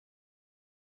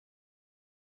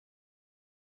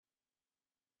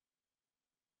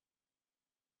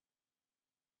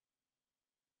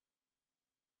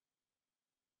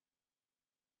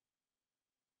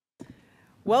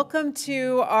Welcome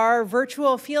to our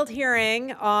virtual field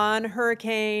hearing on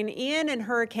Hurricane Ian and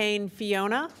Hurricane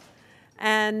Fiona,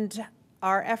 and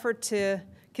our effort to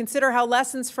consider how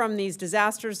lessons from these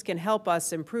disasters can help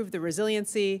us improve the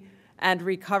resiliency and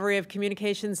recovery of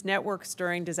communications networks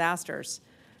during disasters.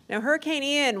 Now, Hurricane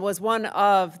Ian was one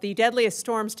of the deadliest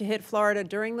storms to hit Florida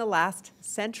during the last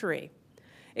century.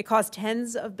 It caused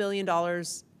tens of billions of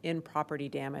dollars in property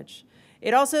damage.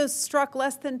 It also struck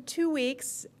less than 2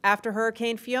 weeks after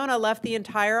Hurricane Fiona left the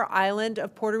entire island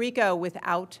of Puerto Rico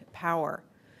without power.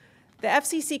 The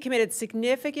FCC committed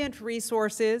significant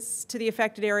resources to the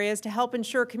affected areas to help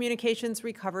ensure communications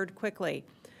recovered quickly.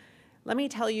 Let me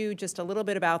tell you just a little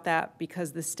bit about that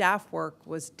because the staff work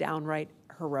was downright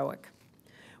heroic.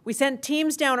 We sent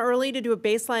teams down early to do a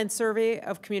baseline survey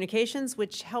of communications,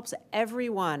 which helps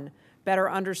everyone better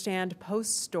understand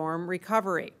post-storm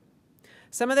recovery.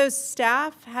 Some of those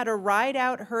staff had to ride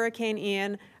out Hurricane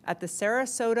Ian at the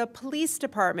Sarasota Police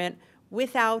Department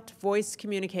without voice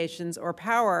communications or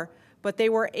power, but they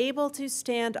were able to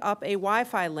stand up a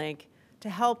Wi-Fi link to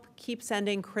help keep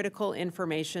sending critical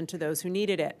information to those who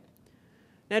needed it.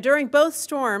 Now, during both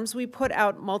storms, we put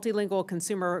out multilingual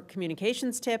consumer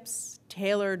communications tips,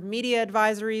 tailored media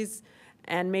advisories,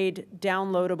 and made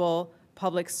downloadable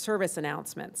public service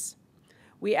announcements.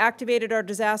 We activated our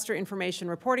disaster information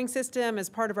reporting system as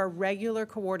part of our regular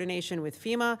coordination with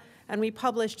FEMA, and we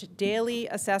published daily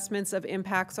assessments of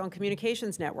impacts on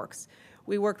communications networks.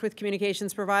 We worked with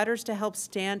communications providers to help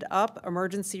stand up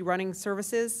emergency running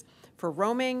services for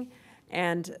roaming,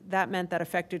 and that meant that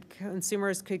affected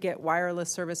consumers could get wireless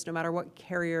service no matter what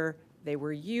carrier they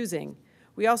were using.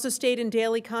 We also stayed in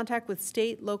daily contact with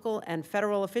state, local, and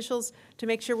federal officials to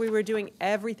make sure we were doing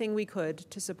everything we could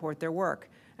to support their work.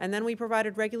 And then we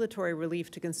provided regulatory relief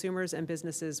to consumers and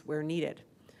businesses where needed.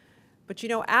 But you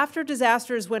know, after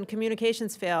disasters when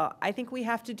communications fail, I think we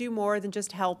have to do more than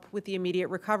just help with the immediate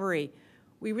recovery.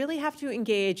 We really have to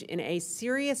engage in a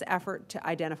serious effort to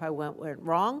identify what went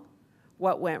wrong,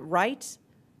 what went right,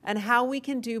 and how we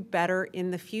can do better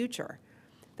in the future.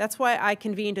 That's why I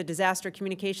convened a disaster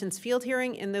communications field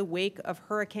hearing in the wake of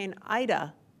Hurricane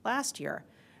Ida last year.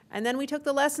 And then we took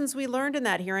the lessons we learned in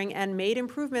that hearing and made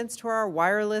improvements to our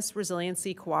wireless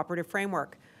resiliency cooperative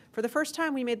framework. For the first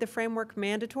time, we made the framework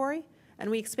mandatory, and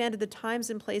we expanded the times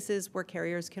and places where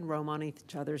carriers can roam on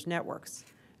each other's networks.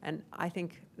 And I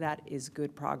think that is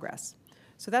good progress.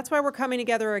 So that's why we're coming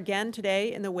together again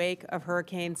today in the wake of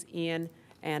Hurricanes Ian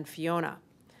and Fiona.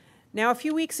 Now, a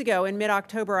few weeks ago in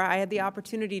mid-October, I had the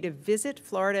opportunity to visit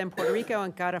Florida and Puerto Rico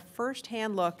and got a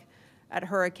first-hand look at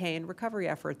hurricane recovery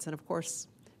efforts. And of course,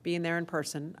 being there in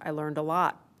person, I learned a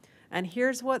lot. And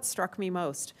here's what struck me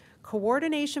most.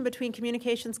 Coordination between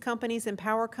communications companies and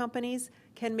power companies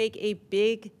can make a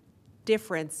big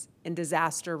difference in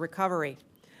disaster recovery.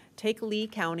 Take Lee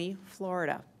County,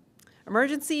 Florida.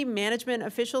 Emergency management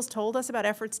officials told us about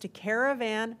efforts to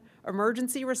caravan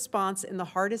emergency response in the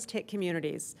hardest hit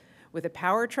communities, with a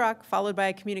power truck followed by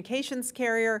a communications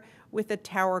carrier with a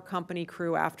tower company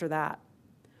crew after that.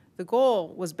 The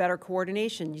goal was better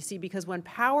coordination, you see, because when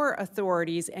power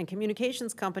authorities and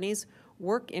communications companies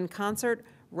work in concert,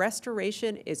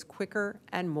 restoration is quicker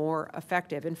and more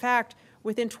effective. In fact,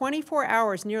 within 24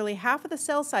 hours, nearly half of the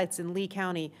cell sites in Lee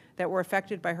County that were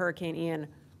affected by Hurricane Ian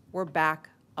were back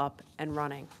up and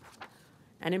running.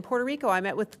 And in Puerto Rico, I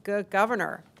met with the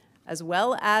governor, as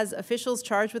well as officials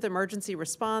charged with emergency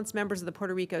response, members of the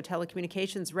Puerto Rico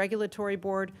Telecommunications Regulatory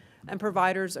Board, and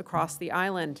providers across the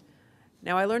island.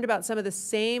 Now, I learned about some of the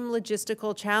same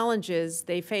logistical challenges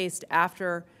they faced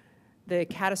after the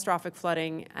catastrophic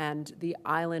flooding and the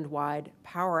island-wide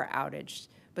power outage.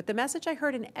 But the message I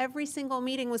heard in every single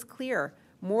meeting was clear.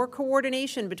 More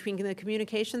coordination between the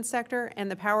communications sector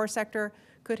and the power sector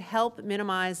could help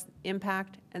minimize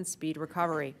impact and speed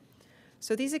recovery.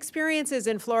 So these experiences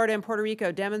in Florida and Puerto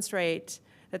Rico demonstrate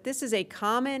that this is a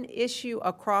common issue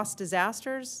across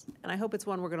disasters, and I hope it's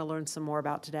one we're going to learn some more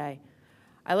about today.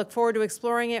 I look forward to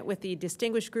exploring it with the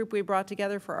distinguished group we brought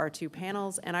together for our two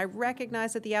panels, and I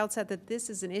recognize at the outset that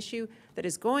this is an issue that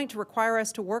is going to require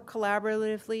us to work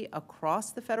collaboratively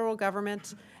across the federal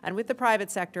government and with the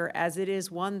private sector, as it is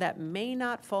one that may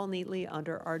not fall neatly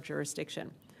under our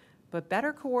jurisdiction. But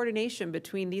better coordination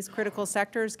between these critical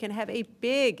sectors can have a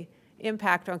big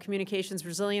impact on communications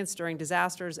resilience during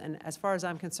disasters, and as far as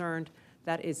I'm concerned,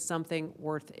 that is something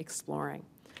worth exploring.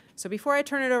 So before I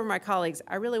turn it over to my colleagues,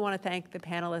 I really want to thank the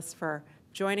panelists for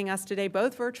joining us today,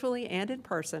 both virtually and in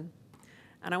person.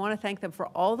 And I want to thank them for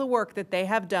all the work that they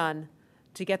have done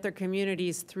to get their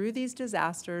communities through these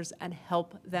disasters and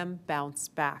help them bounce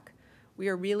back. We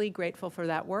are really grateful for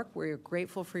that work. We're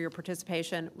grateful for your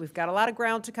participation. We've got a lot of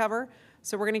ground to cover,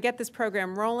 so we're going to get this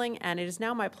program rolling, and it is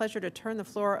now my pleasure to turn the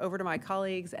floor over to my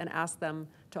colleagues and ask them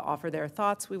to offer their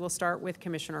thoughts. We will start with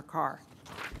Commissioner Carr.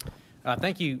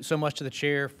 Thank you so much to the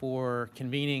chair for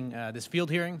convening this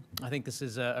field hearing. I think this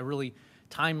is a really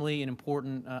timely and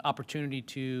important opportunity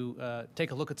to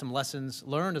take a look at some lessons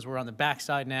learned as we're on the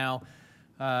backside now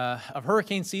of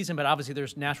hurricane season, but obviously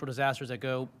there's natural disasters that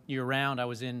go year-round. I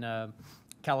was in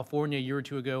California a year or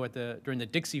two ago during the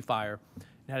Dixie Fire and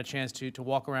had a chance to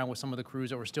walk around with some of the crews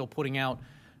that were still putting out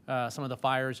some of the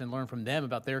fires and learn from them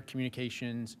about their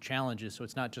communications challenges. So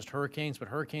it's not just hurricanes, but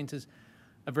hurricanes is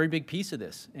a very big piece of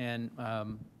this. And I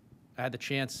had the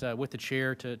chance with the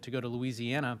chair to go to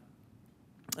Louisiana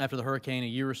after the hurricane a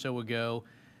year or so ago.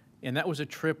 And that was a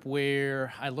trip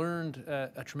where I learned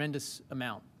a tremendous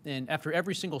amount. And after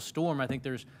every single storm, I think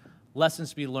there's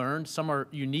lessons to be learned. Some are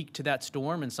unique to that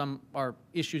storm, and some are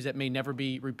issues that may never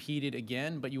be repeated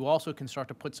again. But you also can start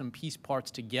to put some piece parts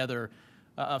together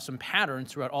of some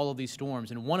patterns throughout all of these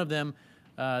storms. And one of them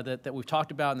that we've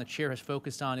talked about and the chair has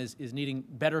focused on is needing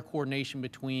better coordination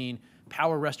between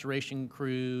power restoration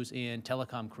crews and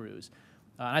telecom crews.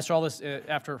 And I saw this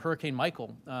after Hurricane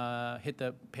Michael hit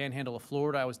the panhandle of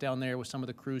Florida. I was down there with some of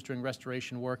the crews doing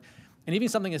restoration work. And even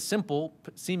something as simple,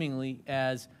 seemingly,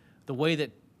 as the way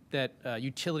that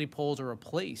utility poles are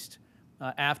replaced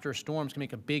after storms can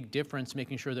make a big difference,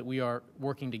 making sure that we are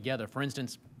working together. For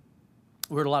instance,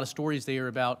 we heard a lot of stories there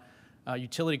about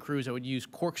utility crews that would use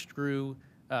corkscrew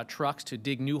trucks to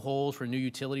dig new holes for new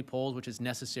utility poles, which is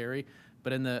necessary.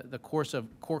 But in the course of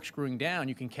corkscrewing down,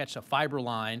 you can catch a fiber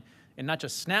line and not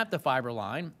just snap the fiber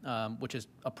line, which is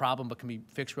a problem but can be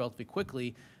fixed relatively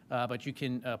quickly, but you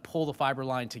can pull the fiber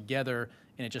line together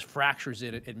and it just fractures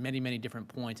it at many, many different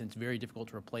points, and it's very difficult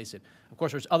to replace it. Of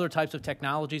course, there's other types of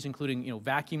technologies, including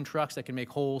vacuum trucks that can make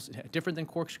holes different than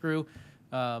corkscrew.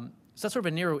 So that's sort of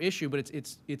a narrow issue, but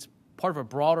it's part of a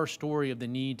broader story of the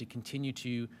need to continue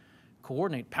to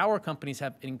coordinate. Power companies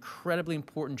have an incredibly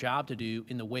important job to do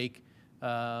in the wake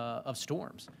of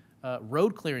storms.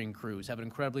 Road clearing crews have an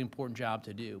incredibly important job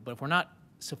to do. But if we're not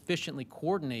sufficiently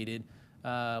coordinated,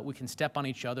 we can step on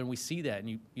each other, and we see that.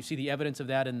 And you see the evidence of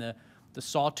that in the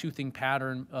sawtoothing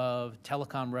pattern of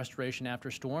telecom restoration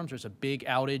after storms. There's a big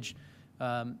outage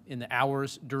in the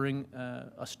hours during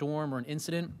a storm or an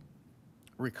incident,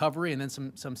 recovery, and then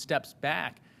some steps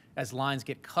back as lines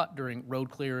get cut during road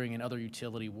clearing and other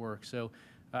utility work. So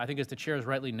I think, as the chair has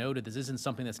rightly noted, this isn't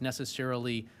something that's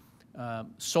necessarily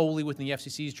solely within the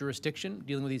FCC's jurisdiction,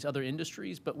 dealing with these other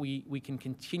industries, but we can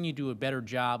continue to do a better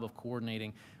job of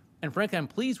coordinating. And frankly, I'm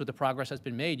pleased with the progress that's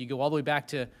been made. You go all the way back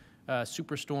to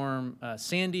Superstorm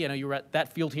Sandy. I know you were at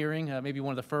that field hearing, maybe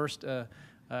one of the first,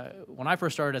 when I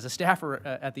first started as a staffer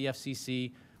at the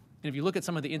FCC. And if you look at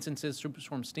some of the instances,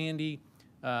 Superstorm Sandy,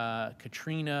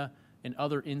 Katrina, and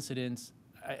other incidents,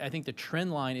 I think the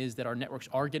trend line is that our networks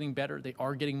are getting better. They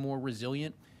are getting more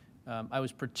resilient. I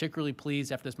was particularly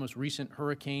pleased after this most recent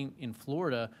hurricane in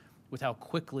Florida with how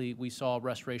quickly we saw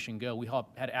restoration go. We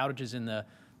had outages in the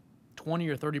 20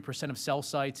 or 30% of cell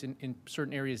sites in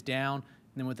certain areas down,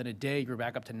 and then within a day, you're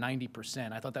back up to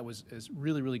 90%. I thought that was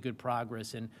really, really good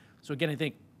progress. And so again, I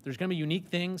think there's going to be unique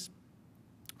things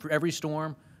for every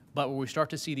storm, but when we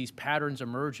start to see these patterns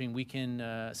emerging, we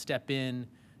can step in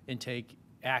and take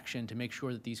action to make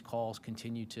sure that these calls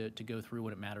continue to go through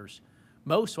when it matters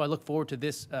most. So I look forward to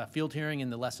this field hearing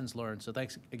and the lessons learned. So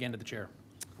thanks again to the chair.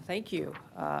 Thank you.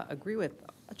 Agree with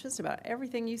just about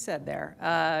everything you said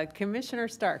there. Commissioner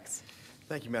Starks.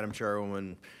 Thank you, Madam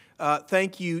Chairwoman.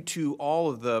 Thank you to all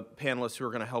of the panelists who are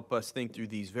going to help us think through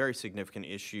these very significant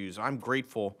issues. I'm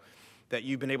grateful that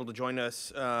you've been able to join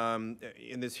us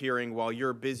in this hearing while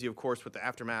you're busy, of course, with the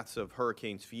aftermaths of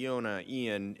Hurricanes Fiona,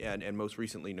 Ian, and most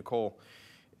recently Nicole.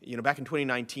 Back in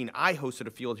 2019, I hosted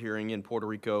a field hearing in Puerto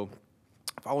Rico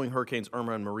following Hurricanes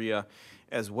Irma and Maria,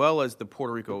 as well as the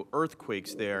Puerto Rico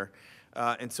earthquakes there.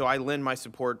 And so I lend my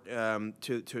support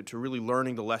to really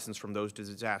learning the lessons from those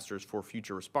disasters for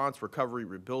future response, recovery,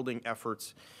 rebuilding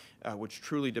efforts, which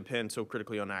truly depend so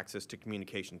critically on access to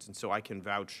communications. And so I can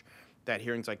vouch that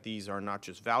hearings like these are not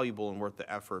just valuable and worth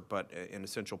the effort, but an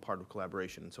essential part of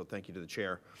collaboration. And so thank you to the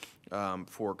chair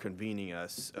for convening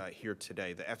us here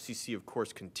today. The FCC, of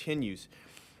course, continues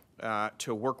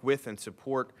to work with and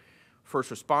support first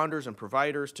responders and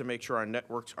providers to make sure our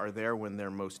networks are there when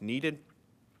they're most needed.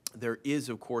 There is,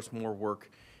 of course, more work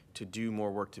to do,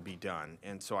 more work to be done.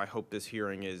 And so I hope this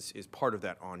hearing is part of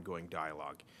that ongoing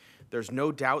dialogue. There's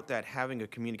no doubt that having a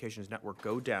communications network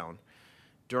go down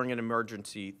during an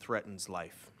emergency threatens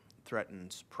life,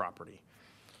 threatens property.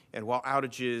 And while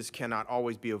outages cannot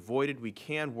always be avoided, we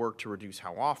can work to reduce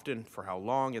how often, for how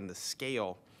long, and the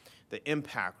scale, the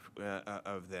impact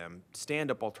of them.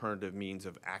 Stand up alternative means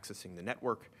of accessing the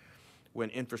network when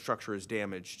infrastructure is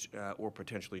damaged or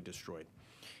potentially destroyed.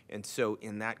 And so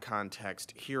in that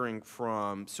context, hearing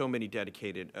from so many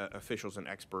dedicated officials and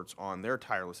experts on their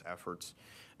tireless efforts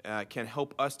can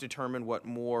help us determine what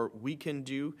more we can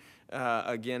do,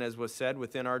 again, as was said,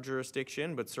 within our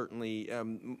jurisdiction, but certainly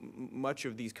much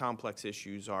of these complex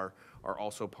issues are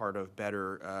also part of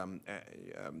better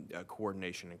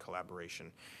coordination and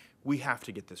collaboration. We have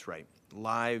to get this right.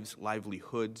 Lives,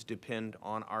 livelihoods depend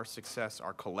on our success,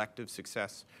 our collective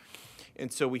success.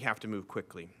 And so we have to move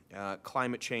quickly.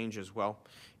 Climate change as well,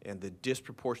 and the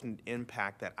disproportionate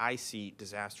impact that I see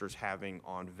disasters having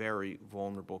on very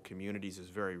vulnerable communities is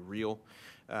very real,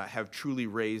 have truly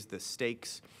raised the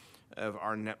stakes of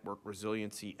our network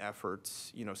resiliency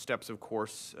efforts. You know, steps, of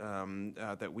course,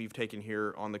 that we've taken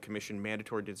here on the Commission,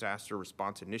 mandatory disaster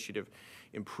response initiative,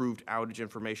 improved outage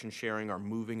information sharing are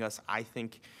moving us, I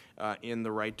think, in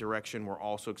the right direction. We're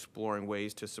also exploring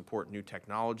ways to support new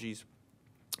technologies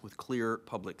with clear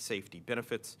public safety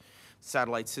benefits,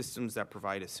 satellite systems that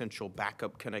provide essential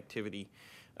backup connectivity,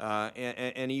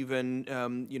 and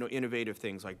even you know, innovative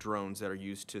things like drones that are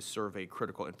used to survey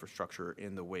critical infrastructure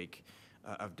in the wake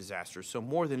of disasters. So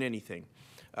more than anything,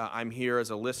 I'm here as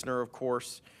a listener, of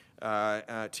course,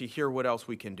 to hear what else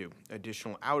we can do.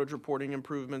 Additional outage reporting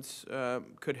improvements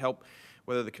could help,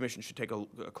 whether the Commission should take a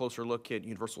closer look at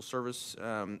universal service,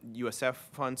 USF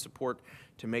fund support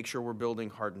to make sure we're building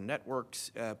hardened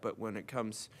networks. But when it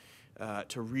comes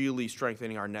to really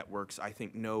strengthening our networks, I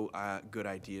think no good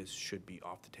ideas should be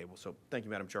off the table. So thank you,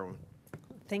 Madam Chairwoman.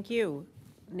 Thank you.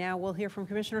 Now we'll hear from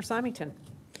Commissioner Symington.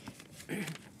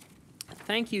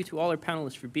 Thank you to all our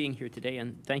panelists for being here today,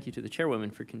 and thank you to the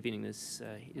Chairwoman for convening these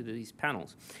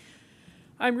panels.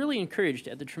 I'm really encouraged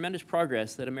at the tremendous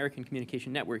progress that American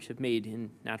communication networks have made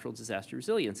in natural disaster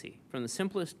resiliency, from the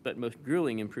simplest but most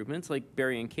grueling improvements like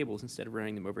burying cables instead of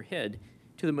running them overhead,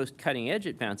 to the most cutting-edge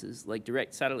advances like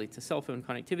direct satellite to cell phone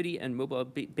connectivity and mobile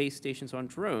base stations on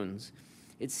drones.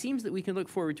 It seems that we can look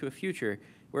forward to a future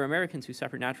where Americans who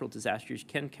suffer natural disasters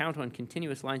can count on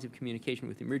continuous lines of communication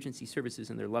with emergency services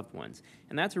and their loved ones.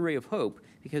 And that's a ray of hope,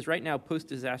 because right now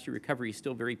post-disaster recovery is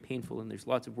still very painful and there's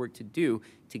lots of work to do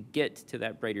to get to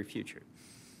that brighter future.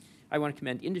 I want to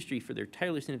commend industry for their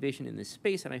tireless innovation in this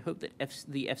space, and I hope that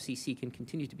the FCC can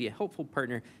continue to be a helpful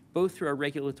partner both through our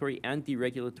regulatory and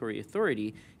deregulatory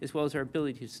authority, as well as our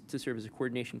ability to serve as a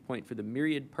coordination point for the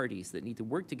myriad parties that need to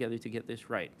work together to get this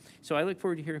right. So I look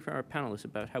forward to hearing from our panelists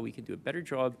about how we can do a better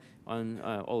job on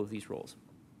all of these roles.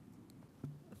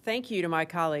 Thank you to my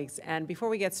colleagues. And before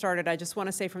we get started, I just want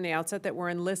to say from the outset that we're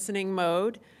in listening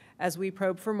mode as we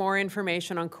probe for more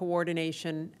information on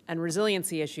coordination and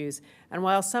resiliency issues. And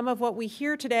while some of what we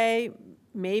hear today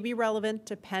may be relevant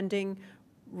to pending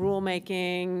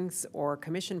rulemakings or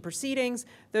commission proceedings,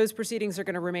 those proceedings are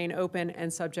going to remain open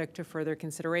and subject to further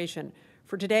consideration.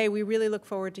 For today, we really look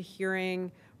forward to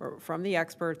hearing from the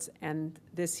experts, and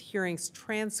this hearing's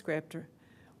transcript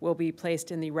will be placed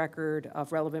in the record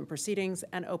of relevant proceedings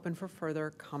and open for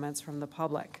further comments from the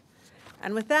public.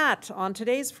 And with that, on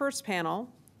today's first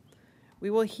panel, we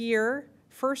will hear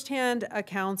firsthand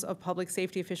accounts of public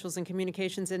safety officials and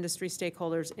communications industry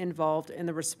stakeholders involved in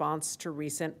the response to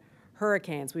recent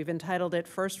hurricanes. We've entitled it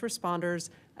First Responders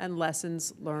and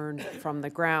Lessons Learned from the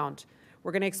Ground.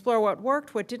 We're going to explore what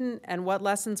worked, what didn't, and what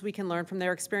lessons we can learn from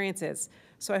their experiences.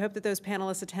 So I hope that those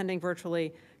panelists attending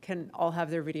virtually can all have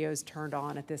their videos turned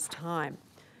on at this time.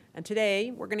 And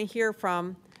today, we're going to hear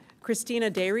from Christina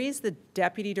Dayries, the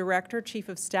Deputy Director, Chief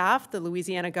of Staff, the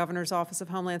Louisiana Governor's Office of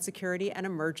Homeland Security and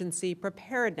Emergency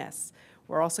Preparedness.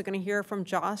 We're also going to hear from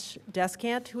Josh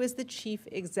Descant, who is the Chief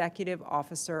Executive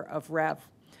Officer of REV.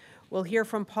 We'll hear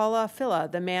from Paula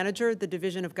Filla, the Manager, the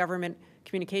Division of Government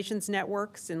Communications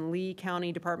Networks in Lee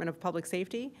County Department of Public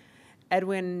Safety,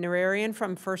 Edwin Nerarian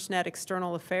from FirstNet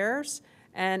External Affairs,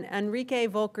 and Enrique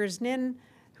Volkers-Nin,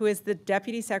 who is the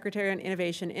Deputy Secretary on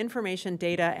Innovation, Information,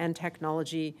 Data, and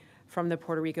Technology from the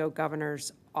Puerto Rico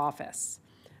Governor's Office.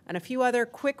 And a few other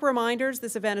quick reminders.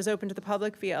 This event is open to the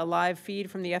public via a live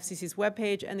feed from the FCC's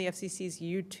webpage and the FCC's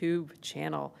YouTube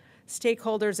channel.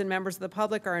 Stakeholders and members of the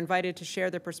public are invited to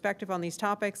share their perspective on these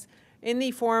topics in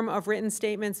the form of written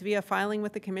statements via filing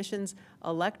with the Commission's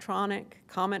electronic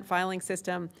comment filing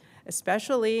system,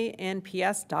 especially in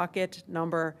PS docket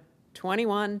number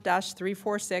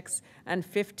 21-346 and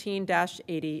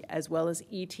 15-80, as well as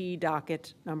ET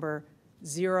docket number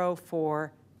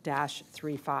 04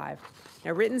 2021-35.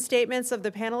 Now, written statements of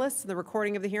the panelists and the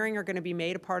recording of the hearing are going to be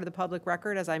made a part of the public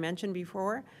record, as I mentioned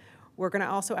before. We're going to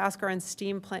also ask our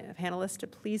esteemed panelists to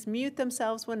please mute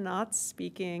themselves when not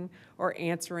speaking or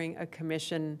answering a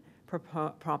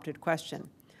commission-prompted question.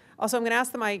 Also, I'm going to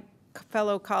ask that my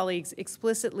fellow colleagues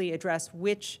explicitly address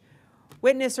which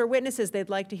witness or witnesses they'd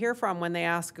like to hear from when they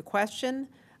ask a question,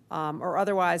 or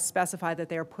otherwise specify that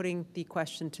they are putting the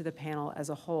question to the panel as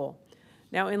a whole.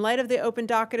 Now, in light of the open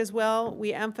docket as well,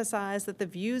 we emphasize that the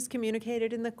views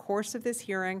communicated in the course of this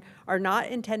hearing are not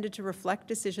intended to reflect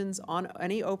decisions on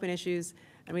any open issues,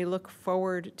 and we look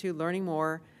forward to learning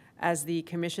more as the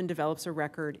commission develops a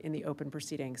record in the open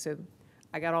proceeding. So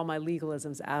I got all my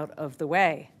legalisms out of the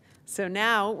way. So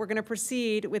now we're going to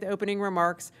proceed with opening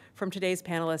remarks from today's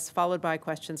panelists, followed by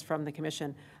questions from the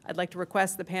commission. I'd like to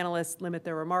request the panelists limit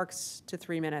their remarks to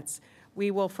 3 minutes.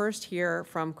 We will first hear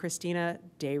from Christina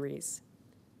Dayries.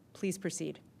 Please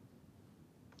proceed.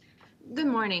 Good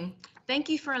morning. Thank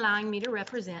you for allowing me to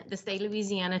represent the state of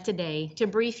Louisiana today to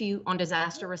brief you on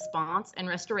disaster response and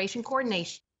restoration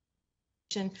coordination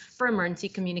for emergency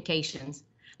communications.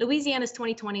 Louisiana's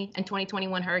 2020 and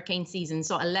 2021 hurricane season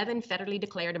saw 11 federally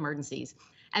declared emergencies.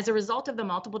 As a result of the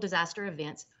multiple disaster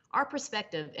events, our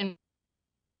perspective in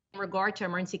regard to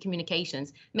emergency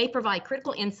communications may provide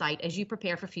critical insight as you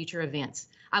prepare for future events.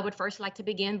 I would first like to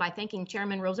begin by thanking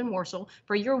Chairman Rosenworcel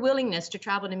for your willingness to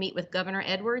travel to meet with Governor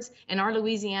Edwards and our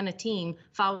Louisiana team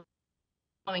following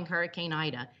Hurricane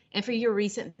Ida, and for your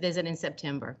recent visit in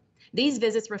September. These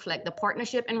visits reflect the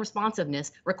partnership and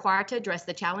responsiveness required to address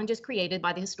the challenges created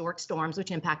by the historic storms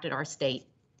which impacted our state.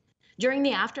 During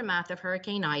the aftermath of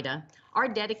Hurricane Ida, our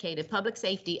dedicated public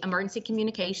safety emergency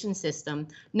communication system,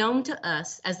 known to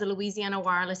us as the Louisiana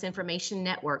Wireless Information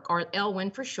Network, or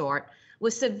ELWIN for short,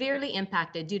 was severely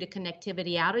impacted due to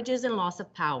connectivity outages and loss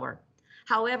of power.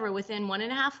 However, within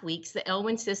 1.5 weeks, the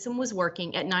ELWIN system was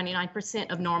working at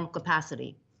 99% of normal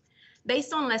capacity.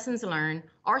 Based on lessons learned,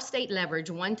 our state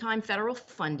leveraged one-time federal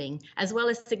funding as well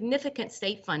as significant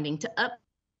state funding to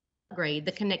upgrade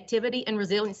the connectivity and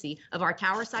resiliency of our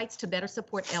tower sites to better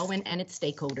support ELWIN and its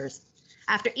stakeholders.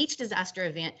 After each disaster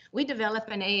event, we develop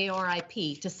an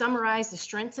AARIP to summarize the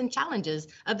strengths and challenges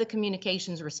of the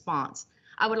communications response.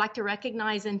 I would like to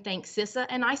recognize and thank CISA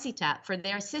and ICTAP for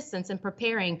their assistance in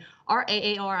preparing our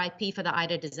AARIP for the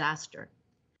Ida disaster.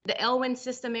 The ELWIN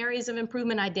system areas of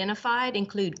improvement identified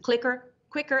include quicker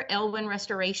ELWIN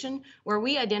restoration, where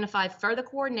we identified further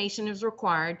coordination is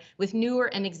required with newer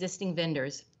and existing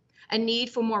vendors. A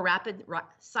need for more rapid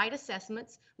site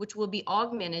assessments, which will be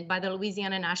augmented by the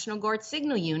Louisiana National Guard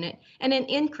Signal Unit, and an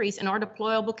increase in our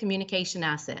deployable communication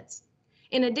assets.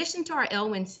 In addition to our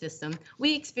ELWIN system,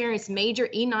 we experienced major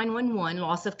E911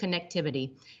 loss of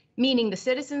connectivity, meaning the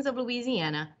citizens of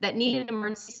Louisiana that needed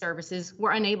emergency services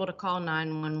were unable to call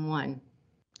 911.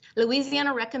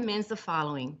 Louisiana recommends the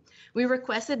following. We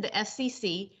requested the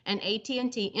FCC and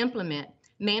AT&T implement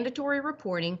mandatory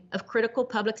reporting of critical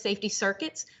public safety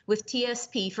circuits with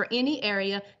TSP for any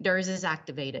area DERS is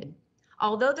activated.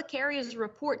 Although the carrier's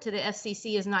report to the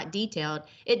FCC is not detailed,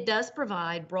 it does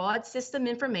provide broad system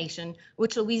information,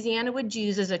 which Louisiana would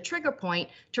use as a trigger point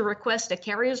to request a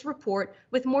carrier's report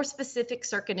with more specific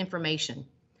circuit information.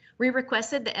 We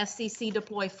requested the FCC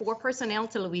deploy 4 personnel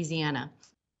to Louisiana.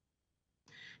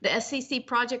 The FCC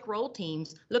project role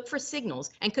teams look for signals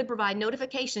and could provide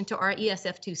notification to our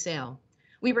ESF2 cell.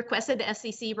 We requested the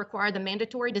FCC require the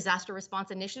mandatory disaster response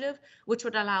initiative, which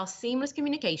would allow seamless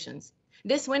communications.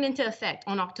 This went into effect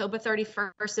on October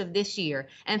 31st of this year,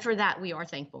 and for that we are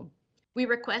thankful. We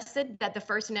requested that the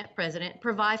FirstNet president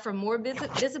provide for more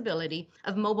visibility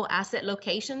of mobile asset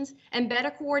locations and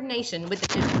better coordination with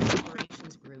the Network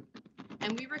Operations Group.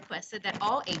 And we requested that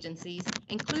all agencies,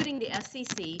 including the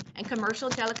FCC and commercial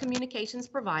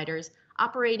telecommunications providers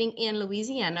operating in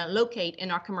Louisiana, locate in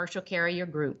our commercial carrier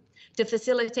group to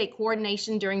facilitate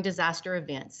coordination during disaster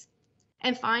events.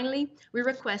 And finally, we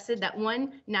requested that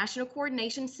one National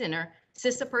Coordination Center,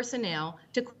 CISA personnel,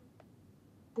 to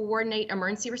coordinate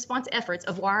emergency response efforts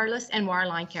of wireless and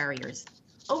wireline carriers.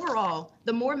 Overall,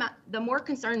 the more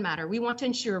concerned matter we want to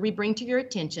ensure we bring to your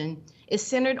attention is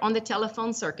centered on the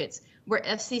telephone circuits, where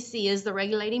FCC is the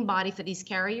regulating body for these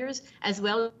carriers, as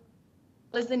well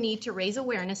as the need to raise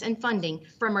awareness and funding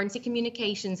for emergency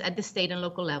communications at the state and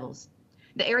local levels.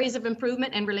 The areas of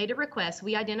improvement and related requests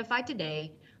we identified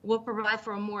today will provide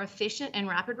for a more efficient and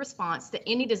rapid response to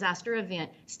any disaster event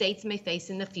states may face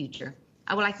in the future.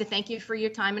 I would like to thank you for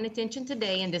your time and attention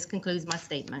today, and this concludes my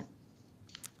statement.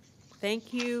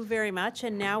 Thank you very much.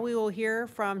 And now we will hear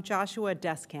from Joshua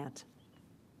Descant.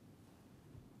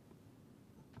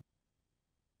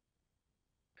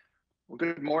 Well,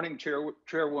 good morning,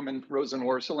 Chairwoman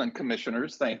Rosenworcel and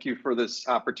Commissioners. Thank you for this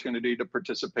opportunity to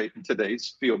participate in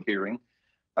today's field hearing.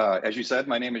 As you said,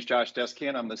 my name is Josh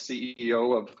Deskian. I'm the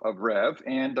CEO of REV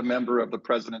and a member of the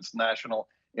President's National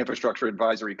Infrastructure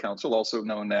Advisory Council, also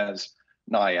known as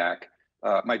NIAC.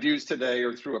 My views today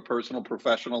are through a personal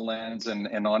professional lens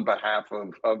and on behalf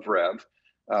of REV.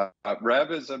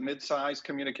 REV is a mid-sized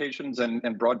communications and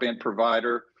broadband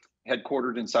provider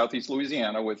headquartered in Southeast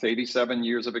Louisiana with 87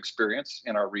 years of experience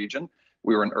in our region.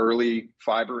 We were an early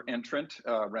fiber entrant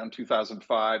around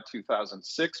 2005,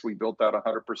 2006. We built out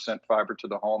 100% fiber to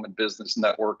the home and business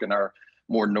network in our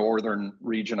more northern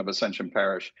region of Ascension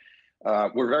Parish.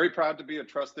 We're very proud to be a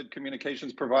trusted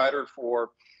communications provider for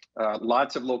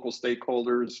lots of local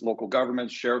stakeholders, local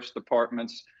governments, sheriff's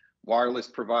departments, wireless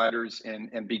providers,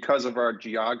 and because of our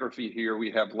geography here, we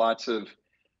have lots of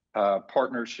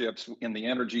partnerships in the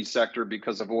energy sector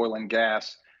because of oil and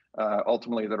gas,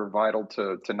 ultimately that are vital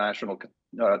to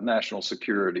national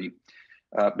security.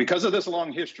 Because of this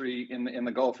long history in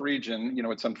the Gulf region,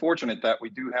 it's unfortunate that we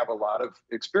do have a lot of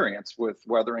experience with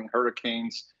weathering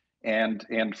hurricanes and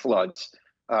floods.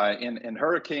 And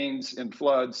hurricanes and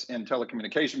floods and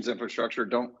telecommunications infrastructure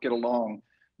don't get along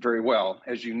very well,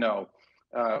 as you know.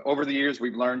 Over the years,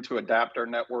 we've learned to adapt our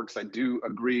networks. I do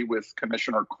agree with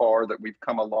Commissioner Carr that we've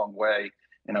come a long way,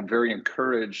 and I'm very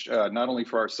encouraged, not only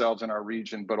for ourselves and our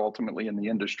region, but ultimately in the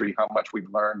industry, how much we've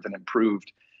learned and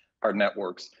improved our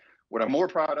networks. What I'm more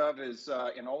proud of is,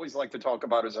 and always like to talk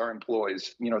about, is our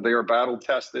employees. They are battle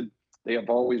tested. They have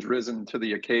always risen to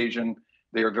the occasion.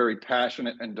 They are very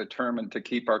passionate and determined to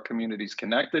keep our communities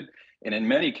connected. And in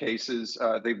many cases,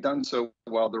 they've done so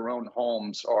while their own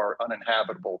homes are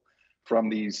uninhabitable from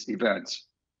these events.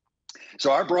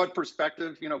 So our broad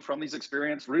perspective, from these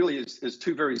experiences really is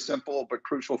two very simple but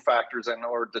crucial factors I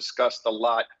know are discussed a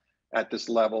lot at this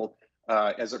level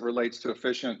as it relates to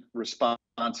efficient response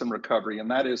and recovery, and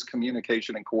that is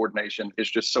communication and coordination is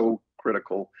just so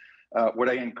critical. What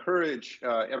I encourage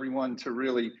everyone to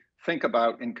really think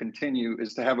about and continue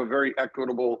is to have a very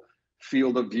equitable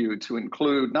field of view to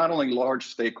include not only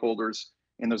large stakeholders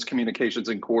in those communications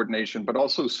and coordination, but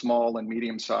also small and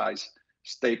medium-sized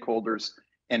stakeholders,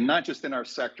 and not just in our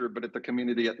sector, but at the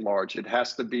community at large. It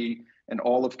has to be an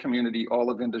all of community,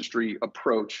 all of industry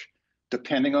approach,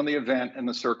 depending on the event and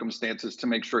the circumstances, to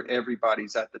make sure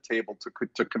everybody's at the table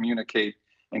to communicate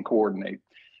and coordinate.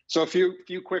 So a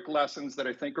few quick lessons that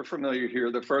I think are familiar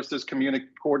here. The first is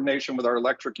coordination with our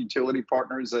electric utility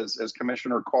partners, as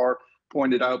Commissioner Carr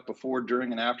pointed out before,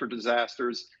 during, and after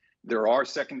disasters. There are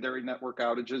secondary network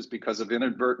outages because of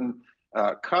inadvertent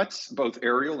cuts, both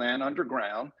aerial and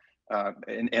underground,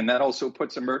 and that also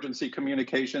puts emergency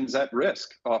communications at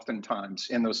risk oftentimes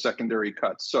in those secondary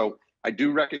cuts. So I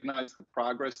do recognize the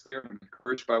progress there. I'm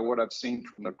encouraged by what I've seen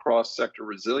from the cross-sector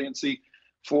resiliency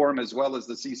forum, as well as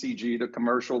the CCG, the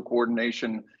commercial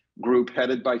coordination group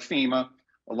headed by FEMA,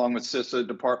 along with CISA,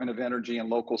 Department of Energy, and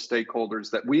local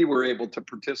stakeholders that we were able to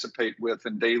participate with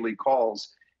in daily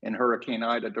calls in Hurricane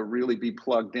Ida to really be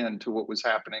plugged into what was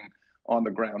happening on the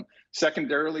ground.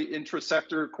 Secondarily,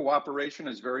 intra-sector cooperation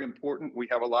is very important. We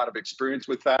have a lot of experience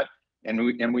with that,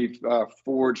 and we've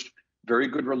forged very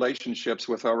good relationships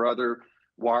with our other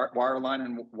wireline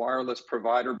and wireless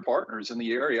provider partners in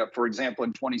the area. For example,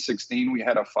 in 2016, we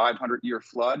had a 500-year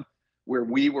flood where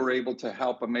we were able to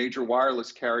help a major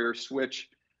wireless carrier switch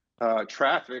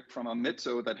traffic from a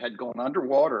MITSO that had gone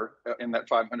underwater in that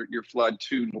 500-year flood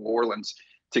to New Orleans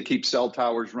to keep cell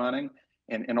towers running,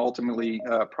 and ultimately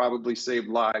probably save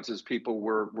lives as people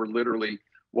were literally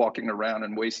walking around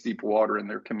in waist-deep water in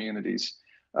their communities.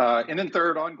 And then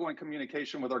third, ongoing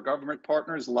communication with our government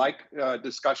partners, like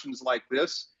discussions like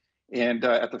this, and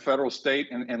at the federal, state,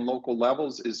 and local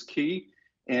levels is key.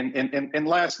 And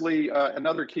lastly,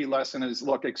 another key lesson is,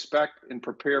 look, expect and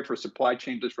prepare for supply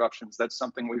chain disruptions. That's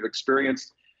something we've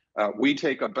experienced. We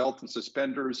take a belt and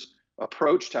suspenders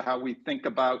approach to how we think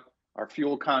about our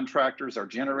fuel contractors, our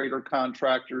generator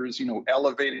contractors,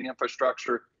 elevating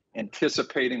infrastructure,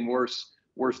 anticipating worse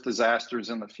disasters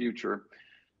in the future.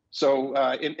 So,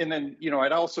 and then,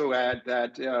 I'd also add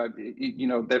that,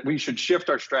 that we should shift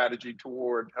our strategy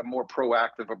toward a more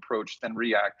proactive approach than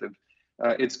reactive.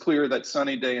 It's clear that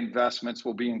sunny day investments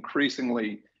will be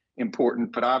increasingly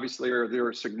important, but obviously there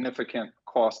are significant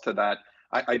costs to that.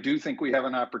 I do think we have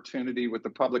an opportunity with the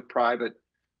public-private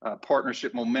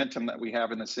partnership momentum that we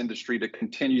have in this industry to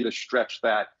continue to stretch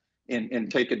that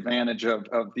and take advantage of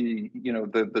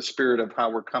the spirit of how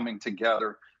we're coming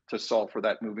together to solve for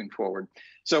that moving forward.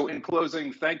 So in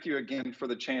closing, thank you again for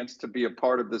the chance to be a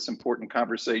part of this important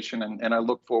conversation, and I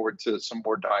look forward to some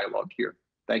more dialogue here.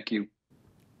 Thank you.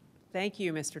 Thank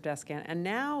you, Mr. Descan. And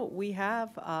now we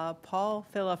have Paul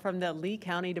Filla from the Lee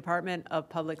County Department of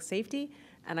Public Safety.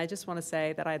 And I just want to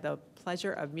say that I had the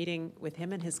pleasure of meeting with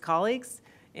him and his colleagues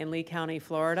in Lee County,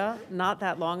 Florida, not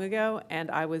that long ago. And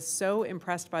I was so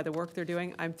impressed by the work they're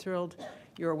doing. I'm thrilled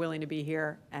you're willing to be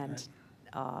here and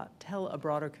tell a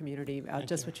broader community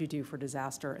just what you do for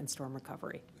disaster and storm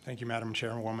recovery. Thank you, Madam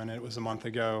Chairwoman. It was a month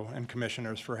ago, and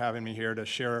commissioners for having me here to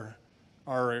share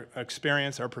our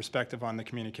experience, our perspective on the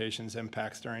communications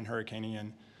impacts during Hurricane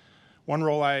Ian. One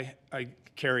role I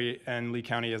carry in Lee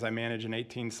County is I manage an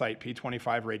 18-site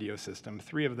P25 radio system.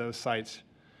 3 of those sites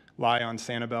lie on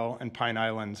Sanibel and Pine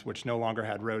Islands, which no longer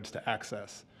had roads to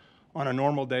access. On a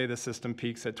normal day, the system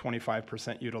peaks at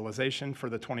 25% utilization for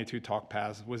the 22 talk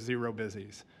paths with 0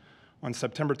 busies. On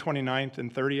September 29th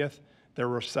and 30th, there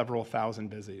were several thousand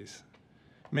busies.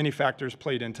 Many factors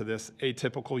played into this: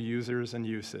 atypical users and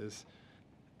uses,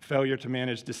 failure to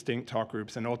manage distinct talk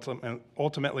groups, and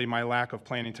ultimately my lack of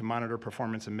planning to monitor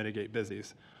performance and mitigate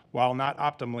busies. While not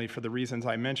optimally for the reasons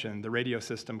I mentioned, the radio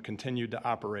system continued to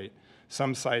operate.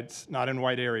 Some sites not in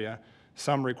wide area,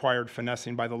 some required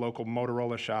finessing by the local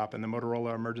Motorola shop and the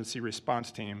Motorola emergency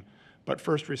response team, but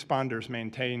first responders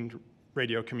maintained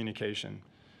radio communication.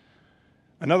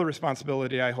 Another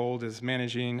responsibility I hold is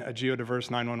managing a geodiverse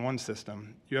 911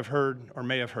 system. You have heard, or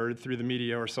may have heard through the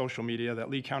media or social media, that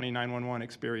Lee County 911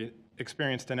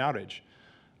 experienced an outage.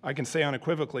 I can say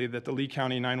unequivocally that the Lee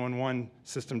County 911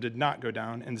 system did not go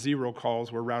down, and 0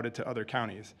 calls were routed to other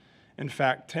counties. In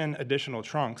fact, 10 additional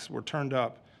trunks were turned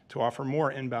up to offer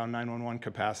more inbound 911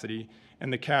 capacity,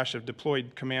 and the cache of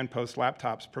deployed command post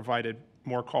laptops provided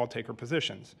more call taker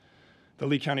positions. The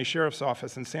Lee County Sheriff's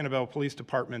Office and Sanibel Police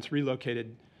Departments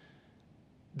relocated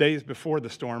days before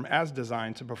the storm as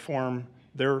designed to perform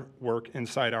their work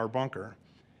inside our bunker.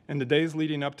 In the days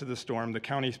leading up to the storm, the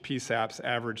county's PSAPs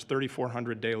averaged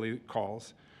 3,400 daily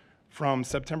calls. From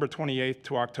September 28th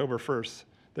to October 1st,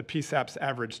 the PSAPs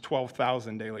averaged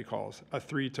 12,000 daily calls, a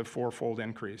 3- to 4-fold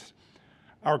increase.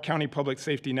 Our County Public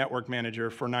Safety Network Manager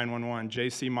for 911,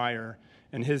 J.C. Meyer,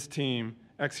 and his team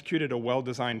executed a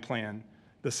well-designed plan.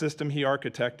 The system he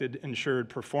architected ensured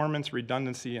performance,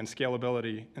 redundancy, and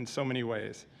scalability in so many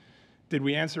ways. Did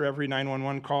we answer every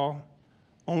 911 call?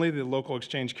 Only the local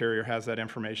exchange carrier has that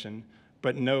information,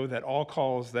 but know that all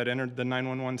calls that entered the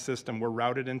 911 system were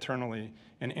routed internally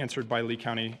and answered by Lee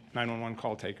County 911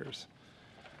 call takers.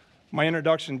 My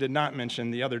introduction did not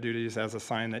mention the other duties as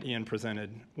assigned that Ian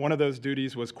presented. One of those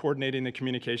duties was coordinating the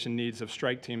communication needs of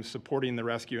strike teams supporting the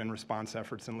rescue and response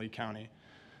efforts in Lee County.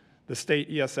 The state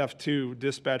ESF2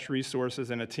 dispatched resources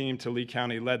and a team to Lee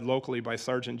County led locally by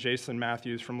Sergeant Jason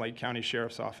Matthews from Lake County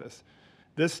Sheriff's Office.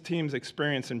 This team's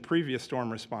experience in previous storm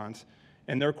response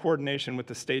and their coordination with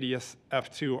the state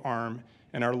ESF2 arm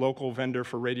and our local vendor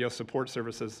for radio support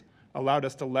services allowed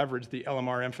us to leverage the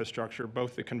LMR infrastructure,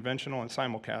 both the conventional and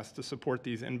simulcast, to support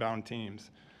these inbound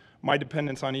teams. My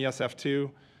dependence on ESF2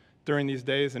 during these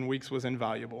days and weeks was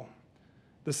invaluable.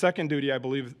 The second duty I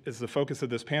believe is the focus of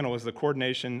this panel is the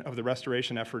coordination of the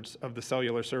restoration efforts of the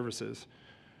cellular services.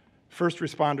 First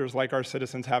responders, like our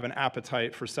citizens, have an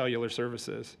appetite for cellular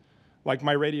services. Like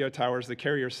my radio towers, the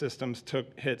carrier systems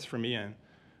took hits from Ian.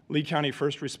 Lee County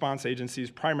first response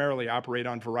agencies primarily operate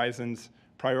on Verizon's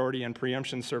priority and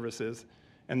preemption services,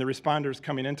 and the responders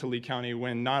coming into Lee County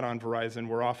when not on Verizon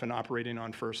were often operating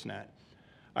on FirstNet.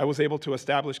 I was able to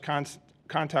establish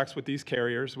contacts with these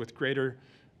carriers with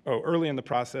early in the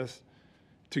process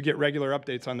to get regular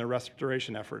updates on their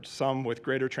restoration efforts, some with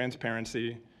greater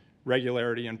transparency,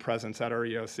 regularity, and presence at our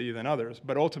EOC than others.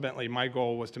 But ultimately, my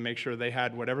goal was to make sure they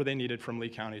had whatever they needed from Lee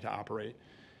County to operate,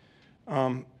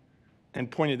 and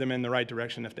pointed them in the right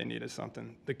direction if they needed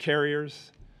something. The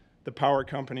carriers, the power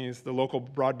companies, the local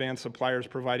broadband suppliers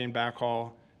providing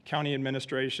backhaul, county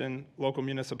administration, local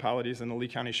municipalities, and the Lee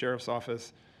County Sheriff's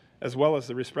Office, as well as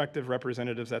the respective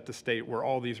representatives at the state, were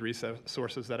all these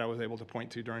resources that I was able to point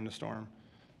to during the storm.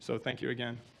 So thank you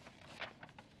again.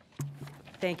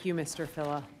 Thank you, Mr.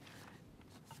 Filla.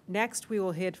 Next, we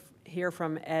will hear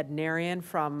from Ed Narian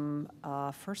from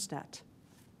FirstNet.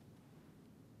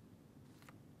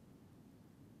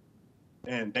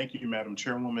 And thank you, Madam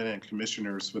Chairwoman and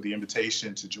Commissioners, for the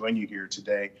invitation to join you here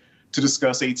today to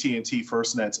discuss AT&T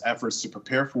FirstNet's efforts to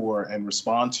prepare for and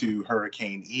respond to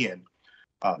Hurricane Ian.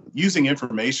 Using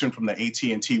information from the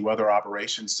AT&T Weather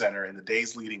Operations Center in the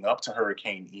days leading up to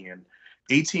Hurricane Ian,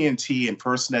 AT&T and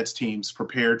FirstNet's teams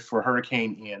prepared for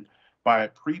Hurricane Ian by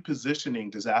pre-positioning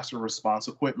disaster response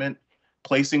equipment,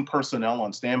 placing personnel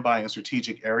on standby in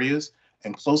strategic areas,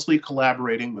 and closely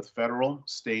collaborating with federal,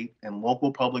 state, and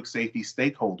local public safety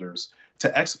stakeholders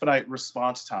to expedite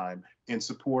response time in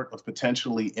support of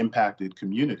potentially impacted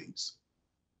communities.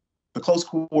 The close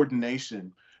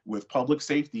coordination with public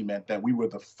safety meant that we were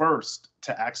the first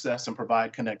to access and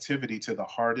provide connectivity to the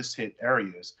hardest hit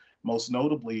areas, most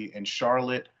notably in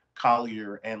Charlotte,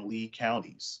 Collier, and Lee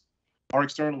counties. Our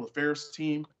external affairs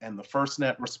team and the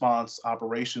FirstNet Response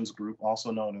Operations Group,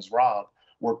 also known as ROB,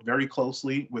 worked very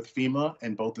closely with FEMA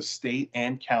and both the state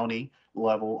and county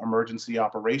level emergency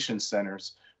operations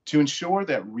centers to ensure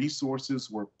that resources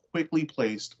were quickly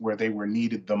placed where they were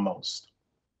needed the most.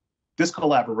 This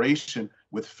collaboration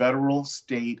with federal,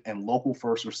 state, and local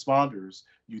first responders,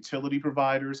 utility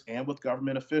providers, and with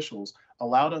government officials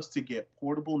allowed us to get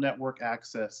portable network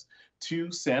access to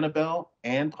Sanibel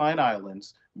and Pine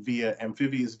Islands via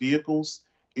amphibious vehicles,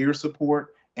 air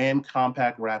support, and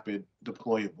compact rapid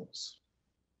deployables.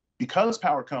 Because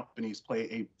power companies play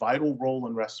a vital role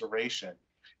in restoration,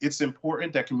 it's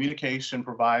important that communication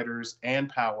providers and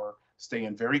power stay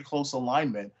in very close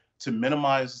alignment to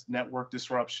minimize network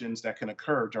disruptions that can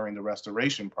occur during the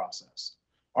restoration process.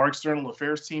 Our external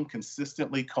affairs team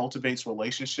consistently cultivates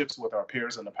relationships with our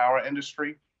peers in the power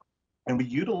industry, and we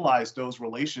utilize those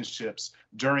relationships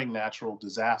during natural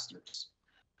disasters.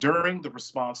 During the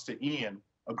response to Ian,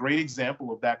 a great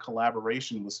example of that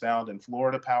collaboration was found in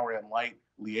Florida Power and Light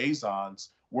liaisons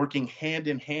working hand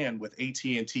in hand with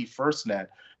AT&T FirstNet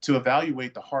to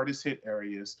evaluate the hardest hit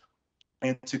areas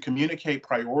and to communicate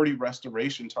priority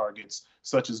restoration targets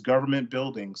such as government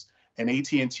buildings and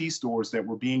AT&T stores that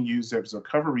were being used as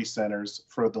recovery centers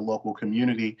for the local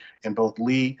community in both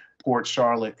Lee, Port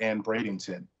Charlotte, and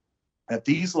Bradenton. At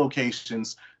these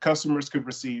locations, customers could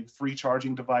receive free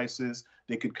charging devices,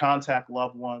 they could contact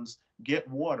loved ones, get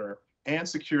water, and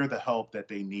secure the help that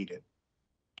they needed.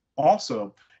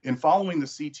 Also, in following the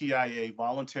CTIA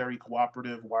Voluntary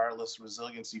Cooperative Wireless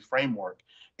Resiliency Framework,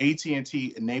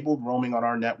 AT&T enabled roaming on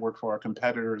our network for our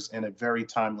competitors in a very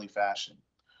timely fashion.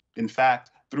 In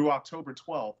fact, through October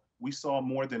 12th, we saw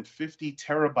more than 50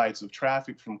 terabytes of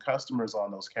traffic from customers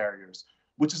on those carriers,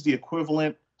 which is the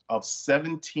equivalent of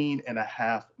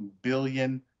 17.5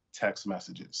 billion text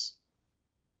messages.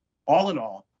 All in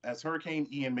all, as Hurricane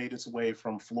Ian made its way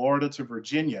from Florida to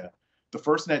Virginia, the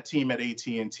FirstNet team at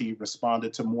AT&T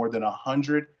responded to more than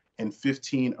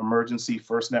 115 emergency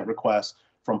FirstNet requests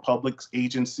from public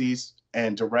agencies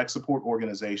and direct support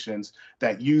organizations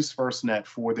that use FirstNet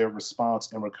for their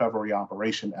response and recovery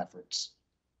operation efforts.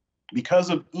 Because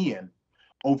of Ian,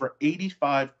 over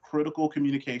 85 critical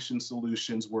communication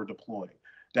solutions were deployed.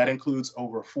 That includes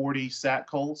over 40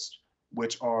 SATCOs,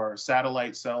 which are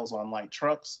satellite cells on light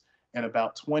trucks, and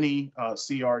about 20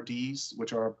 CRDs,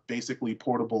 which are basically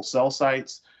portable cell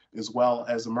sites, as well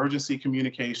as emergency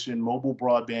communication, mobile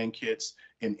broadband kits,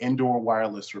 and indoor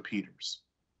wireless repeaters.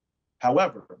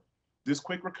 However, this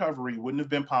quick recovery wouldn't have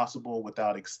been possible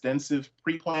without extensive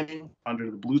pre-planning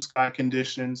under the blue sky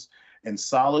conditions and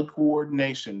solid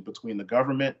coordination between the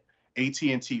government,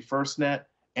 AT&T FirstNet,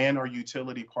 and our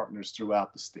utility partners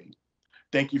throughout the state.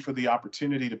 Thank you for the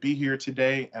opportunity to be here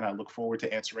today, and I look forward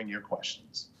to answering your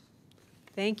questions.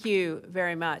 Thank you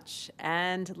very much.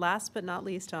 And last but not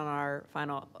least on our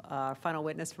final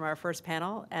witness from our first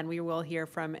panel, and we will hear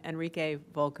from Enrique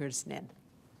Volkers-Nin.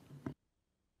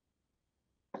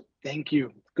 Thank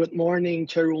you. Good morning,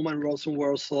 Chairwoman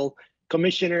Rosenworcel,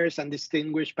 commissioners, and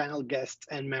distinguished panel guests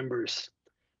and members.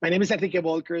 My name is Enrique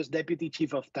Volkers, Deputy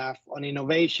Chief of Staff on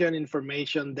Innovation,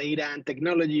 Information, Data, and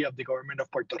Technology of the Government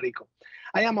of Puerto Rico.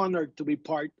 I am honored to be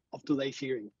part of today's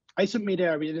hearing. I submitted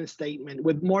a written statement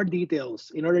with more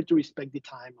details in order to respect the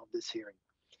time of this hearing.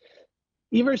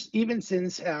 Even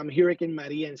since Hurricane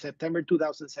Maria in September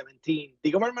 2017,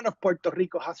 the government of Puerto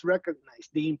Rico has recognized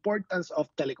the importance of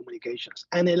telecommunications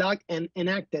and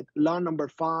enacted Law Number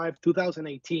 5,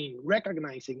 2018,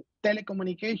 recognizing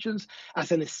telecommunications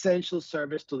as an essential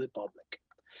service to the public.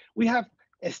 We have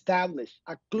established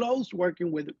a close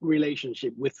working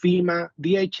relationship with FEMA,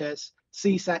 DHS,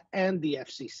 CISA, and the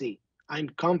FCC. I'm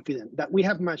confident that we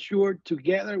have matured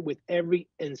together with every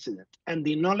incident, and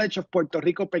the knowledge of Puerto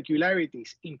Rico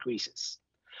peculiarities increases.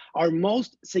 Our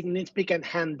most significant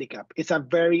handicap is a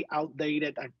very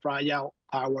outdated and fragile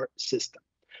power system.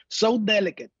 So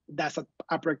delicate that as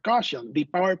a precaution, the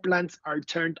power plants are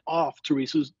turned off to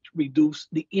reduce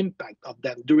the impact of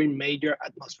them during major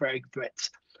atmospheric threats.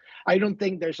 I don't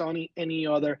think there's any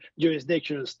other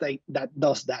jurisdictional state that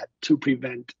does that to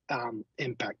prevent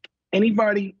impact.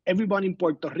 Everybody in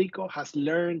Puerto Rico has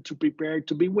learned to prepare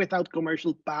to be without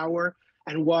commercial power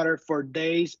and water for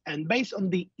days, and based on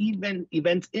the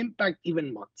event's impact,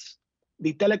 even months.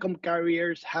 The telecom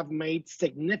carriers have made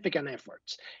significant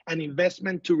efforts and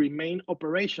investment to remain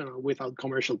operational without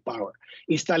commercial power,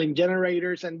 installing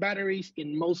generators and batteries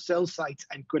in most cell sites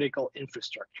and critical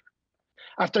infrastructure.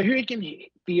 After Hurricane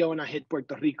Fiona hit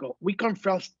Puerto Rico, we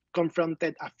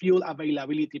confronted a fuel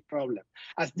availability problem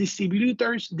as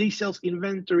distributors' diesel's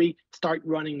inventory started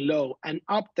running low and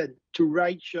opted to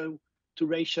ration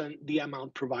the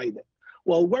amount provided.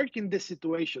 While working this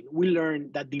situation, we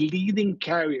learned that the leading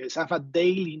carriers have a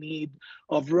daily need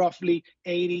of roughly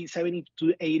 70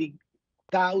 to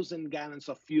 80,000 gallons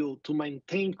of fuel to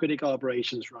maintain critical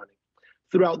operations running.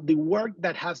 Throughout the work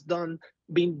that has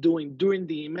been doing during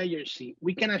the emergency,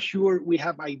 we can assure we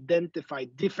have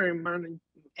identified different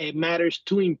matters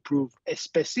to improve,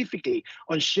 specifically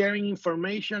on sharing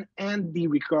information and the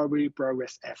recovery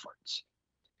progress efforts.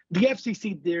 The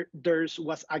FCC DERS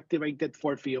was activated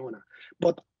for Fiona,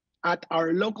 but at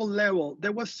our local level,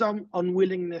 there was some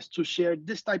unwillingness to share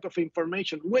this type of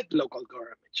information with local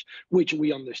governments, which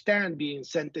we understand being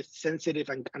sensitive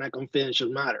and a confidential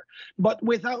matter. But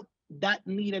without that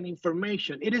needed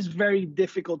information, it is very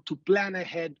difficult to plan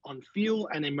ahead on fuel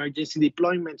and emergency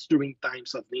deployments during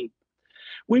times of need.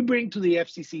 We bring to the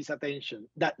FCC's attention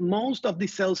that most of the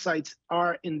cell sites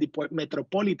are in the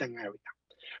metropolitan area.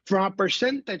 From a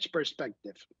percentage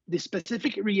perspective, the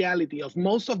specific reality of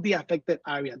most of the affected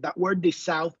area that were the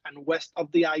south and west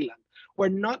of the island were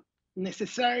not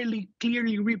necessarily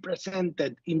clearly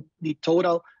represented in the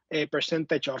total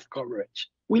percentage of coverage.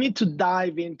 We need to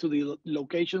dive into the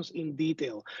locations in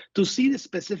detail to see the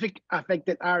specific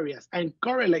affected areas and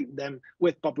correlate them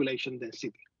with population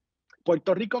density.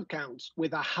 Puerto Rico counts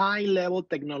with a high-level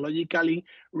technologically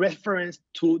georeferenced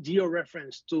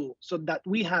tool so that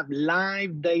we have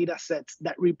live data sets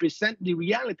that represent the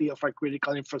reality of our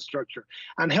critical infrastructure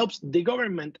and helps the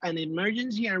government and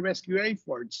emergency and rescue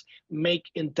efforts make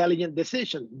intelligent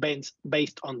decisions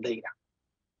based on data.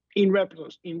 In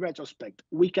retrospect,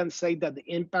 we can say that the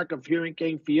impact of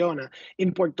Hurricane Fiona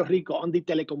in Puerto Rico on the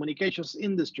telecommunications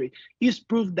industry is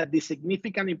proof that the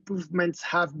significant improvements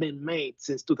have been made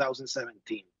since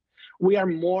 2017. We are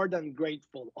more than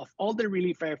grateful of all the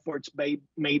relief efforts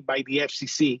made by the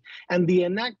FCC and the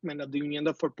enactment of the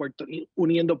Uniendo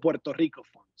Puerto Rico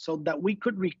Fund so that we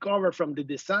could recover from the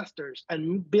disasters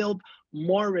and build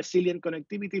more resilient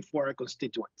connectivity for our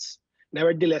constituents.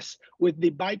 Nevertheless, with the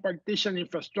bipartisan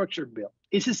infrastructure bill,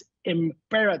 it is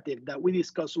imperative that we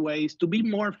discuss ways to be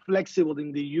more flexible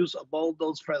in the use of all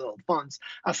those federal funds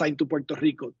assigned to Puerto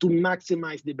Rico to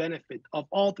maximize the benefit of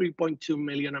all 3.2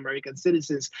 million American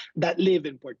citizens that live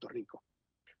in Puerto Rico.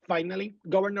 Finally,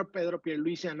 Governor Pedro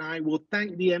Pierluisi and I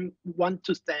want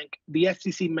to thank the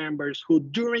FCC members who,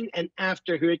 during and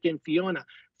after Hurricane Fiona,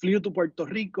 flew to Puerto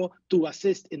Rico to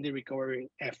assist in the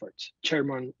recovery efforts.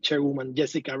 Chairwoman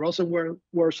Jessica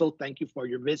Rosenworcel, thank you for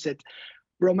your visit.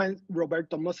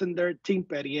 Roberto Mosender, Tim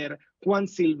Perrier, Juan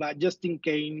Silva, Justin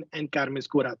Kane, and Carmes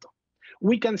Curato.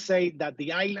 We can say that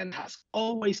the island has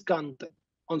always counted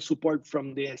on support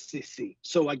from the FCC.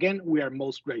 So again, we are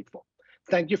most grateful.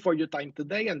 Thank you for your time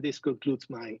today, and this concludes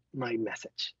my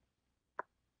message.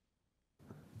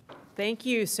 Thank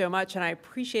you so much, and I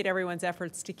appreciate everyone's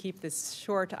efforts to keep this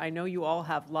short. I know you all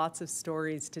have lots of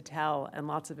stories to tell and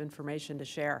lots of information to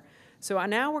share. So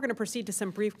now we're going to proceed to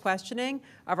some brief questioning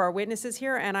of our witnesses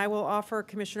here, and I will offer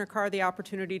Commissioner Carr the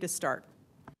opportunity to start.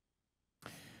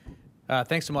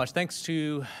 Thanks so much. Thanks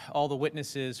to all the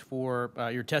witnesses for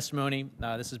your testimony.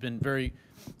 This has been very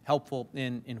helpful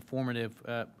and informative.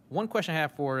 One question I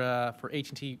have for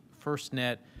AT&T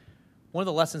FirstNet, one of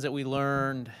the lessons that we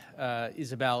learned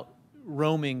is about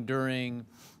roaming during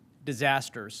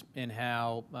disasters and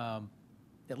how,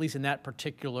 at least in that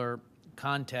particular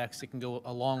context, it can go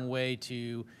a long way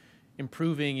to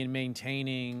improving and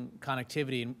maintaining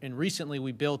connectivity. And recently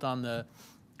we built on the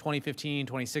 2015,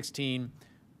 2016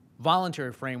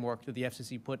 voluntary framework that the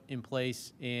FCC put in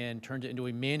place and turned it into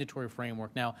a mandatory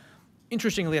framework. Now,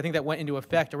 interestingly, I think that went into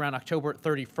effect around October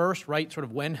 31st, right, sort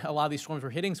of when a lot of these storms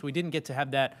were hitting, so we didn't get to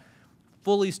have that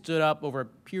fully stood up over a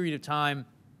period of time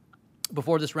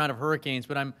before this round of hurricanes,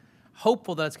 but I'm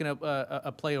hopeful that it's going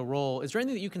to play a role. Is there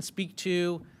anything that you can speak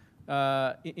to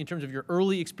in terms of your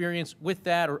early experience with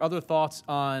that or other thoughts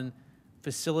on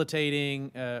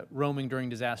facilitating roaming during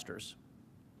disasters?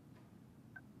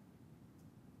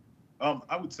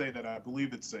 I would say that I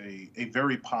believe it's a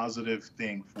very positive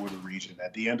thing for the region.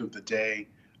 At the end of the day,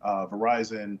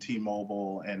 Verizon,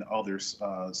 T-Mobile, and others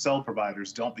cell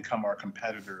providers don't become our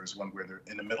competitors when we're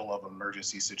in the middle of an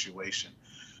emergency situation.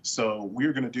 So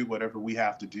we're going to do whatever we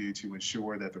have to do to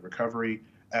ensure that the recovery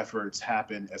efforts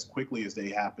happen as quickly as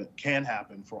they can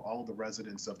happen for all of the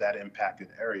residents of that impacted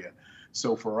area.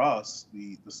 So for us,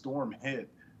 the storm hit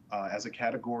as a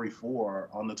Category 4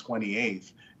 on the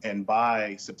 28th, and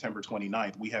by September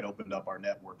 29th, we had opened up our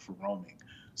network for roaming.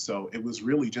 So it was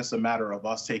really just a matter of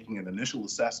us taking an initial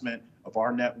assessment of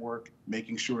our network,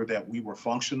 making sure that we were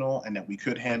functional and that we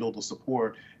could handle the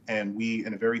support. And we,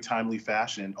 in a very timely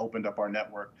fashion, opened up our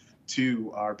network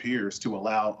to our peers to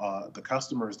allow the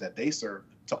customers that they serve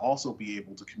to also be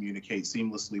able to communicate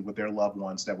seamlessly with their loved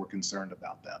ones that were concerned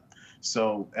about them.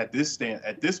 So at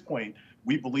this point,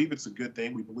 we believe it's a good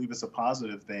thing. We believe it's a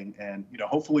positive thing. And,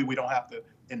 hopefully we don't have to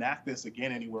enact this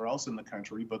again anywhere else in the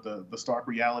country. But the stark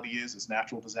reality is, as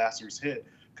natural disasters hit,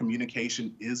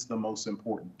 communication is the most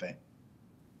important thing.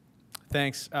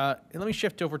 Thanks. And let me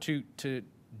shift over to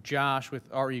Josh with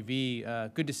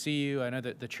REV. Good to see you. I know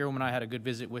that the chairwoman and I had a good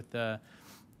visit with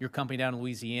your company down in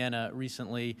Louisiana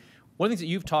recently. One of the things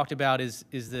that you've talked about is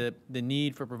the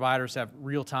need for providers to have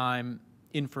real-time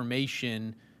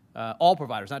information, all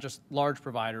providers, not just large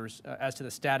providers, as to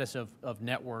the status of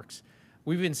networks.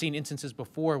 We've even seen instances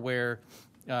before where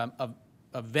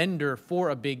a vendor for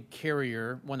a big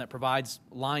carrier, one that provides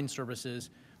line services,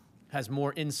 has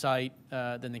more insight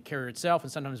than the carrier itself,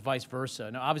 and sometimes vice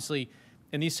versa. Now, obviously,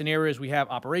 in these scenarios, we have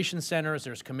operations centers,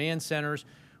 there's command centers.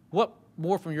 What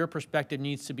more from your perspective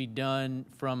needs to be done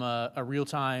from a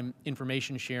real-time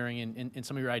information sharing and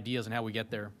some of your ideas on how we get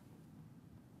there?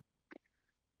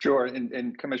 Sure,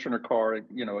 and Commissioner Carr,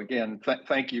 again,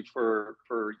 thank you for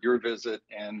your visit,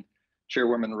 and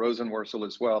Chairwoman Rosenworcel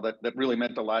as well. That really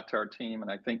meant a lot to our team,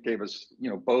 and I think gave us,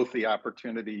 both the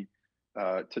opportunity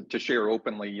to share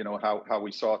openly, how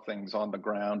we saw things on the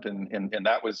ground, and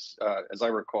that was, as I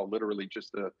recall, literally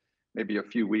just maybe a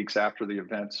few weeks after the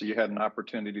event. So you had an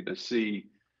opportunity to see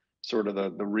sort of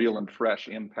the real and fresh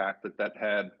impact that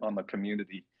had on the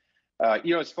community.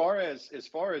 As far as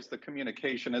the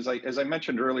communication, as I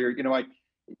mentioned earlier,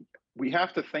 we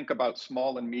have to think about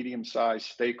small and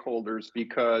medium-sized stakeholders,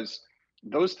 because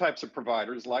those types of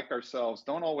providers, like ourselves,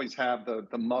 don't always have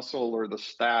the muscle or the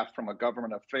staff from a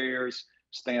government affairs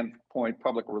standpoint,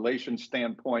 public relations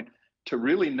standpoint, to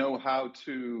really know how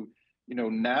to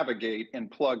navigate and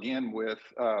plug in with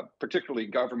particularly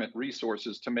government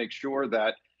resources to make sure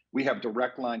that we have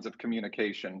direct lines of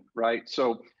communication, right?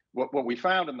 So what we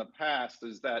found in the past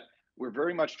is that we're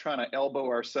very much trying to elbow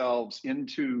ourselves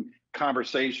into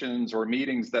conversations or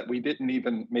meetings that we didn't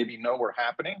even maybe know were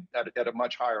happening at a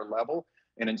much higher level,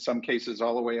 and in some cases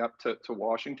all the way up to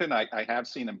Washington. I have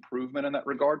seen improvement in that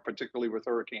regard, particularly with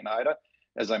Hurricane Ida.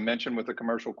 As I mentioned, with the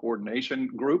commercial coordination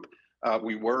group,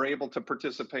 we were able to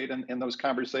participate in those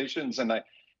conversations, and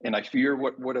I fear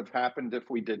what would have happened if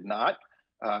we did not.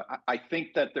 I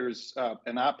think that there's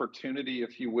an opportunity,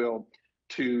 if you will,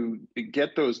 to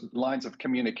get those lines of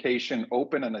communication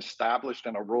open and established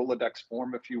in a Rolodex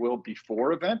form, if you will,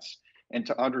 before events, and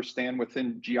to understand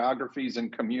within geographies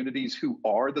and communities who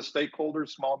are the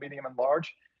stakeholders, small, medium, and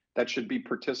large, that should be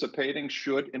participating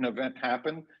should an event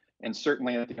happen. And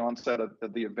certainly at the onset of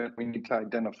the event, we need to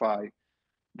identify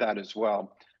that as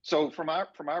well. So from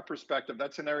our perspective,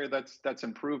 that's an area that's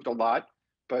improved a lot.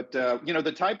 But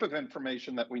the type of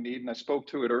information that we need, and I spoke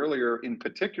to it earlier in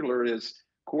particular, is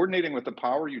coordinating with the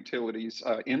power utilities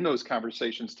in those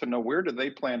conversations to know where do they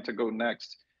plan to go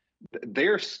next.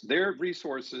 Their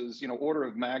resources, order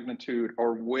of magnitude,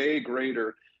 are way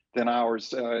greater than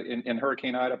ours. In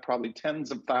Hurricane Ida, probably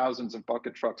tens of thousands of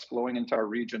bucket trucks flowing into our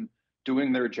region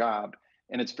doing their job.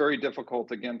 And it's very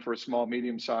difficult, again, for a small,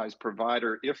 medium-sized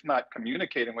provider, if not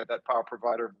communicating with that power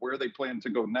provider where they plan to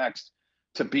go next,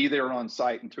 to be there on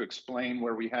site and to explain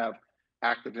where we have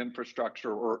active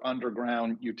infrastructure or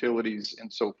underground utilities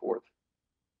and so forth.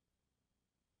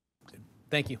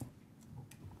 Thank you.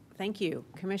 Thank you.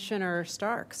 Commissioner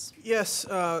Starks. Yes,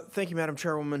 thank you, Madam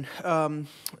Chairwoman.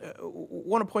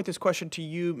 Want to point this question to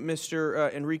you,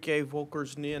 Mr. Enrique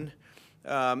Volkers-Nin.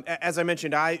 As I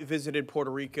mentioned, I visited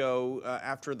Puerto Rico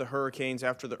after the hurricanes,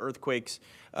 after the earthquakes,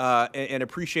 and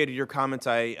appreciated your comments.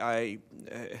 I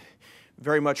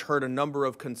very much heard a number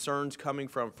of concerns coming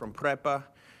from PREPA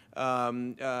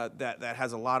that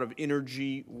has a lot of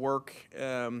energy work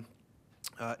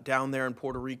down there in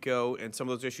Puerto Rico and some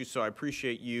of those issues, so I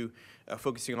appreciate you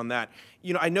focusing on that.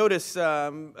 I notice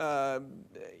in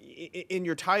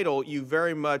your title, you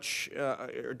very much,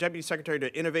 Deputy Secretary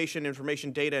to Innovation,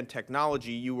 Information, Data, and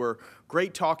Technology, you were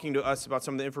great talking to us about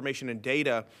some of the information and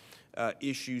data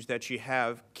issues that you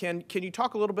have. Can you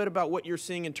talk a little bit about what you're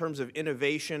seeing in terms of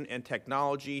innovation and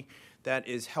technology that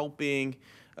is helping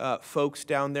folks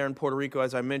down there in Puerto Rico?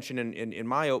 As I mentioned in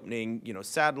my opening, you know,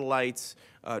 satellites,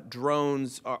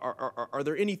 drones. Are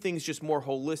there any things just more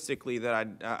holistically that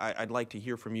I'd like to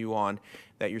hear from you on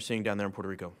that you're seeing down there in Puerto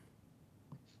Rico?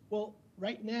 Well,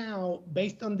 right now,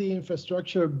 based on the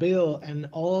infrastructure bill and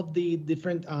all of the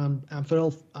different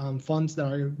federal funds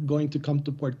that are going to come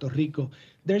to Puerto Rico,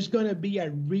 there's going to be a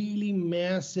really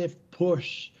massive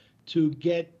push to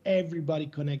get everybody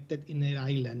connected in the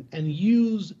island and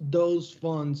use those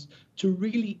funds to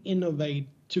really innovate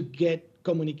to get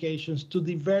communications to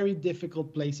the very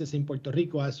difficult places in Puerto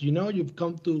Rico. As you know, you've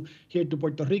come here to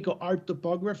Puerto Rico, our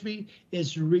topography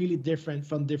is really different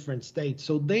from different states.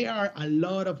 So there are a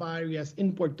lot of areas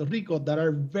in Puerto Rico that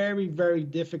are very, very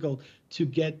difficult to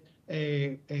get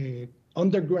a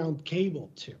underground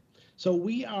cable to. So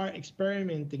we are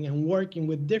experimenting and working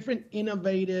with different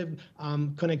innovative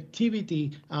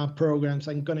connectivity programs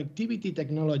and connectivity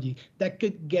technology that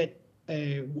could get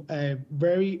a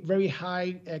very, very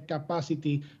high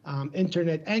capacity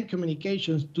internet and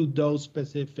communications to those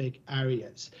specific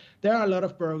areas. There are a lot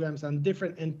of programs and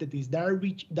different entities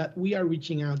that we are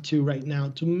reaching out to right now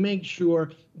to make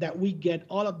sure that we get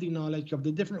all of the knowledge of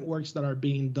the different works that are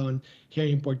being done here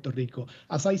in Puerto Rico.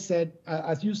 As I said,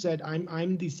 as you said,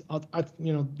 I'm this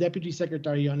Deputy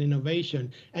Secretary on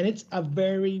Innovation, and it's a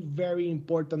very, very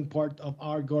important part of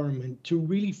our government to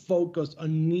really focus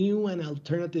on new and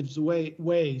alternative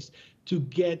ways to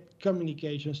get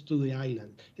communications to the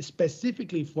island,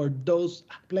 specifically for those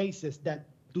places that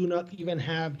do not even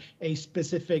have a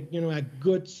specific, a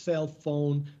good cell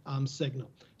phone signal.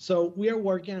 So we are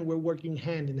working, and we're working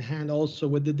hand in hand also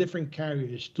with the different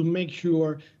carriers to make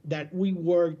sure that we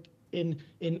work in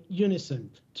unison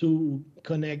to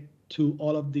connect to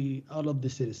all of the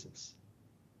citizens.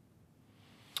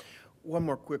 One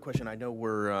more quick question. I know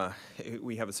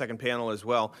we have a second panel as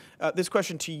well. This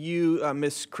question to you,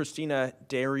 Ms. Christina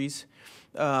Dairies.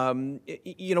 One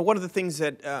of the things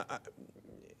that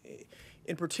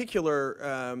in particular,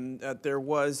 there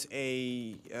was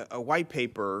a white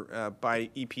paper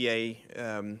by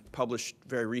EPA published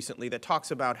very recently that talks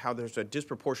about how there's a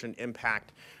disproportionate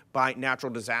impact by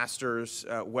natural disasters,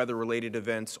 weather-related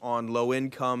events on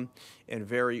low-income and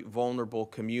very vulnerable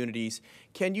communities.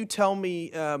 Can you tell me,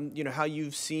 how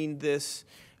you've seen this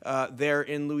there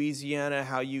in Louisiana,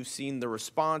 how you've seen the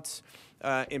response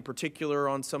in particular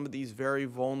on some of these very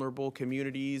vulnerable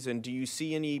communities, and do you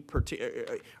see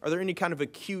are there any kind of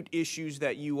acute issues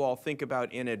that you all think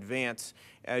about in advance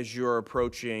as you're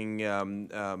approaching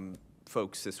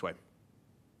folks this way?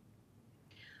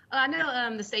 I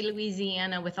know the state of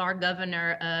Louisiana, with our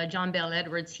governor, John Bell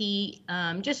Edwards, he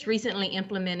just recently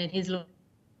implemented his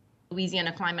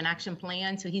Louisiana Climate Action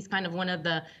Plan. So he's kind of one of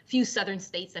the few southern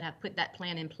states that have put that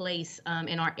plan in place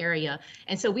in our area.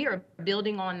 And so we are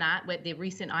building on that with the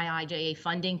recent IIJA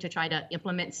funding to try to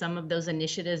implement some of those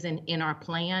initiatives in our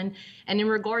plan. And in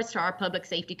regards to our public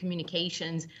safety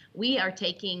communications, we are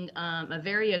taking a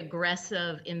very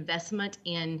aggressive investment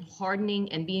in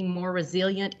hardening and being more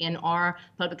resilient in our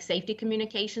public safety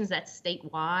communications. That's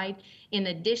statewide, in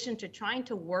addition to trying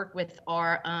to work with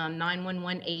our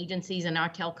 911 agencies and our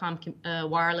telecom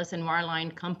wireless and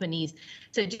wireline companies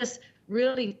to just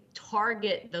really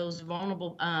target those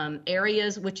vulnerable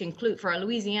areas, which include, for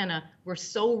Louisiana, we're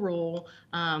so rural,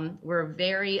 we're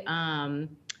very,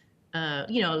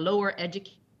 lower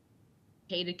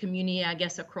educated community, I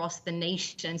guess, across the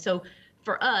nation. So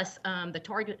for us, the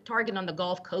target on the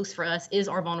Gulf Coast for us is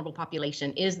our vulnerable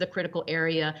population, is the critical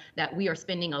area that we are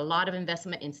spending a lot of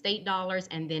investment in state dollars,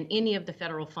 and then any of the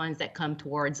federal funds that come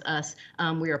towards us,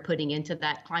 we are putting into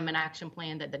that climate action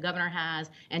plan that the governor has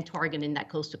and targeting that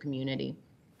coastal community.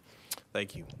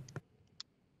 Thank you.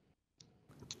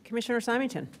 Commissioner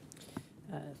Symington.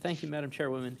 Thank you, Madam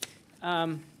Chairwoman.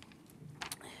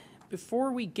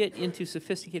 Before we get into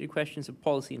sophisticated questions of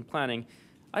policy and planning,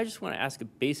 I just want to ask a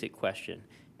basic question.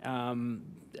 And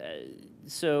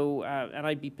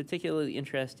I'd be particularly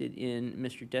interested in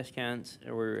Mr. Descant's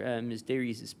or Ms.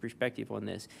 Dairies' perspective on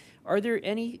this. Are there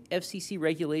any FCC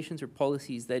regulations or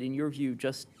policies that, in your view,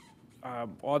 just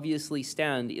obviously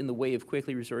stand in the way of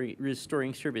quickly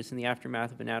restoring service in the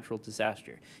aftermath of a natural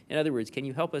disaster? In other words, can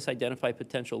you help us identify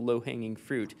potential low-hanging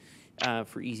fruit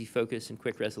for easy focus and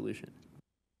quick resolution?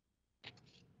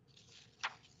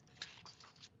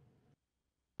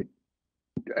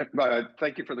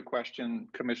 Thank you for the question,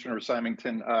 Commissioner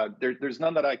Symington. There's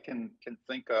none that I can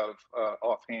think of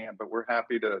offhand, but we're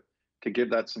happy to give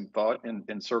that some thought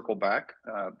and circle back,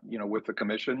 with the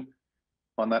commission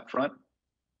on that front.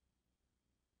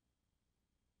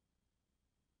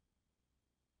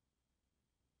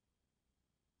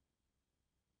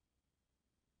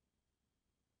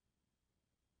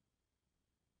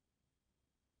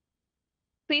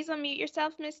 Please unmute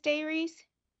yourself, Ms. Dayries.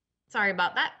 Sorry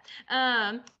about that.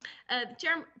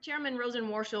 Chairman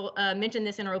Rosen-Worshel mentioned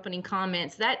this in our opening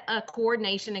comments, that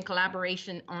coordination and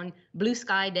collaboration on Blue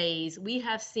Sky Days, we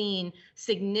have seen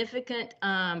significant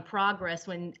progress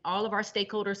when all of our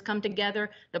stakeholders come together.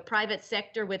 The private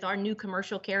sector with our new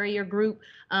commercial carrier group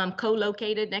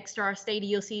co-located next to our state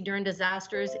EOC during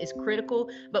disasters is critical,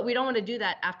 but we don't want to do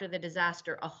that after the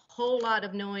disaster. A whole lot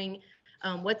of knowing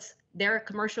what's their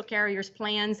commercial carriers'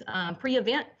 plans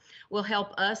pre-event will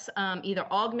help us either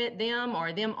augment them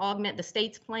or them augment the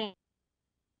state's plan.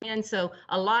 And so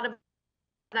a lot of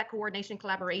that coordination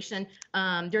collaboration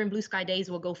during Blue Sky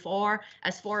Days will go far.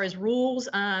 As far as rules,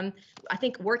 I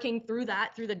think working through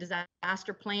that, through the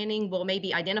disaster planning, will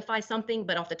maybe identify something,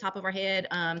 but off the top of our head,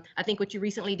 I think what you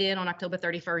recently did on October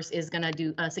 31st is going to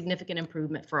do a significant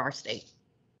improvement for our state.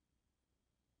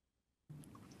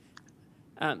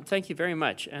 Thank you very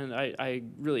much, and I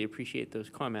really appreciate those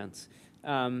comments,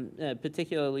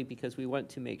 particularly because we want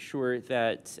to make sure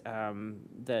that,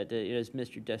 as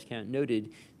Mr. Descant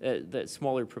noted, that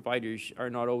smaller providers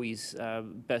are not always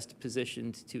best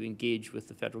positioned to engage with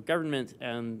the federal government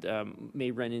and may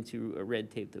run into a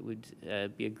red tape that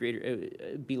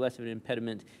would be less of an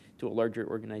impediment to a larger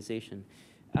organization.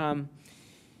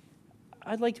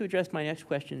 I'd like to address my next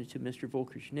question to Mr.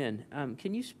 Volker-Schnin.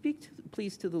 Can you speak,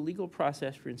 please, to the legal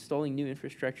process for installing new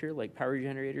infrastructure like power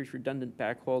generators, redundant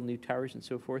backhaul, new towers, and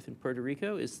so forth in Puerto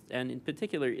Rico? And in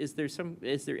particular, is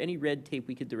there any red tape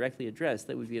we could directly address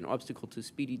that would be an obstacle to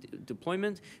speedy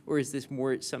deployment, or is this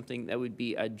more something that would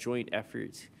be a joint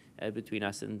effort between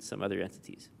us and some other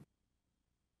entities?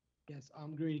 Yes,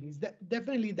 greetings.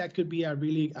 Definitely that could be a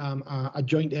really a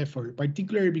joint effort,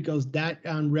 particularly because that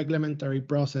regulatory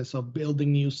process of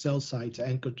building new cell sites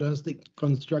and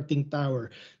constructing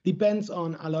tower depends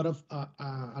on a lot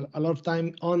of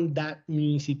time on that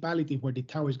municipality where the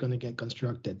tower is going to get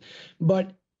constructed.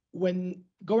 But when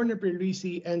Governor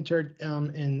Pierluisi entered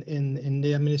in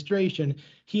the administration,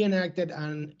 he enacted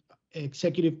an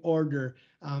executive order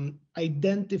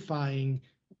identifying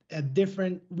a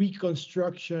different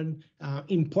reconstruction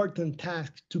important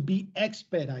tasks to be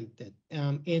expedited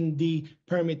in the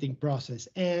permitting process,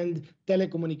 and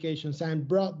telecommunications and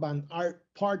broadband are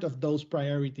part of those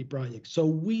priority projects. So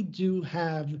we do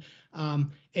have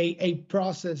a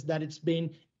process that it's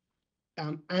been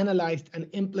analyzed and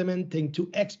implementing to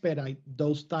expedite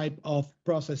those type of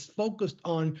process focused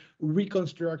on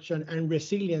reconstruction and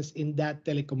resilience in that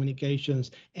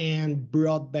telecommunications and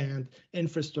broadband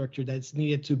infrastructure that's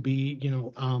needed to be,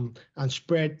 and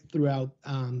spread throughout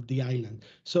the island.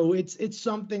 So it's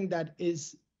something that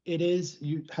is. As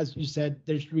you said,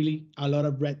 there's really a lot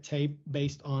of red tape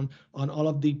based on all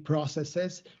of the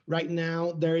processes. Right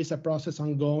now, there is a process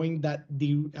ongoing that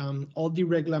all the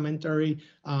regulatory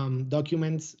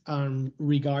documents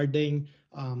regarding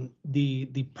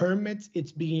the permits,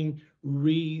 it's being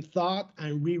rethought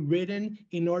and rewritten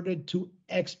in order to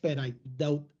expedite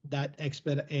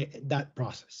that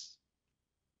process.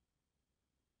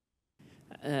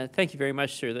 Thank you very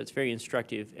much, sir. That's very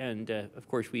instructive. And of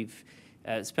course, we've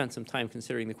spent some time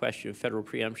considering the question of federal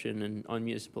preemption and on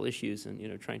municipal issues,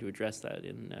 and trying to address that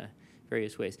in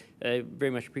various ways. I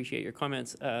very much appreciate your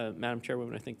comments, Madam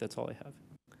Chairwoman. I think that's all I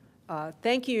have.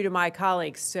 Thank you to my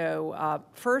colleagues. So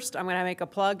first, I'm going to make a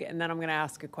plug, and then I'm going to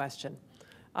ask a question.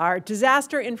 Our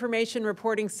Disaster Information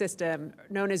Reporting System,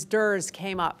 known as DIRS,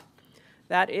 came up.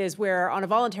 That is where, on a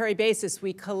voluntary basis,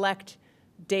 we collect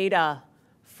data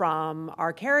from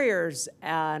our carriers,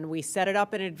 and we set it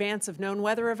up in advance of known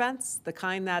weather events, the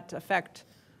kind that affect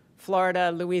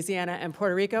Florida, Louisiana, and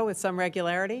Puerto Rico with some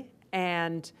regularity.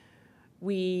 And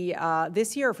we,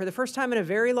 this year, for the first time in a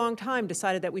very long time,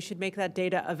 decided that we should make that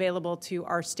data available to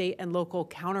our state and local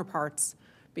counterparts,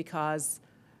 because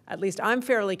at least I'm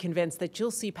fairly convinced that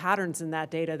you'll see patterns in that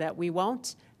data that we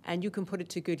won't, and you can put it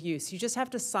to good use. You just have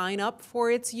to sign up for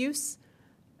its use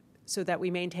so that we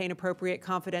maintain appropriate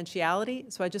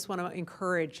confidentiality. So I just want to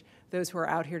encourage those who are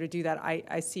out here to do that.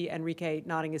 I see Enrique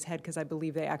nodding his head because I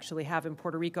believe they actually have in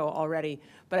Puerto Rico already,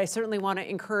 but I certainly want to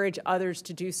encourage others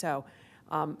to do so.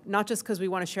 Not just because we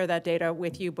want to share that data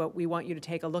with you, but we want you to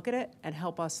take a look at it and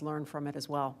help us learn from it as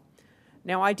well.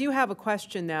 Now, I do have a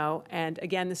question, though, and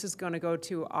again, this is going to go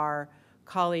to our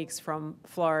colleagues from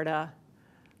Florida,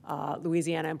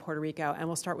 Louisiana, and Puerto Rico, and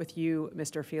we'll start with you,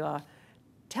 Mr. Fila.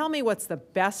 Tell me what's the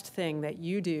best thing that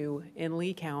you do in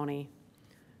Lee County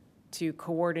to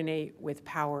coordinate with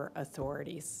power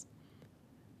authorities,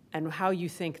 and how you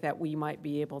think that we might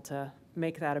be able to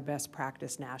make that a best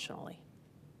practice nationally.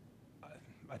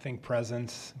 I think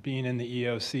presence, being in the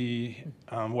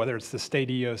EOC, whether it's the state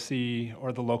EOC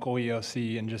or the local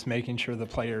EOC, and just making sure the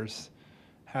players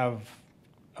have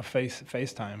a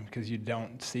FaceTime, because you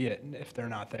don't see it if they're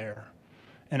not there.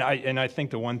 And I think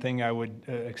the one thing I would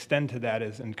extend to that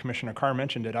is, and Commissioner Carr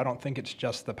mentioned it, I don't think it's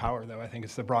just the power, though. I think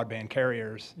it's the broadband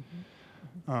carriers.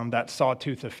 That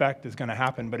sawtooth effect is going to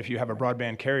happen, but if you have a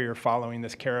broadband carrier following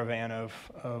this caravan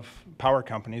of power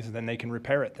companies, then they can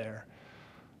repair it there.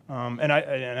 And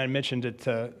I mentioned it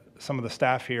to some of the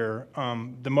staff here.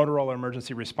 The Motorola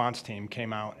Emergency Response Team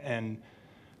came out, and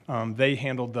they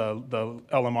handled the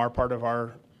LMR part of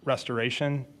our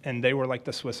restoration, and they were like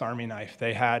the Swiss Army knife.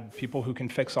 They had people who can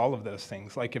fix all of those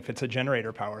things. Like if it's a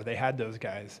generator power, they had those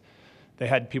guys. They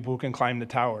had people who can climb the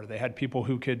tower. They had people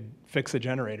who could fix a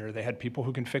generator. They had people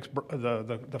who can fix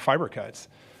the fiber cuts.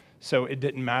 So it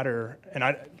didn't matter.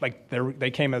 And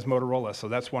they came as Motorola, so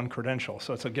that's one credential.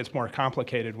 So it gets more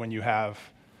complicated when you have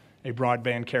a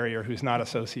broadband carrier who's not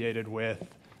associated with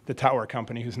the tower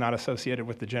company, who's not associated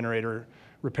with the generator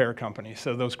repair company.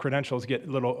 So those credentials get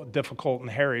a little difficult and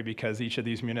hairy, because each of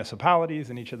these municipalities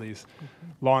and each of these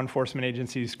law enforcement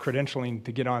agencies credentialing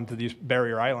to get onto these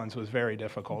barrier islands was very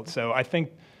difficult. So I think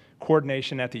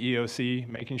coordination at the EOC,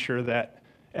 making sure that,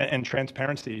 and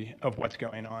transparency of what's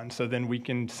going on. So then we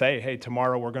can say, hey,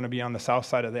 tomorrow we're going to be on the south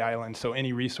side of the island, so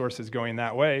any resources going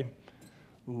that way,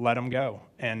 let them go,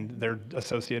 and they're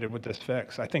associated with this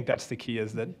fix. I think that's the key,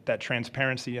 is that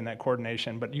transparency and that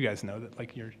coordination. But you guys know that,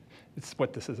 it's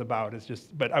what this is about. It's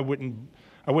just, but I wouldn't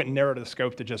narrow the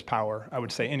scope to just power. I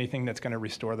would say anything that's going to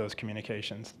restore those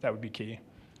communications. That would be key.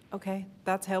 Okay,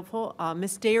 that's helpful.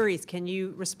 Ms. Dayries, can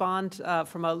you respond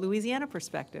from a Louisiana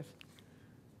perspective?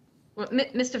 Well,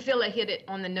 Mr. Filla hit it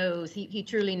on the nose. He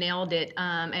truly nailed it.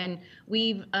 And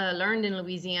we've learned in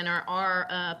Louisiana,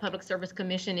 our Public Service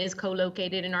Commission is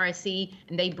co-located in RSC,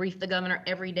 and they brief the governor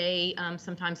every day,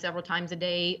 sometimes several times a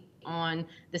day, on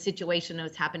the situation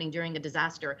that's happening during a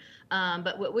disaster.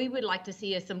 But what we would like to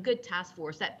see is some good task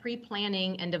force, that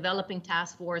pre-planning and developing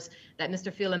task force that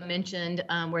Mr. Filla mentioned,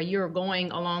 where you're going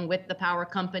along with the power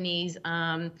companies,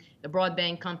 the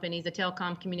broadband companies, the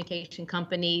telecom communication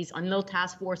companies, on little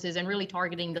task forces, and really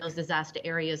targeting those disaster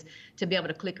areas to be able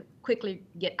to quickly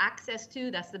get access to.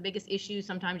 That's the biggest issue.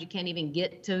 Sometimes you can't even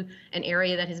get to an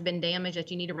area that has been damaged that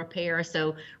you need to repair.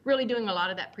 So really doing a lot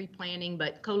of that pre-planning,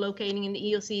 but co-locating in the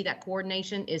EOC, that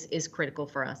coordination is critical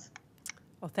for us.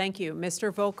 Well, thank you.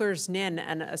 Mr. Volkers-Nin,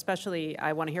 and especially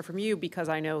I want to hear from you, because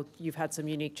I know you've had some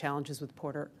unique challenges with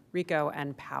Puerto Rico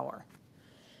and power.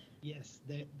 Yes,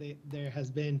 there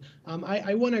has been.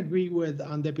 I want to agree with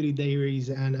Deputy Dayries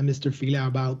and Mr. Fila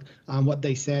about what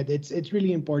they said. It's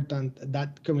really important,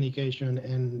 that communication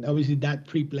and obviously that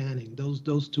pre-planning.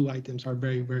 Those two items are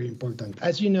very, very important.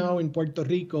 As you know, in Puerto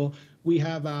Rico, we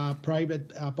have a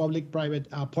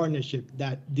public-private partnership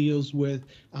that deals with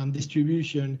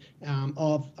distribution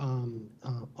of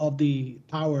the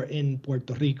power in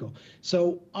Puerto Rico.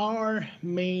 So our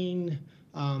main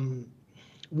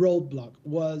roadblock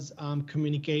was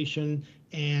communication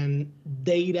and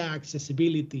data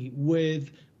accessibility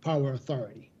with Power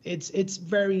Authority. It's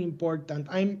very important.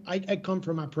 I come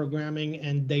from a programming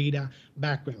and data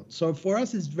background. So for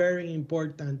us, it's very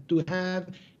important to have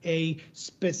a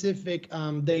specific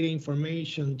data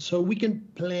information so we can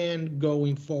plan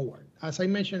going forward. As I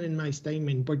mentioned in my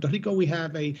statement, in Puerto Rico, we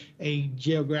have a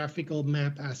geographical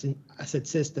map asset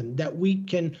system that we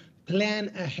can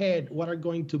plan ahead what are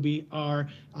going to be our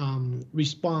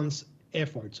response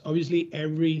efforts. Obviously,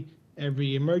 every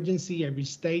emergency, every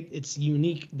state, it's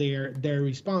unique, their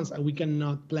response, and we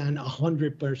cannot plan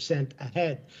 100%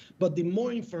 ahead. But the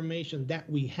more information that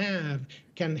we have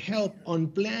can help on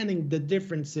planning the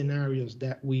different scenarios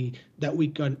that we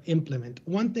can implement.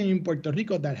 One thing in Puerto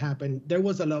Rico that happened, there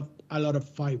was a lot of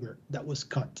fiber that was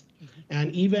cut,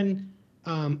 and even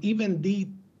the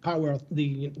power of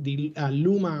the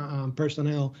Luma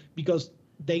personnel, because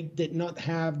they did not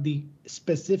have the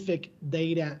specific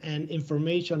data and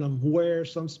information on where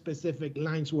some specific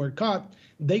lines were cut.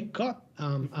 They cut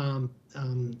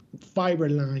fiber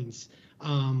lines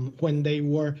when they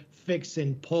were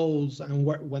fixing poles and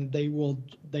when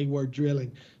they were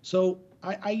drilling. So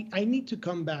I need to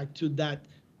come back to that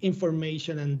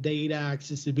information and data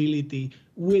accessibility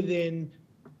within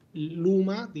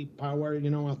Luma, the power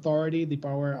authority, the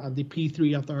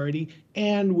P3 authority,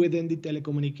 and within the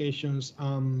telecommunications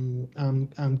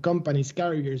companies,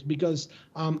 carriers, because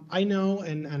I know,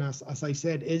 and as I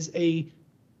said, it's a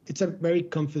very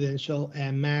confidential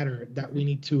matter that we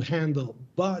need to handle,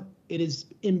 but it is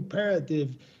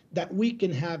imperative that we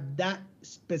can have that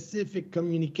specific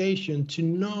communication to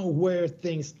know where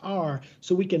things are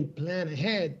so we can plan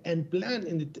ahead and plan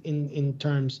in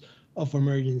terms of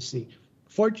emergency.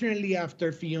 Fortunately,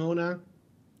 after Fiona,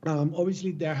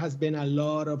 obviously there has been a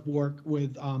lot of work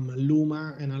with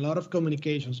Luma and a lot of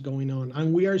communications going on,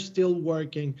 and we are still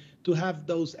working to have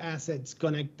those assets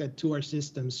connected to our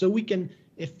system so we can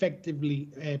effectively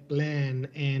plan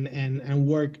and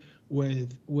work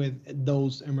with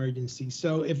those emergencies.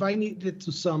 So if I needed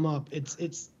to sum up,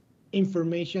 it's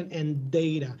information and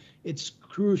data. It's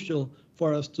crucial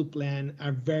for us to plan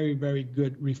a very, very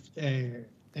good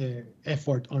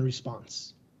effort on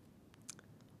response.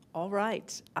 All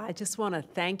right. I just want to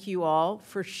thank you all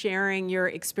for sharing your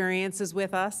experiences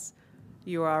with us.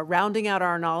 You are rounding out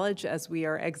our knowledge as we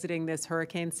are exiting this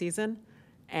hurricane season.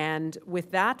 And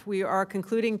with that, we are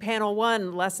concluding Panel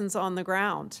 1, Lessons on the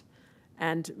Ground.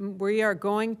 And we are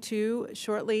going to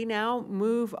shortly now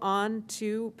move on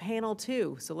to Panel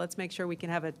 2. So let's make sure we can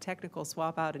have a technical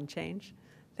swap out and change.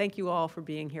 Thank you all for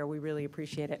being here. We really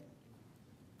appreciate it.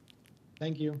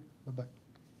 Thank you. Bye-bye.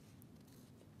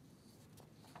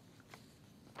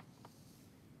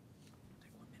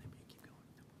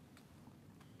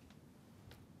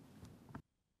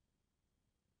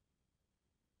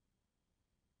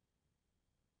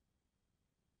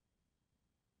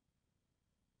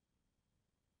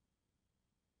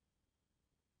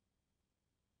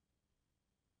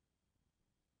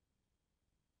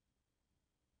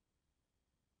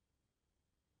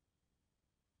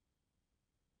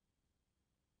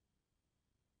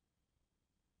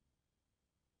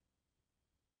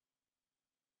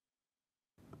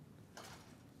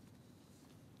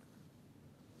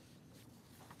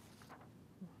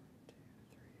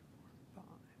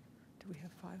 Do we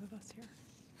have 5 of us here?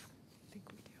 I think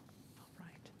we do. All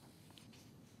right.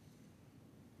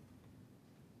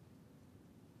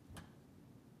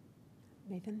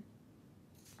 Nathan,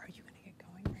 are you going to get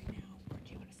going right now, or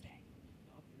do you want to stay?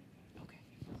 Okay. Okay.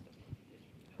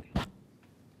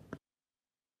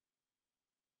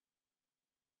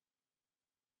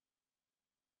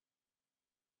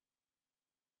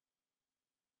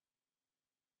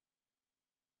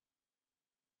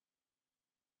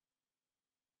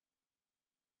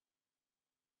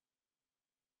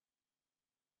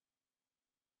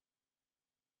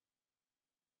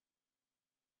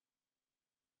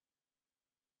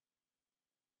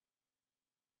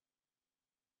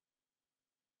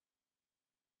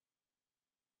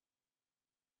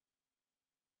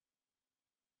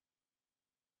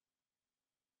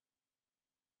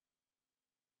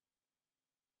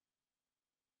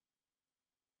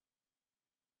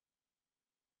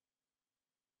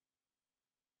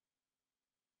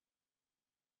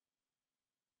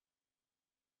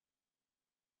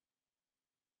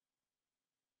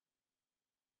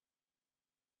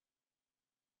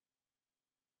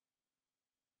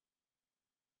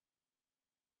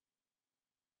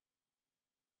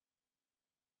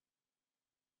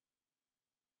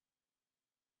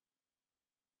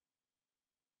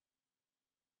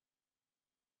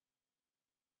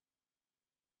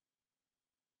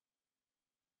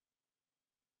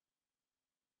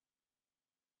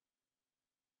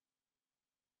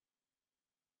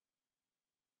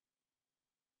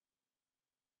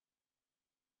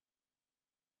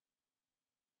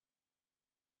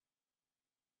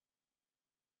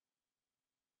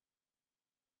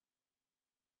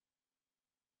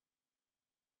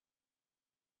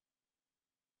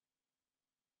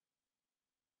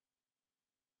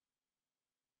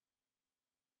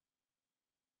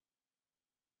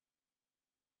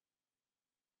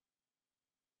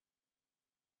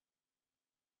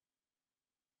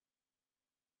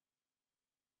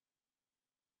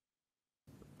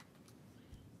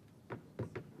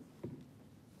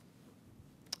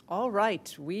 All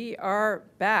right, we are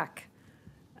back.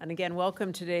 And again,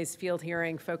 welcome to today's field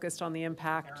hearing focused on the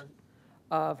impact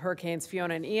of Hurricanes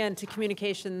Fiona and Ian to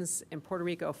communications in Puerto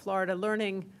Rico, Florida,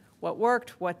 learning what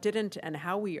worked, what didn't, and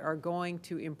how we are going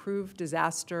to improve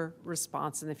disaster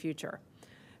response in the future.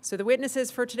 So the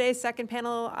witnesses for today's second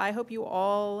panel, I hope you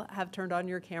all have turned on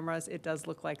your cameras. It does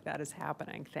look like that is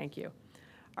happening. Thank you.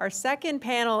 Our second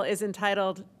panel is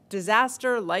entitled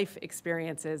Disaster Life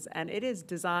Experiences, and it is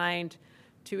designed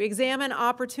to examine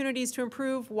opportunities to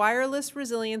improve wireless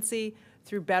resiliency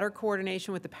through better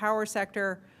coordination with the power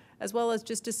sector, as well as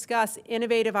just discuss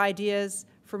innovative ideas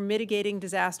for mitigating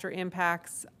disaster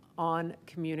impacts on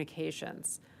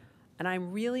communications. And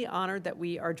I'm really honored that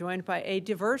we are joined by a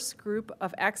diverse group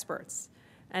of experts.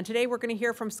 And today we're going to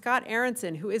hear from Scott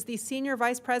Aronson, who is the Senior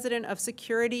Vice President of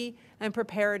Security and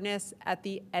Preparedness at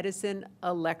the Edison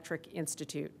Electric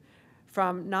Institute.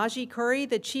 From Najee Curry,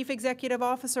 the Chief Executive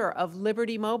Officer of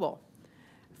Liberty Mobile.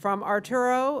 From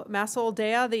Arturo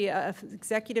Masoldea, the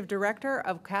Executive Director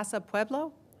of Casa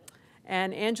Pueblo.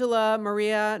 And Angela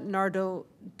Maria Nardolilio,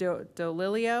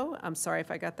 I'm sorry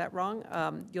if I got that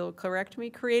wrong, you'll correct me,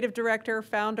 Creative Director,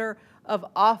 Founder of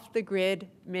Off the Grid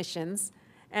Missions.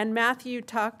 And Matthew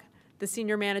Tuck, the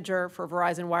Senior Manager for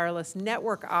Verizon Wireless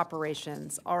Network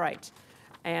Operations. All right.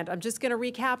 And I'm just going to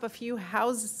recap a few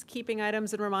housekeeping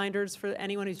items and reminders for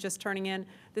anyone who's just turning in.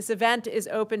 This event is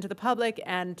open to the public,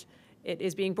 and it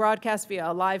is being broadcast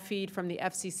via a live feed from the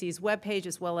FCC's webpage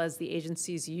as well as the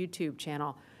agency's YouTube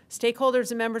channel.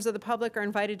 Stakeholders and members of the public are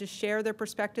invited to share their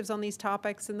perspectives on these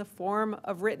topics in the form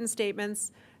of written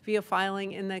statements via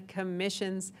filing in the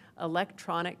Commission's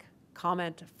electronic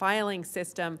comment filing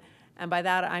system. And by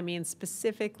that, I mean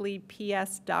specifically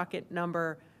PS docket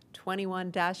number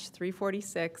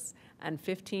 21-346 and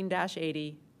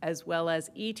 15-80, as well as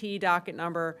ET docket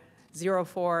number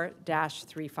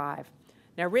 04-35.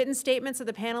 Now, written statements of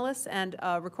the panelists and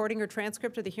a recording or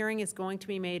transcript of the hearing is going to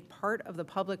be made part of the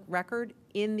public record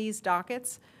in these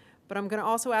dockets, but I'm going to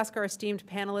also ask our esteemed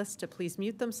panelists to please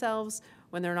mute themselves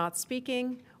when they're not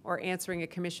speaking or answering a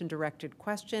commission-directed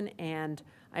question, and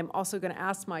I'm also going to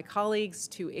ask my colleagues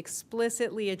to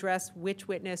explicitly address which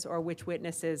witness or which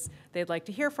witnesses they'd like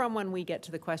to hear from when we get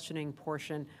to the questioning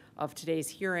portion of today's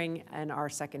hearing and our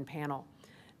second panel.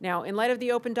 Now, in light of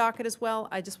the open docket as well,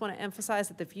 I just want to emphasize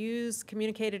that the views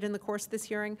communicated in the course of this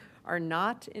hearing are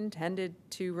not intended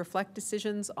to reflect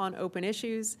decisions on open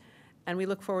issues, and we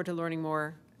look forward to learning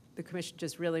more. The Commission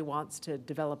just really wants to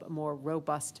develop a more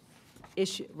robust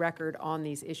record on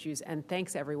these issues, and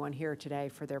thanks everyone here today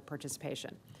for their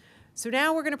participation. So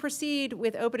now we're going to proceed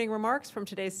with opening remarks from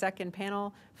today's second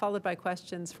panel, followed by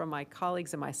questions from my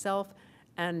colleagues and myself,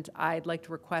 and I'd like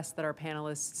to request that our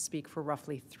panelists speak for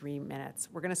roughly 3 minutes.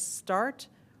 We're going to start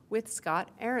with Scott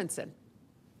Aronson.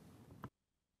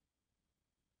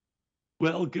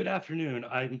 Well, good afternoon.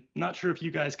 I'm not sure if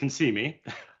you guys can see me.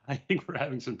 I think we're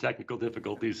having some technical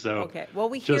difficulties, so okay. Well,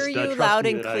 we hear you loud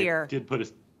and clear.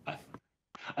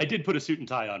 I did put a suit and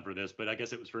tie on for this, but I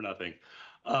guess it was for nothing.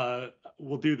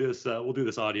 We'll do this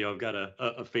audio. I've got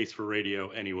a face for radio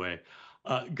anyway.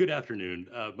 Good afternoon.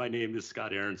 My name is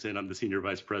Scott Aronson. I'm the Senior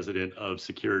Vice President of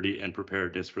Security and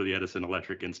Preparedness for the Edison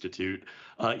Electric Institute.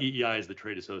 EEI is the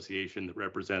trade association that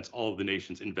represents all of the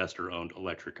nation's investor-owned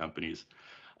electric companies.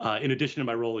 In addition to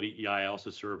my role at EEI, I also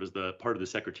serve as the part of the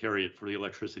Secretariat for the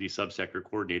Electricity Subsector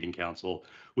Coordinating Council,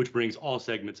 which brings all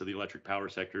segments of the electric power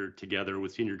sector together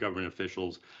with senior government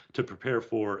officials to prepare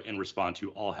for and respond to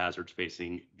all hazards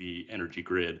facing the energy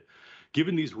grid.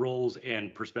 Given these roles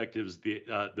and perspectives,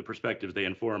 the perspectives they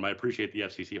inform, I appreciate the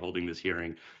FCC holding this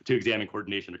hearing to examine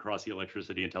coordination across the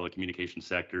electricity and telecommunications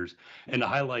sectors and to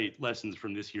highlight lessons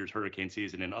from this year's hurricane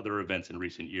season and other events in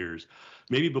recent years.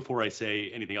 Maybe before I say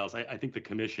anything else, I think the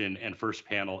Commission and first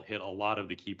panel hit a lot of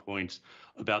the key points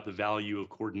about the value of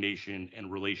coordination and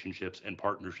relationships and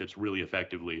partnerships really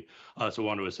effectively. So I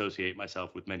want to associate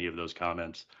myself with many of those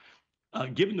comments.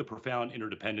 Given the profound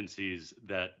interdependencies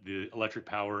that the electric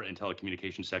power and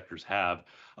telecommunications sectors have,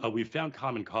 we've found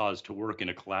common cause to work in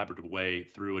a collaborative way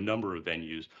through a number of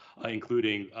venues,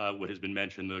 including what has been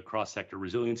mentioned, the Cross-Sector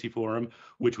Resiliency Forum,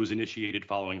 which was initiated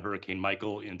following Hurricane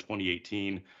Michael in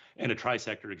 2018, and a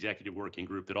tri-sector executive working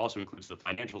group that also includes the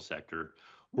financial sector,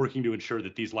 working to ensure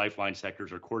that these lifeline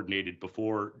sectors are coordinated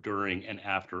before, during, and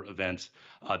after events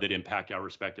that impact our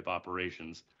respective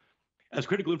operations. As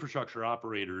critical infrastructure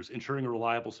operators, ensuring a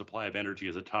reliable supply of energy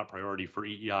is a top priority for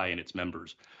EEI and its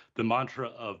members. The mantra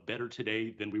of better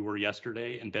today than we were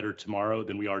yesterday and better tomorrow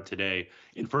than we are today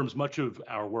informs much of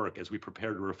our work as we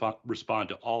prepare to respond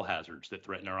to all hazards that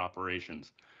threaten our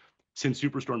operations. Since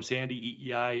Superstorm Sandy,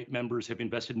 EEI members have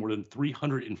invested more than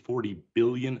 $340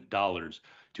 billion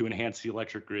to enhance the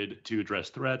electric grid to address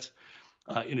threats.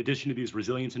 In addition to these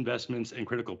resilience investments and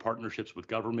critical partnerships with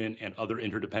government and other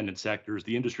interdependent sectors,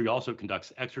 the industry also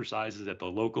conducts exercises at the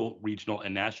local, regional,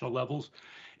 and national levels.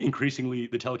 Increasingly,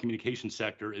 the telecommunications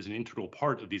sector is an integral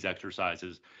part of these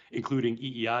exercises, including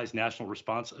EEI's National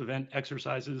Response Event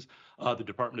exercises, the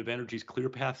Department of Energy's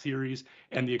ClearPath series,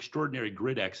 and the extraordinary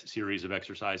GridX series of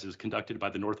exercises conducted by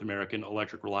the North American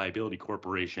Electric Reliability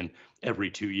Corporation every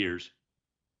 2 years.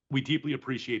 We deeply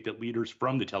appreciate that leaders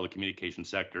from the telecommunications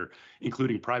sector,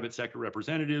 including private sector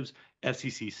representatives,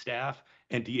 FCC staff,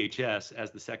 and DHS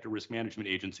as the sector risk management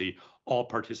agency, all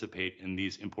participate in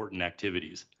these important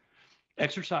activities.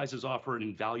 Exercises offer an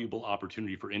invaluable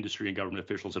opportunity for industry and government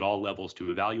officials at all levels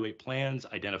to evaluate plans,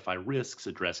 identify risks,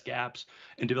 address gaps,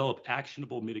 and develop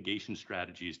actionable mitigation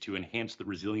strategies to enhance the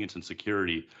resilience and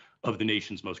security of the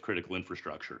nation's most critical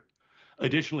infrastructure.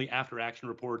 Additionally, after-action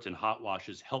reports and hot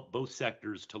washes help both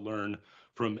sectors to learn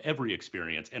from every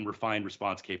experience and refine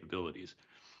response capabilities.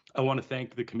 I want to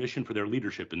thank the Commission for their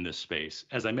leadership in this space.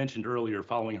 As I mentioned earlier,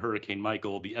 following Hurricane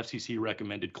Michael, the FCC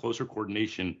recommended closer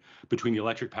coordination between the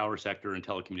electric power sector and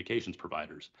telecommunications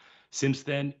providers. Since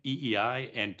then,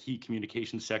 EEI and key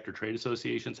communications sector trade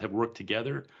associations have worked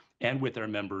together and with their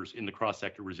members in the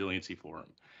Cross-Sector Resiliency Forum.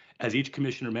 As each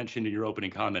commissioner mentioned in your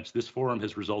opening comments, this forum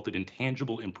has resulted in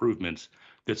tangible improvements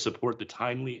that support the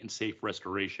timely and safe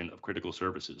restoration of critical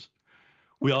services.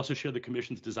 We also share the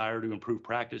Commission's desire to improve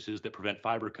practices that prevent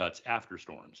fiber cuts after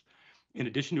storms. In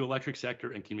addition to electric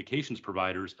sector and communications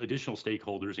providers, additional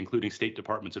stakeholders, including state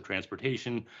departments of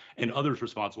transportation and others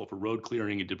responsible for road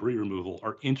clearing and debris removal,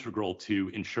 are integral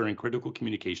to ensuring critical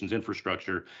communications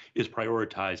infrastructure is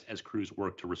prioritized as crews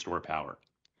work to restore power.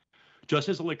 Just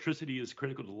as electricity is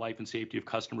critical to the life and safety of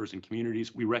customers and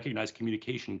communities, we recognize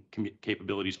communication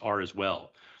capabilities are as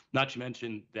well. Not to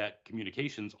mention that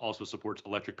communications also supports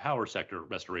electric power sector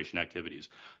restoration activities.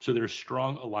 So there's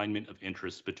strong alignment of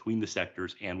interests between the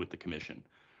sectors and with the Commission.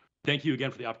 Thank you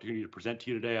again for the opportunity to present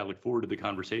to you today. I look forward to the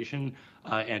conversation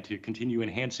and to continue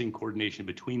enhancing coordination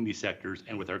between these sectors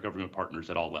and with our government partners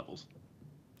at all levels.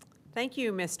 Thank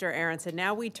you, Mr. Aronson.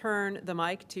 Now we turn the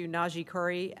mic to Naji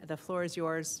Khoury. The floor is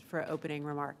yours for opening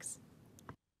remarks.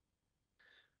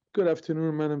 Good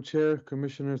afternoon, Madam Chair,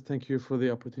 Commissioners. Thank you for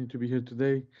the opportunity to be here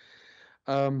today.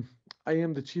 I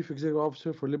am the Chief Executive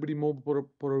Officer for Liberty Mobile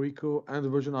Puerto Rico and the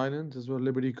Virgin Islands, as well as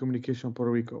Liberty Communication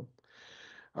Puerto Rico.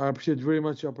 I appreciate very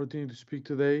much the opportunity to speak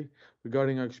today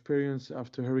regarding our experience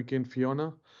after Hurricane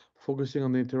Fiona, focusing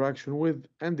on the interaction with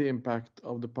and the impact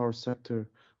of the power sector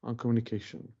on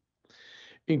communication.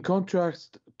 In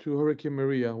contrast to Hurricane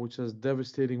Maria, which has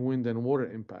devastating wind and water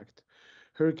impact,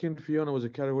 Hurricane Fiona was a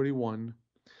Category 1,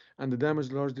 and the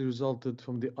damage largely resulted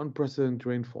from the unprecedented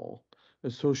rainfall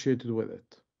associated with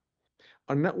it.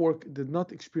 Our network did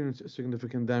not experience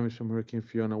significant damage from Hurricane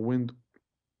Fiona, wind,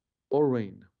 or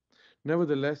rain.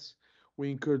 Nevertheless,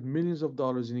 we incurred millions of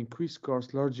dollars in increased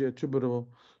costs largely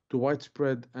attributable to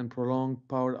widespread and prolonged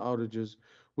power outages,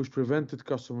 which prevented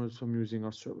customers from using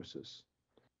our services.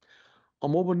 Our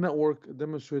mobile network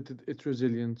demonstrated its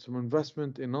resilience from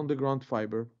investment in underground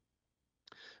fiber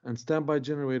and standby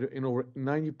generator in over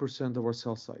 90% of our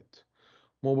cell site.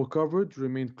 Mobile coverage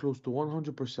remained close to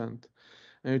 100%,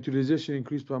 and utilization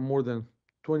increased by more than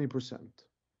 20%.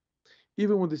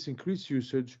 Even with this increased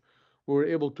usage, we were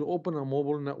able to open our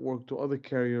mobile network to other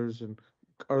carriers and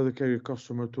other carrier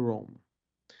customers to roam.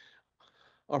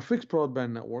 Our fixed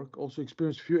broadband network also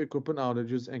experienced few equipment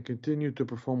outages and continued to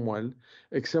perform well,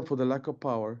 except for the lack of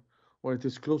power, where it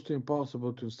is close to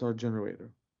impossible to install a generator.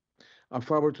 Our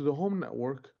fiber to the home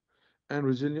network and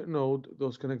resilient node,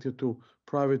 those connected to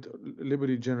private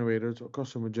Liberty generators or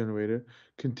customer generator,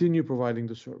 continue providing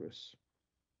the service.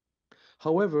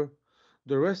 However,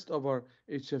 the rest of our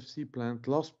HFC plant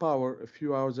lost power a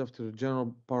few hours after the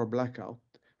general power blackout,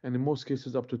 and in most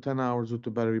cases up to 10 hours due to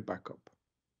battery backup.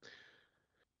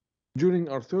 During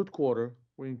our third quarter,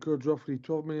 we incurred roughly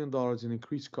 $12 million in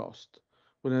increased cost,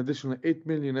 with an additional $8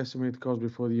 million estimated cost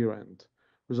before the year end,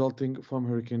 resulting from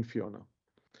Hurricane Fiona.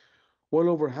 Well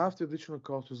over half the additional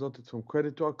cost resulted from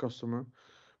credit to our customer,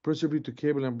 principally to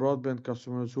cable and broadband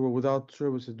customers who were without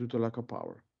services due to lack of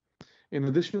power. In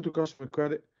addition to customer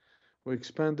credit, we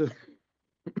expanded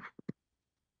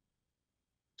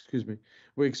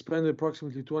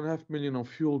approximately $2.5 million on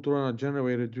fuel to run our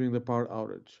generator during the power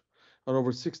outage. At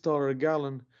over $6 a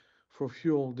gallon for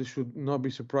fuel, this should not be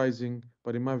surprising,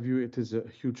 but in my view, it is a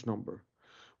huge number.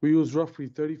 We use roughly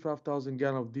 35,000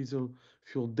 gallons of diesel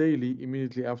fuel daily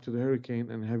immediately after the hurricane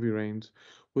and heavy rains,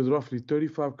 with roughly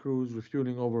 35 crews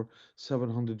refueling over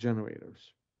 700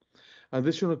 generators.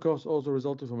 Additional costs also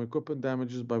resulted from equipment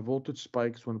damages by voltage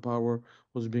spikes when power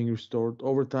was being restored.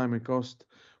 Overtime and cost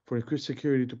for increased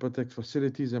security to protect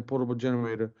facilities and portable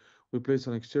generator we placed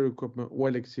on exterior equipment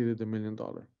well exceeded $1 million.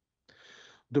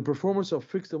 The performance of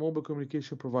fixed and mobile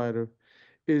communication provider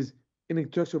is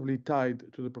inextricably tied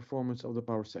to the performance of the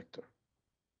power sector.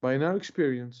 But in our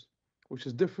experience, which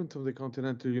is different from the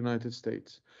continental United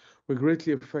States, we're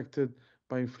greatly affected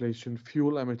by inflation,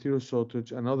 fuel and material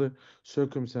shortage, and other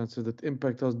circumstances that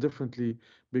impact us differently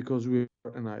because we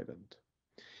are an island.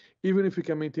 Even if we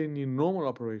can maintain a normal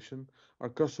operation, our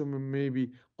customer may be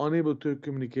unable to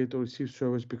communicate or receive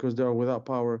service because they are without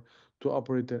power to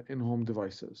operate their in-home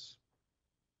devices.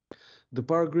 The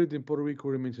power grid in Puerto Rico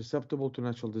remains susceptible to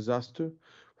natural disaster,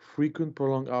 frequent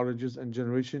prolonged outages, and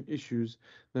generation issues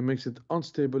that makes it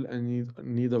unstable and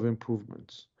in need of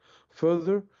improvements.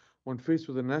 Further, when faced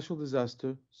with a natural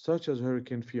disaster, such as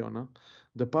Hurricane Fiona,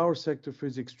 The power sector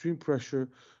faces extreme pressure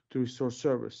to restore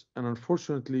service, and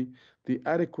unfortunately, the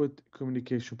adequate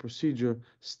communication procedure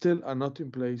still are not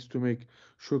in place to make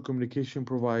sure communication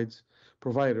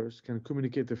providers can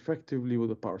communicate effectively with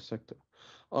the power sector.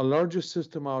 Our largest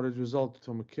system outage resulted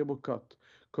from a cable cut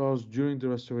caused during the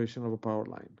restoration of a power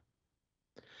line.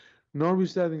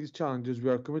 Notwithstanding these challenges, we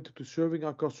are committed to serving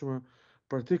our customer,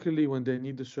 particularly when they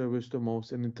need the service the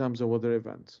most and in times of weather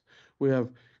events. We have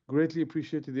greatly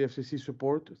appreciated the FCC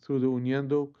support through the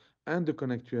Uniendo and the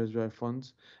Connect USVI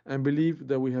funds and believe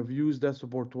that we have used that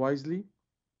support wisely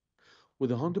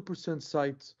with 100%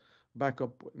 sites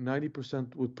backup,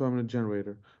 90% with permanent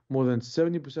generator. More than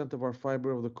 70% of our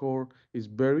fiber of the core is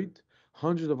buried,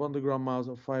 hundreds of underground miles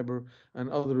of fiber and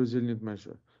other resilient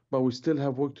measure. But we still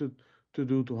have work to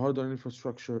do to harden our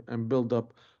infrastructure and build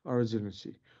up our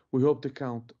resiliency. We hope to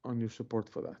count on your support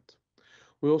for that.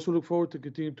 We also look forward to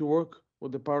continuing to work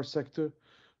with the power sector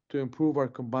to improve our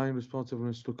combined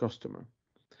responsiveness to customer.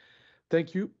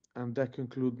 Thank you, and that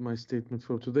concludes my statement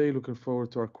for today. Looking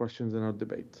forward to our questions and our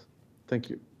debate. Thank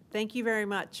you. Thank you very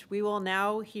much. We will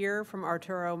now hear from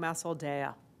Arturo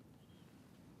Masaldea.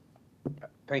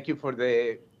 Thank you for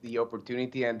the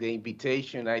opportunity and the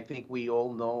invitation. I think we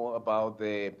all know about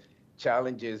the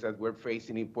challenges that we're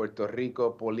facing in Puerto Rico,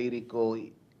 political,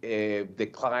 the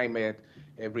climate,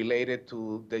 related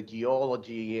to the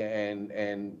geology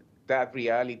and that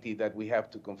reality that we have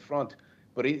to confront.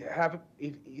 But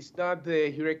it's not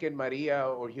the Hurricane Maria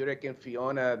or Hurricane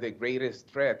Fiona the greatest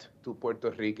threat to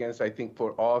Puerto Ricans. I think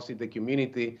for us in the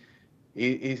community,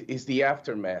 is the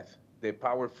aftermath. The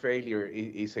power failure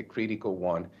is a critical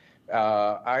one.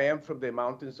 I am from the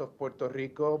mountains of Puerto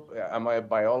Rico. I'm a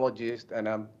biologist, and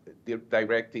I'm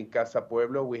directing Casa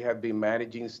Pueblo. We have been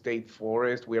managing state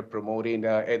forests. We are promoting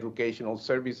educational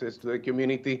services to the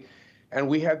community, and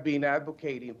we have been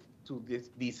advocating to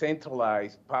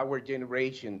decentralize power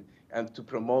generation and to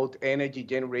promote energy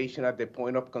generation at the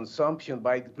point of consumption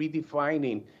by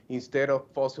redefining, instead of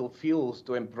fossil fuels,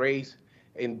 to embrace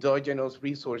endogenous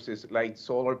resources like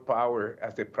solar power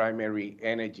as the primary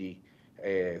energy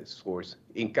source.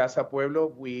 In Casa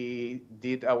Pueblo, we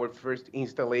did our first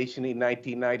installation in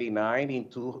 1999. In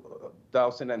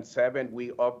 2007,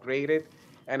 we upgraded.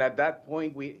 And at that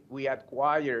point, we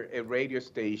acquired a radio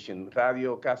station,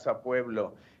 Radio Casa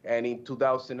Pueblo. And in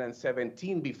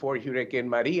 2017, before Hurricane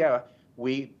Maria,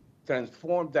 we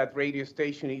transformed that radio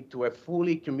station into a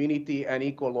fully community and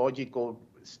ecological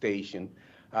station.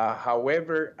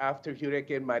 However, after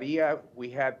Hurricane Maria,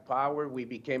 we had power. We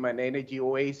became an energy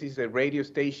oasis, a radio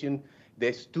station.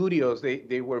 The studios,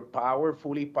 they were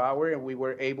fully powered, and we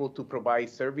were able to provide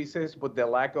services. But the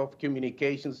lack of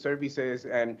communication services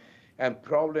and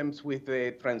problems with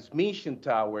the transmission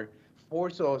tower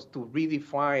forced us to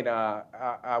redefine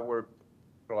our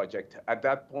project. At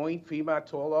that point, FEMA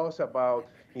told us about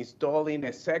installing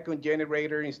a second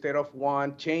generator instead of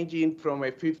one, changing from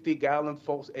a 50-gallon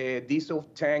diesel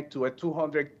tank to a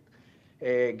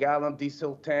 200-gallon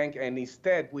diesel tank, and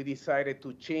instead we decided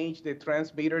to change the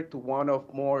transmitter to one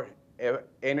of more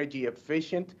energy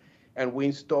efficient, and we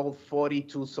installed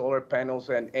 42 solar panels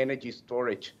and energy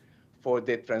storage for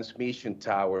the transmission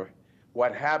tower.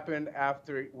 What happened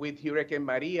with Hurricane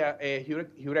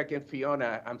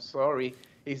Fiona,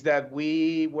 is that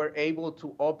we were able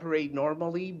to operate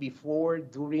normally before,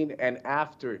 during, and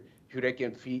after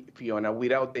Hurricane Fiona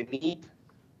without the need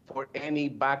for any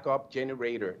backup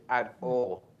generator at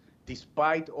all,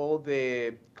 despite all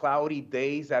the cloudy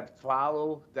days that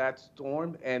followed that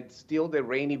storm, and still the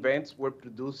rain events were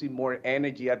producing more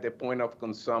energy at the point of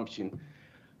consumption.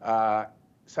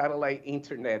 Satellite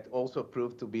internet also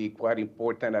proved to be quite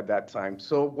important at that time.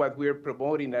 So what we're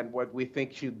promoting and what we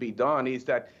think should be done is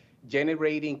that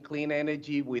generating clean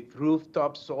energy with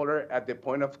rooftop solar at the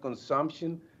point of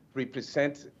consumption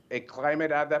represents a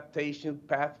climate adaptation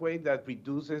pathway that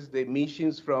reduces the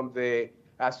emissions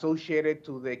associated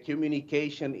to the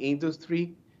communication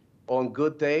industry on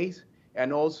good days,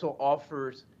 and also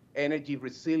offers energy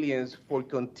resilience for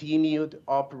continued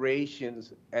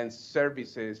operations and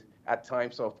services at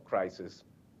times of crisis.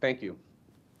 Thank you.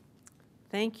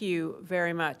 Thank you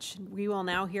very much. We will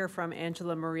now hear from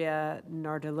Angela Maria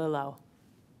Nardolillo.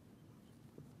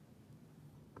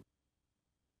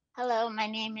 Hello, my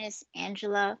name is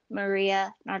Angela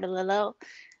Maria Nardolillo.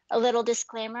 A little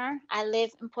disclaimer, I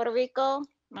live in Puerto Rico.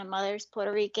 My mother's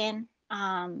Puerto Rican.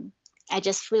 I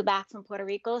just flew back from Puerto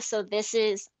Rico, so this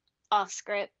is off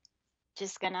script.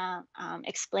 Just gonna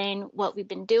explain what we've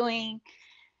been doing.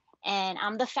 And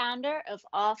I'm the founder of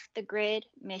Off the Grid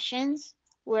Missions.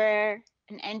 We're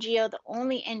an NGO, the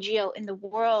only NGO in the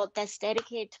world that's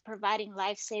dedicated to providing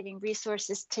life-saving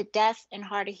resources to deaf and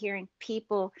hard-of-hearing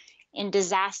people in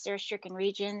disaster-stricken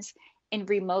regions, in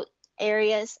remote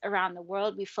areas around the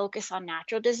world. We focus on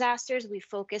natural disasters. We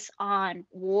focus on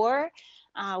war.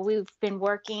 We've been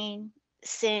working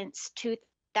since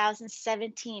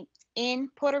 2017 in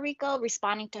Puerto Rico,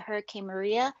 responding to Hurricane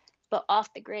Maria, but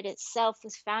Off the Grid itself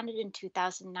was founded in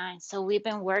 2009. So we've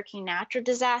been working natural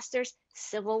disasters,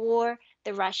 civil war,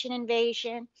 the Russian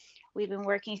invasion. We've been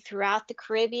working throughout the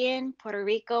Caribbean, Puerto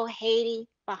Rico, Haiti,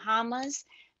 Bahamas,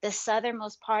 the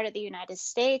southernmost part of the United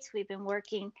States. We've been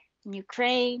working in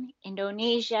Ukraine,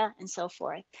 Indonesia, and so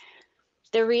forth.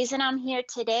 The reason I'm here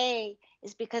today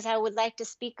is because I would like to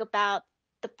speak about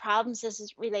the problems as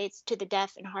it relates to the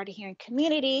deaf and hard of hearing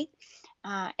community,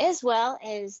 as well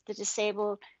as the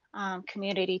disabled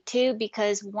community too,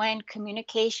 because when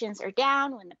communications are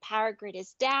down, when the power grid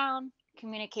is down,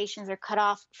 communications are cut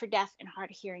off for deaf and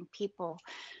hard of hearing people.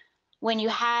 When you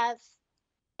have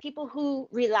people who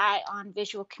rely on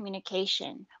visual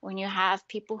communication, when you have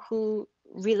people who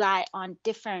rely on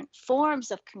different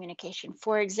forms of communication,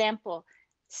 for example,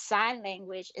 sign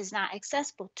language is not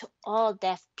accessible to all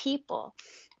deaf people.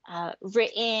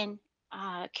 Written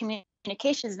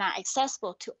communication is not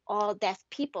accessible to all deaf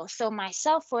people. So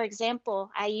myself, for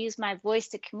example, I use my voice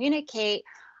to communicate.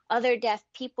 Other deaf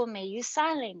people may use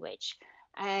sign language.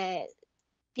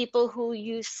 People who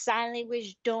use sign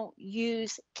language don't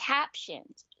use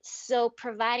captions. So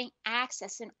providing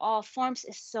access in all forms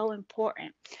is so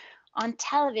important. On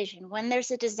television, when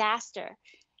there's a disaster,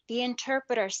 the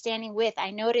interpreter standing with,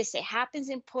 I notice it happens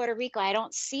in Puerto Rico. I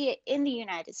don't see it in the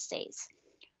United States.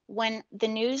 When the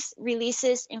news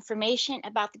releases information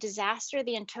about the disaster,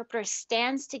 the interpreter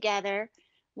stands together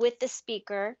with the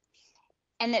speaker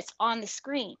and it's on the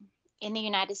screen. In the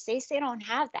United States, they don't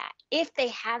have that. If they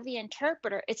have the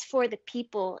interpreter, it's for the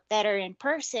people that are in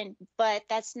person, but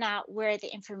that's not where the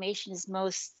information is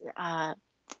most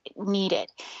needed.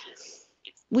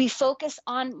 We focus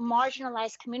on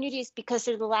marginalized communities because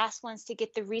they're the last ones to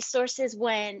get the resources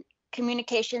when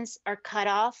communications are cut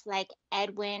off. Like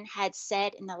Edwin had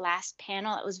said in the last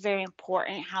panel, it was very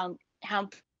important how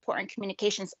important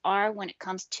communications are when it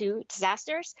comes to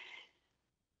disasters.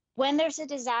 When there's a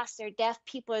disaster, deaf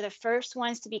people are the first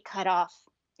ones to be cut off,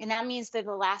 and that means they're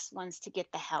the last ones to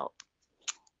get the help.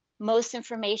 Most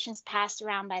information is passed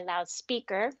around by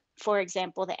loudspeaker. For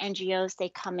example, the NGOs, they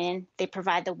come in, they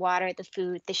provide the water, the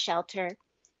food, the shelter.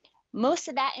 Most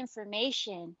of that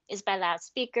information is by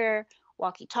loudspeaker,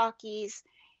 walkie-talkies,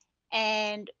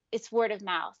 and it's word of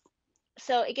mouth.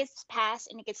 So it gets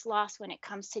passed and it gets lost when it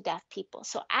comes to deaf people.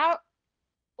 So our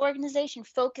organization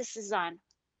focuses on,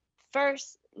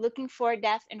 first, looking for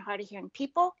deaf and hard of hearing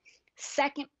people.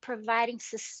 Second, providing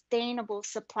sustainable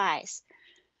supplies.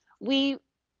 We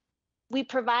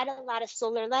provide a lot of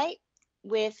solar light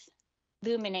with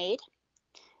Luminade,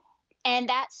 and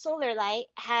that solar light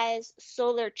has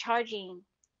solar charging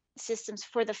systems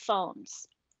for the phones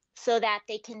so that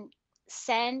they can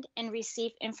send and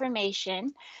receive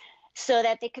information so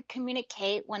that they could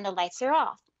communicate when the lights are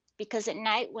off. Because at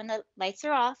night, when the lights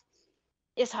are off,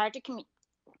 it's hard to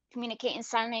communicate in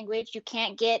sign language. You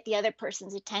can't get the other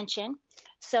person's attention.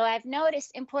 So I've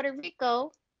noticed in Puerto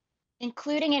Rico,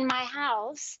 including in my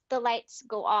house, the lights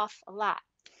go off a lot.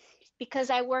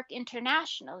 Because I work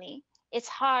internationally, it's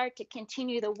hard to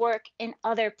continue the work in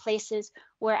other places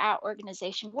where our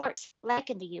organization works, like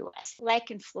in the US,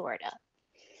 like in Florida,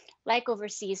 like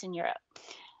overseas in Europe.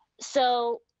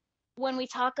 So when we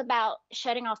talk about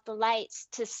shutting off the lights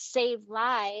to save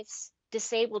lives,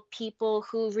 disabled people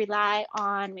who rely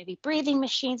on maybe breathing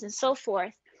machines and so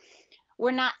forth,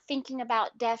 we're not thinking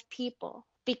about deaf people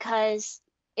because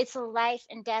it's a life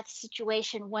and death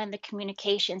situation when the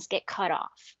communications get cut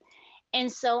off. And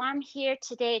so I'm here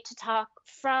today to talk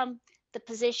from the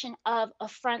position of a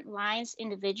front lines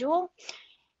individual,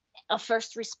 a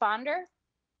first responder,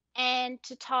 and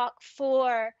to talk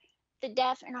for the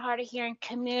deaf and hard of hearing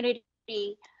community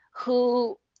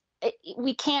who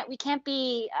we can't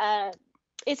be,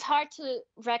 it's hard to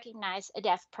recognize a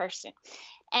deaf person.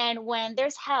 And when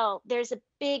there's help, there's a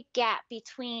big gap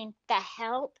between the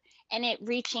help and it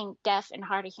reaching deaf and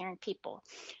hard of hearing people.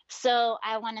 So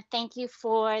I want to thank you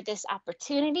for this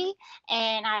opportunity.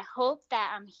 And I hope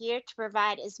that I'm here to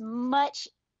provide as much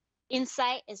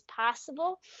insight as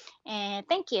possible. And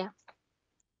thank you.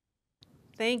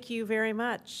 Thank you very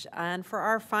much. And for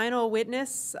our final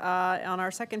witness, on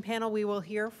our second panel, we will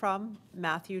hear from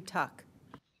Matthew Tuck.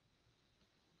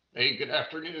 Hey, good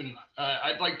afternoon.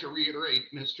 I'd like to reiterate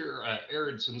Mr.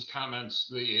 Aaronson's comments.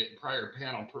 The prior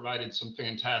panel provided some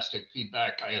fantastic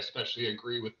feedback. I especially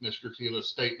agree with Mr. Fila's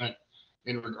statement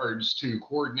in regards to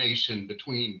coordination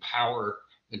between power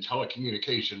and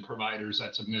telecommunication providers.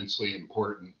 That's immensely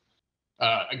important.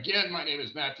 Again, my name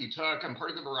is Matthew Tuck. I'm part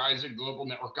of the Verizon Global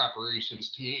Network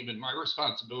Operations team, and my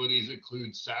responsibilities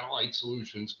include satellite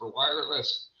solutions for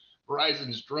wireless,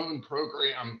 Verizon's drone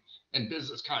program, and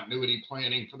business continuity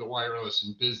planning for the wireless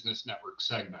and business network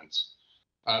segments.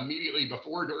 Immediately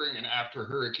before, during, and after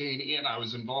Hurricane Ian, I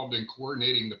was involved in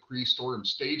coordinating the pre-storm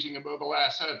staging of mobile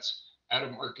assets,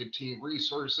 out-of-market team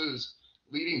resources,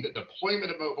 leading the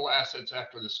deployment of mobile assets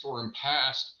after the storm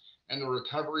passed, and the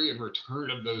recovery and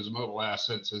return of those mobile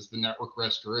assets as the network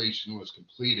restoration was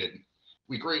completed.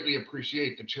 We greatly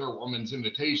appreciate the chairwoman's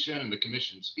invitation and the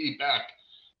commission's feedback.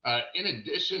 In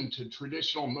addition to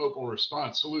traditional mobile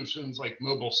response solutions like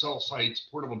mobile cell sites,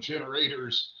 portable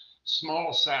generators,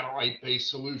 small satellite-based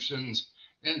solutions,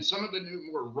 and some of the new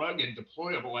more rugged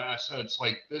deployable assets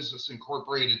like Business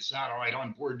Incorporated Satellite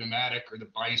Onboard Pneumatic or the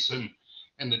Bison,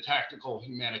 and the Tactical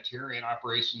Humanitarian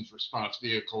Operations Response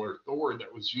Vehicle, or THOR,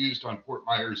 that was used on Fort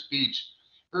Myers Beach.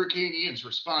 Hurricane Ian's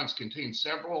response contains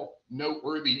several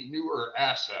noteworthy newer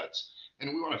assets,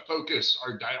 and we want to focus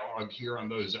our dialogue here on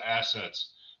those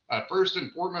assets. First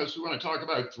and foremost, we want to talk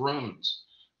about drones.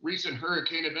 Recent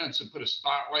hurricane events have put a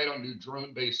spotlight on new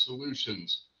drone-based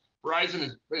solutions. Verizon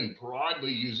has been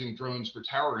broadly using drones for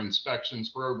tower inspections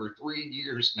for over 3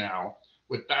 years now,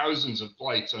 with thousands of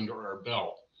flights under our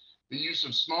belt. The use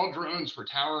of small drones for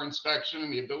tower inspection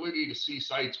and the ability to see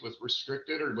sites with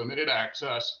restricted or limited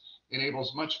access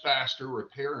enables much faster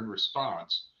repair and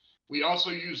response. We also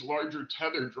use larger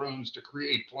tethered drones to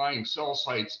create flying cell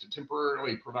sites to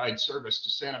temporarily provide service to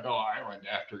Sanibel Island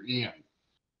after Ian.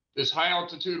 This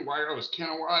high-altitude wireless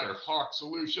kilowatt or HAWK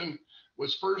solution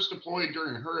was first deployed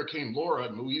during Hurricane Laura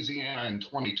in Louisiana in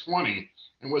 2020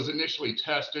 and was initially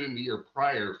tested in the year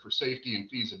prior for safety and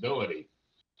feasibility.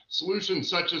 Solutions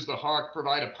such as the HAWK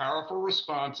provide a powerful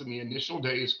response in the initial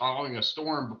days following a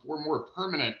storm before more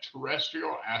permanent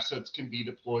terrestrial assets can be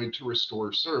deployed to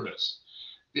restore service.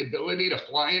 The ability to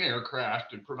fly an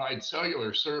aircraft and provide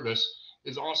cellular service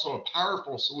is also a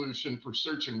powerful solution for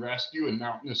search and rescue in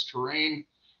mountainous terrain,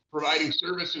 providing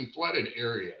service in flooded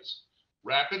areas,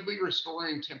 rapidly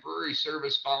restoring temporary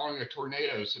service following a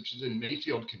tornado, such as in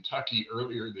Mayfield, Kentucky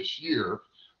earlier this year,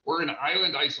 or in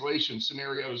island isolation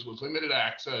scenarios with limited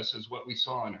access as what we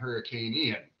saw in Hurricane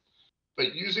Ian.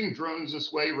 But using drones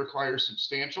this way requires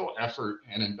substantial effort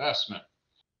and investment.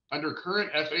 Under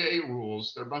current FAA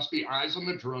rules, there must be eyes on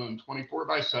the drone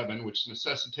 24/7, which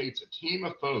necessitates a team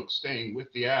of folks staying with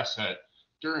the asset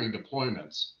during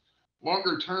deployments.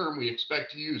 Longer term, we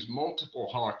expect to use multiple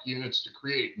HAWK units to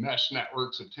create mesh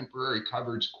networks of temporary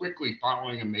coverage quickly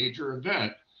following a major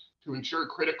event to ensure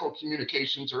critical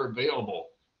communications are available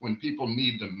when people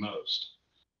need them most.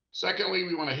 Secondly,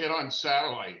 we want to hit on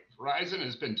satellite. Verizon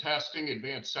has been testing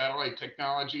advanced satellite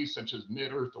technology such as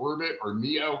mid-Earth orbit or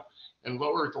MEO and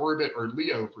low Earth orbit or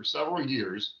LEO for several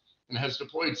years and has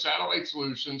deployed satellite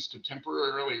solutions to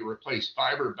temporarily replace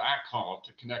fiber backhaul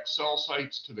to connect cell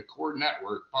sites to the core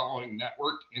network following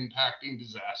network impacting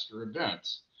disaster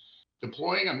events.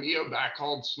 Deploying a MEO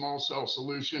backhauled small cell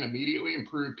solution immediately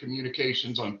improved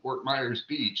communications on Fort Myers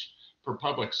Beach for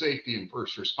public safety and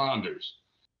first responders.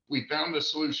 We found the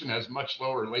solution has much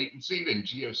lower latency than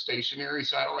geostationary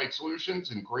satellite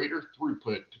solutions and greater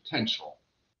throughput potential.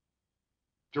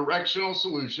 Directional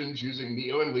solutions using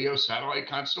MEO and LEO satellite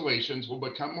constellations will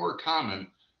become more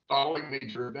common following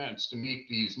major events to meet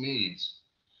these needs.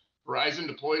 Verizon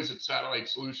deploys its satellite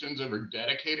solutions over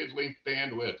dedicated link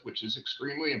bandwidth, which is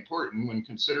extremely important when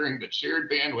considering that shared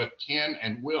bandwidth can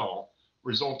and will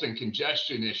result in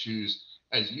congestion issues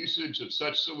as usage of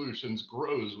such solutions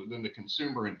grows within the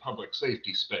consumer and public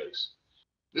safety space.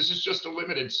 This is just a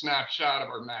limited snapshot of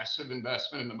our massive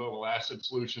investment in the mobile asset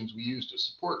solutions we use to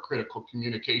support critical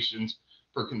communications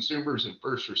for consumers and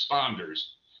first responders.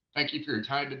 Thank you for your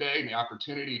time today and the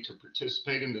opportunity to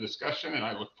participate in the discussion, and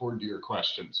I look forward to your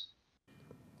questions.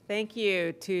 Thank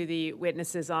you to the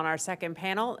witnesses on our second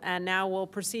panel. And now we'll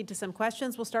proceed to some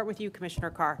questions. We'll start with you, Commissioner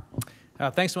Carr.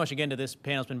 Thanks so much again to this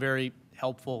panel. It's been very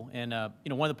helpful. And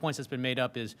one of the points that's been made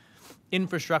up is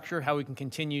infrastructure, how we can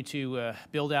continue to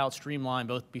build out, streamline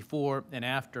both before and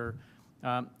after.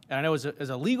 And I know as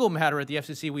a legal matter at the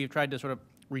FCC, we've tried to sort of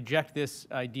reject this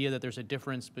idea that there's a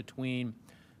difference between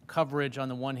coverage on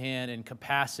the one hand and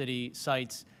capacity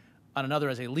sites on another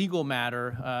as a legal matter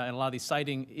and a lot of these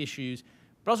siting issues.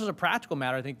 But also as a practical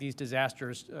matter, I think these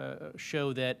disasters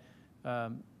show that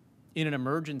in an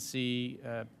emergency,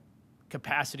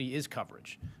 capacity is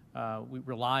coverage. We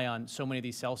rely on so many of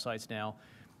these cell sites now.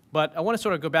 But I want to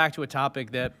sort of go back to a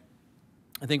topic that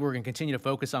I think we're going to continue to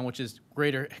focus on, which is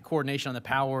greater coordination on the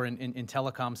power and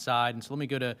telecom side. And so let me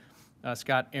go to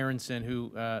Scott Aronson,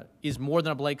 who is more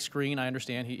than a blank screen. I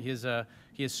understand he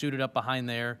is suited up behind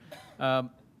there.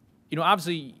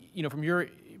 Obviously, from your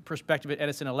perspective at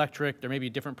Edison Electric, there may be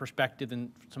a different perspective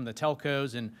than some of the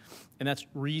telcos, and that's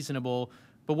reasonable.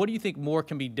 But what do you think more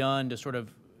can be done to sort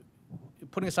of,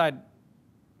 putting aside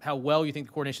how well you think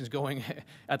the coordination is going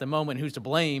at the moment, who's to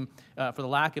blame for the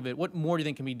lack of it, what more do you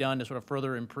think can be done to sort of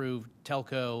further improve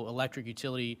telco, electric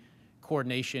utility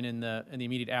coordination in the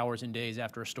immediate hours and days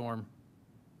after a storm?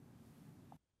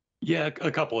 Yeah, a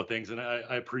couple of things, and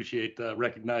I appreciate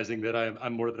recognizing that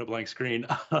I'm more than a blank screen.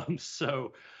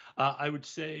 I would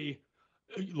say,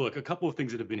 look, a couple of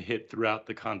things that have been hit throughout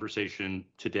the conversation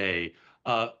today.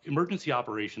 Emergency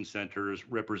operations centers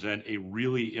represent a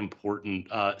really important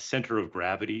center of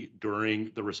gravity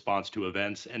during the response to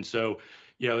events. And so,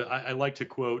 I like to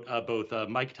quote both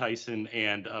Mike Tyson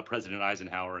and President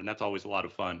Eisenhower, and that's always a lot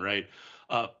of fun, right?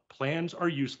 Plans are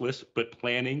useless, but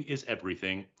planning is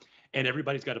everything. And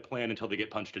everybody's got a plan until they get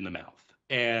punched in the mouth.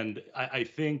 And I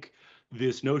think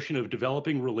this notion of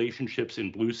developing relationships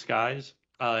in blue skies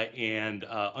and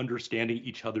understanding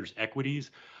each other's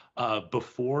equities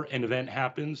before an event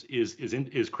happens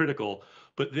is critical.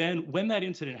 But then when that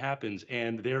incident happens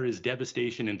and there is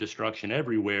devastation and destruction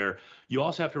everywhere, you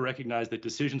also have to recognize that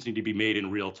decisions need to be made in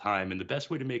real time. And the best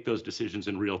way to make those decisions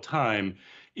in real time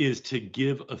is to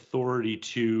give authority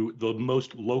to the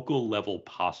most local level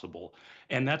possible.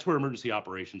 And that's where emergency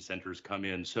operations centers come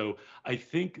in. So I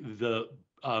think the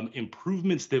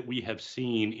improvements that we have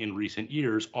seen in recent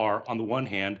years are, on the one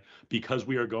hand, because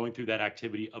we are going through that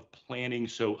activity of planning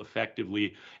so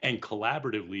effectively and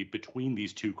collaboratively between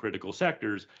these two critical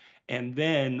sectors. And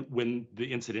then when the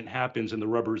incident happens and the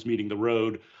rubber is meeting the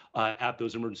road at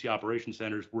those emergency operations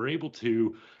centers, we're able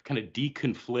to kind of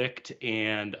deconflict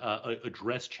and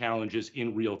address challenges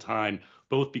in real time,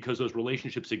 both because those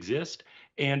relationships exist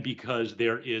and because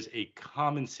there is a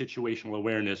common situational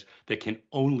awareness that can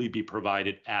only be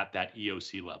provided at that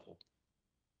EOC level.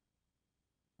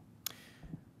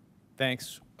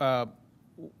 Thanks.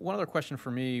 One other question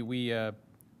for me. We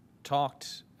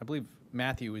talked, I believe,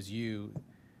 Matthew, was you,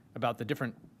 about the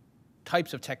different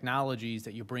types of technologies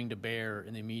that you bring to bear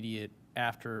in the immediate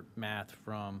aftermath,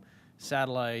 from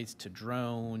satellites to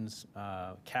drones,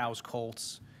 cows,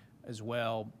 colts as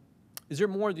well. Is there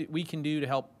more that we can do to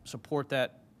help support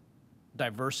that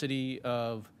diversity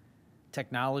of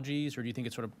technologies, or do you think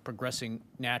it's sort of progressing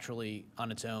naturally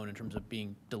on its own in terms of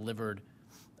being delivered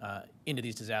into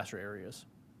these disaster areas?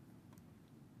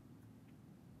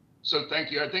 So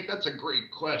thank you. I think that's a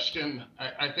great question.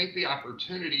 I think the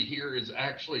opportunity here is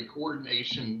actually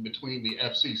coordination between the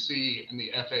FCC and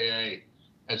the FAA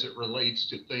as it relates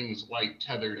to things like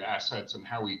tethered assets and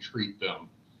how we treat them.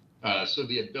 So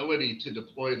the ability to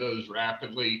deploy those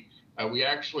rapidly, we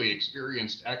actually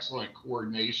experienced excellent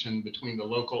coordination between the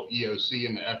local EOC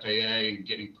and the FAA in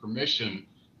getting permission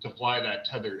to fly that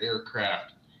tethered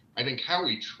aircraft. I think how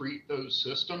we treat those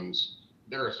systems,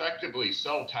 they're effectively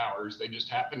cell towers. They just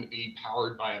happen to be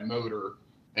powered by a motor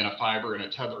and a fiber and a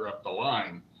tether up the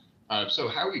line. So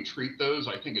how we treat those,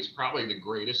 I think, is probably the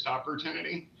greatest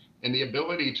opportunity. And the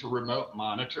ability to remote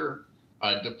monitor,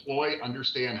 deploy,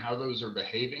 understand how those are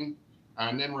behaving,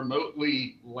 and then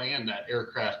remotely land that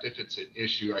aircraft if it's an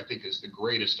issue, I think is the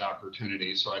greatest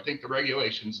opportunity. So I think the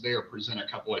regulations there present a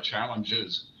couple of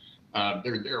challenges.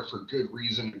 They're there for good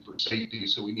reason and for safety,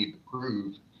 so we need to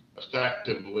prove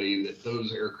effectively that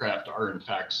those aircraft are in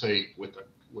fact safe,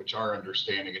 which our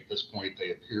understanding at this point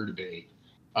they appear to be.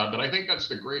 But I think that's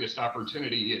the greatest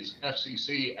opportunity is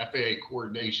FCC, FAA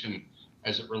coordination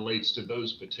as it relates to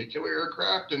those particular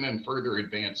aircraft, and then further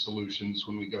advanced solutions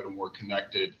when we go to more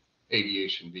connected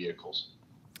aviation vehicles.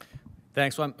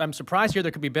 Thanks. Well, I'm surprised here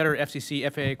there could be better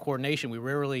FCC, FAA coordination. We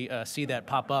rarely see that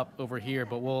pop up over here,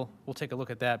 but we'll take a look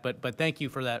at that. But thank you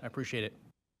for that. I appreciate it.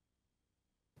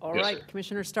 All right,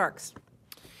 Commissioner Starks.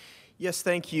 Yes,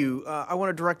 thank you. I want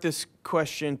to direct this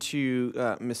question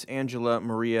to Ms. Angela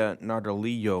Maria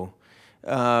Nardolillo.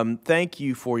 Thank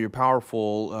you for your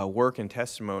powerful work and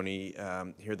testimony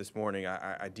here this morning.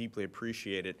 I deeply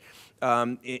appreciate it.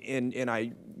 And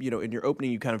I, in your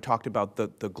opening, you kind of talked about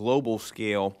the global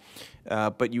scale,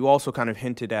 but you also kind of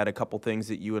hinted at a couple things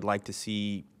that you would like to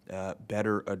see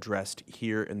better addressed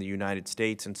here in the United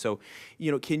States. And so,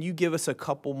 can you give us a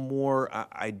couple more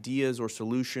ideas or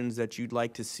solutions that you'd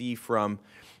like to see from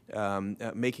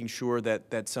making sure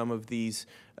that some of these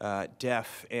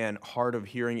deaf and hard of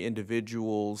hearing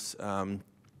individuals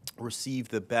receive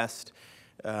the best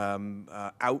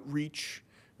outreach,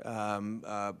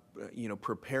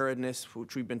 preparedness,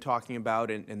 which we've been talking about,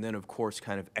 and then, of course,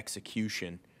 kind of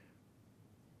execution?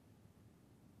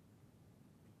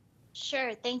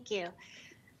 Sure, thank you.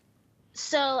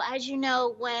 So as you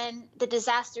know, when the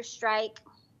disaster strike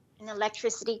and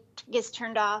electricity gets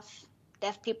turned off,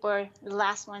 deaf people are the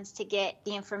last ones to get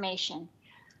the information.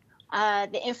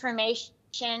 The information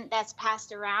that's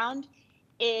passed around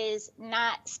is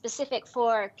not specific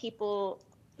for people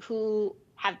who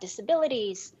have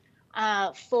disabilities,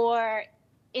 for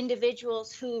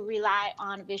individuals who rely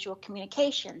on visual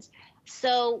communications.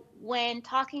 So when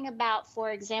talking about,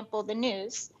 for example, the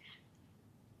news,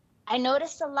 I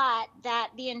noticed a lot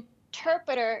that the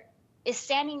interpreter is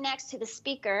standing next to the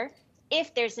speaker,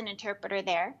 if there's an interpreter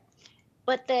there,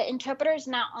 but the interpreter is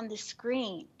not on the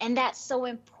screen. And that's so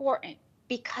important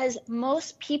because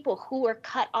most people who are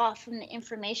cut off from the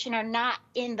information are not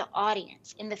in the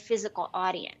audience, in the physical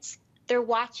audience. They're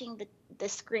watching the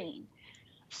screen.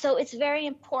 So it's very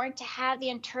important to have the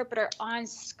interpreter on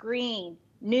screen,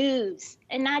 news,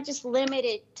 and not just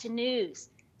limited to news,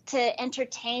 to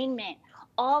entertainment,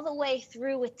 all the way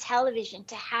through with television,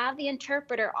 to have the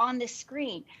interpreter on the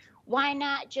screen. Why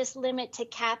not just limit to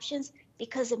captions?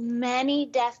 Because many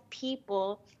deaf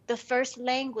people, the first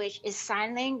language is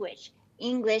sign language.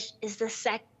 English is the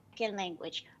second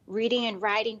language. Reading and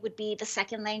writing would be the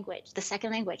second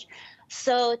language.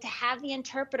 So to have the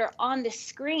interpreter on the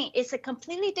screen, it's a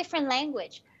completely different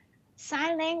language.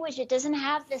 Sign language, it doesn't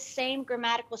have the same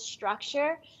grammatical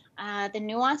structure. The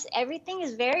nuance, everything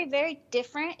is very, very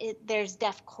different. There's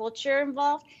deaf culture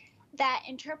involved. That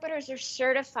interpreters are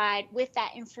certified with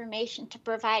that information to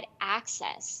provide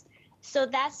access. So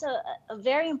that's a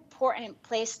very important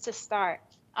place to start.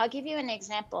 I'll give you an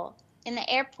example. In the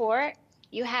airport,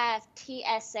 you have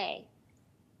TSA.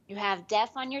 You have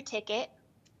deaf on your ticket,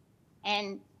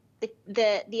 and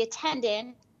the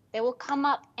attendant, they will come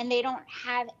up and they don't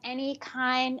have any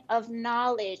kind of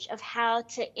knowledge of how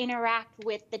to interact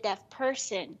with the deaf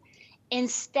person.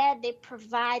 Instead, they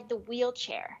provide the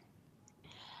wheelchair.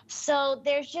 So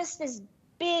there's just this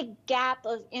big gap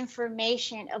of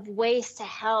information, of ways to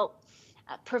help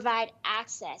provide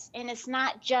access. And it's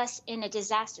not just in a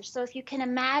disaster. So if you can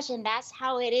imagine, that's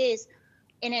how it is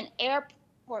in an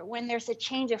airport when there's a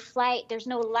change of flight, there's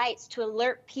no lights to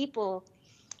alert people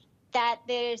that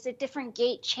there's a different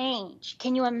gate change.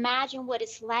 Can you imagine what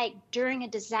it's like during a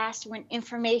disaster when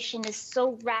information is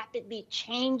so rapidly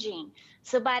changing?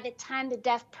 So by the time the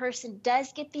deaf person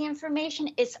does get the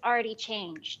information, it's already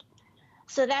changed.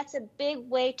 So that's a big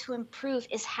way to improve,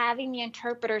 is having the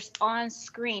interpreters on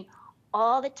screen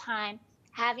all the time,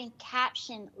 having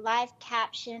caption, live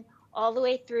caption all the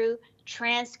way through,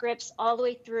 transcripts all the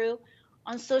way through.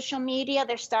 On social media,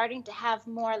 they're starting to have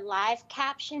more live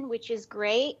caption, which is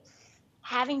great.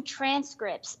 Having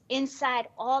transcripts inside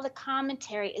all the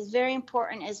commentary is very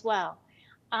important as well.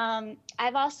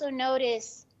 I've also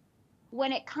noticed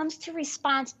when it comes to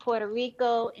Response Puerto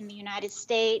Rico in the United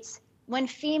States, when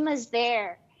FEMA's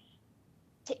there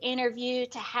to interview,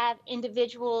 to have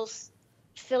individuals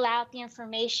fill out the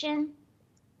information,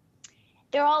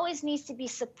 there always needs to be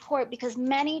support because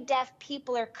many deaf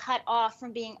people are cut off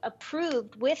from being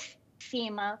approved with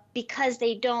FEMA because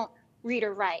they don't read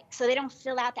or write. So they don't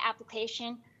fill out the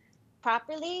application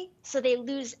properly, so they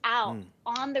lose out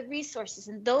on the resources.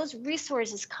 And those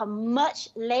resources come much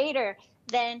later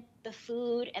than the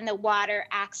food and the water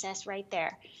access right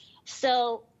there.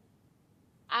 So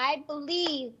I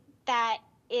believe that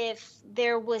if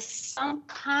there was some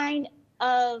kind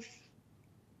of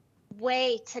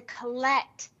way to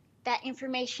collect that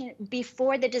information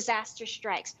before the disaster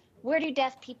strikes, where do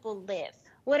deaf people live?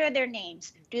 What are their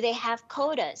names? Do they have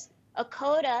codas? A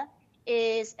coda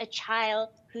is a child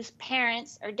whose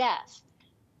parents are deaf.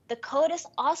 The codas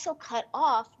also cut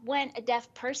off when a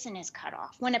deaf person is cut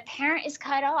off. When a parent is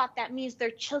cut off, that means their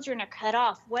children are cut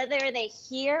off, whether they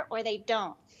hear or they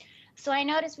don't. So I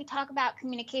notice we talk about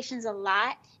communications a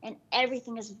lot, and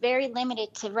everything is very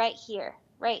limited to right here,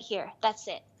 that's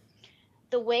it.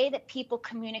 The way that people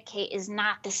communicate is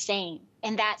not the same,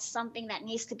 and that's something that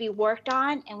needs to be worked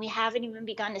on, and we haven't even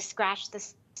begun to scratch the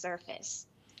surface.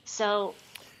 So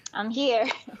I'm here.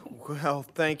 Well,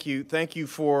 thank you. Thank you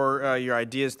for your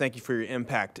ideas. Thank you for your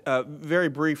impact. Very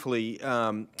briefly,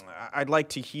 I'd like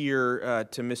to hear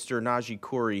to Mr. Naji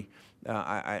Khoury.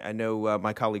 I know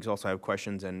my colleagues also have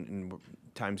questions, and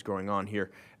time's going on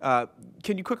here.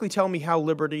 Can you quickly tell me how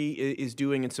Liberty is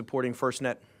doing in supporting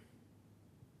FirstNet?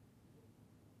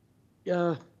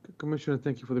 Yeah, Commissioner,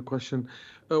 thank you for the question.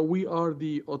 We are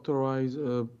the authorized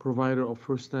provider of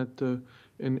FirstNet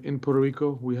in Puerto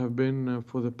Rico. We have been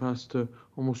for the past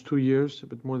almost 2 years, a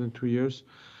bit more than 2 years.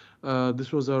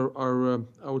 This was our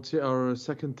I would say our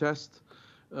second test.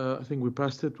 I think we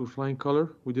passed it with flying color.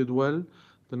 We did well.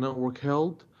 The network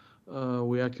held.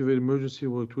 We activated emergency.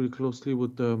 We worked really closely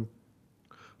with the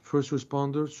first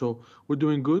responders. So we're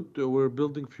doing good. We're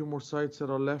building a few more sites that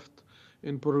are left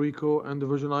in Puerto Rico and the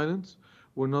Virgin Islands.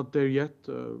 We're not there yet,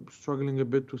 struggling a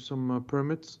bit with some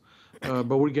permits,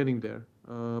 but we're getting there.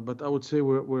 But I would say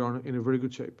we're in a very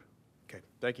good shape. Okay,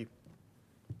 thank you.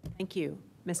 Thank you.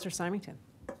 Mr. Symington.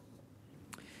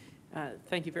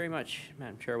 Thank you very much,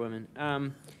 Madam Chairwoman.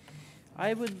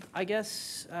 I would, I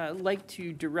guess, like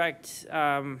to direct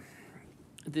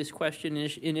this question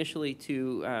initially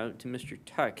to Mr.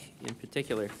 Tuck in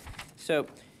particular. So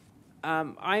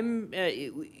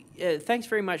thanks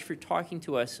very much for talking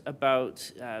to us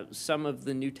about some of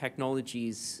the new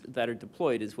technologies that are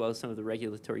deployed, as well as some of the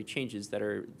regulatory changes that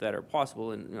are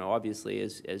possible. And obviously,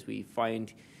 as we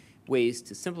find ways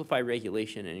to simplify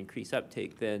regulation and increase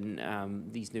uptake, then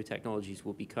these new technologies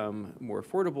will become more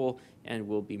affordable and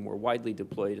will be more widely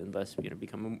deployed, and thus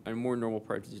become a more normal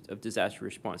part of disaster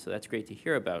response. So that's great to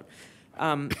hear about.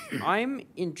 I'm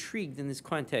intrigued in this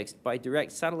context by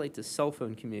direct satellite to cell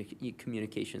phone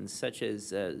communications, such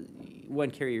as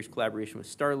one carrier's collaboration with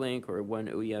Starlink or one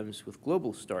OEM's with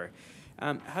Globalstar.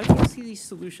 How do you see these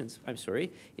solutions,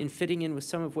 in fitting in with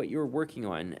some of what you're working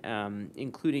on,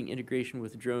 including integration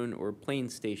with drone or plane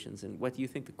stations? And what do you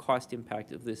think the cost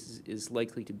impact of this is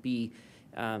likely to be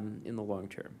in the long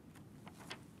term?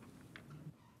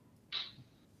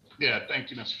 Yeah, thank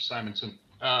you, Mr. Simonson.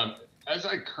 As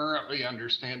I currently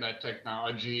understand that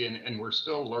technology, and we're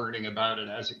still learning about it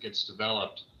as it gets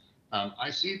developed, I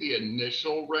see the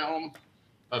initial realm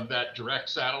of that direct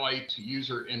satellite to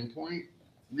user endpoint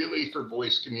really for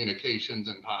voice communications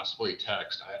and possibly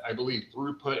text. I believe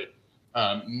throughput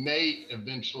may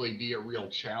eventually be a real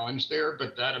challenge there,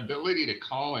 but that ability to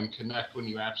call and connect when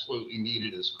you absolutely need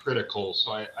it is critical.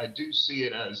 So I do see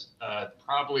it as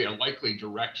probably a likely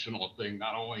directional thing,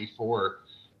 not only for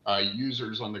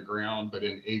users on the ground, but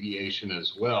in aviation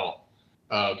as well.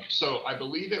 So I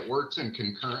believe it works in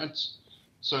concurrence.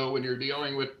 So when you're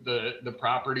dealing with the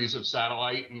properties of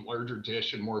satellite and larger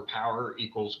dish and more power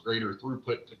equals greater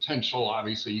throughput potential,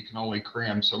 obviously you can only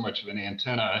cram so much of an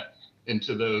antenna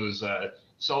into those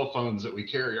cell phones that we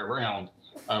carry around,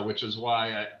 which is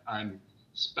why I'm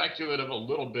speculative a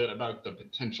little bit about the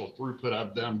potential throughput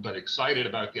of them, but excited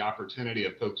about the opportunity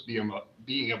of folks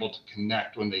being able to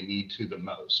connect when they need to the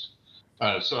most.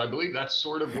 So I believe that's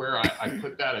sort of where I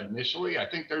put that initially. I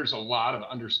think there's a lot of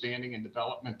understanding and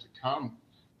development to come.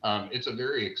 It's a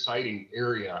very exciting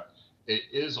area. It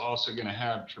is also going to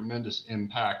have tremendous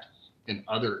impact in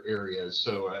other areas.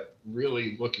 So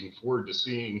really looking forward to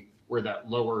seeing where that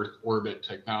low Earth orbit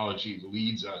technology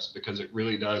leads us, because it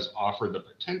really does offer the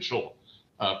potential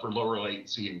for lower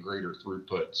latency and greater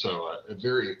throughput. So a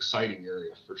very exciting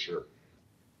area for sure.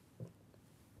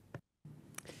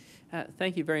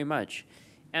 Thank you very much.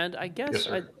 And I guess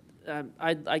Yes,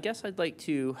 I guess I'd like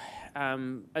to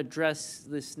address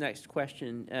this next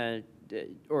question,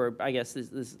 or I guess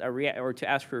or to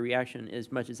ask for a reaction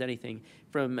as much as anything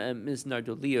from Ms.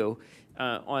 Nardolillo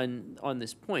on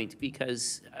this point,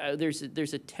 because there's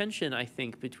a tension, I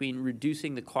think, between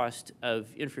reducing the cost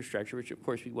of infrastructure, which of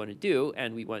course we want to do,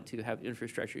 and we want to have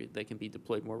infrastructure that can be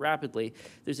deployed more rapidly.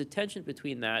 There's a tension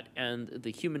between that and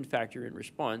the human factor in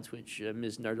response, which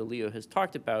Ms. Nardolillo has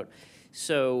talked about.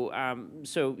 So,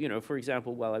 for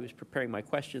example, while I was preparing my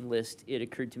question list, it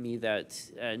occurred to me that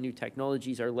new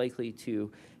technologies are likely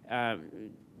to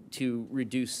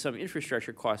reduce some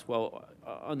infrastructure costs, while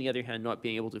on the other hand, not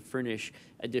being able to furnish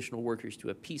additional workers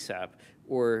to a PSAP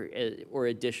or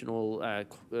additional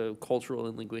cultural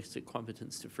and linguistic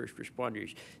competence to first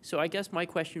responders. So I guess my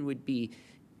question would be,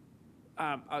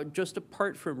 just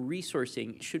apart from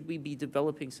resourcing, should we be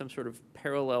developing some sort of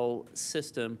parallel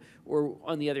system? Or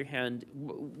on the other hand,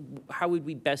 how would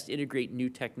we best integrate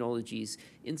new technologies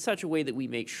in such a way that we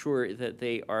make sure that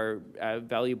they are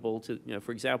valuable to,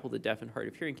 for example, the deaf and hard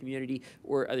of hearing community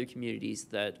or other communities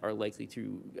that are likely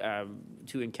to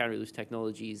encounter those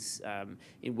technologies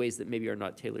in ways that maybe are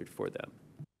not tailored for them?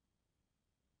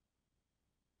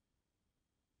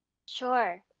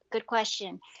 Sure, good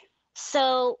question.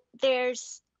 So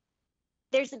there's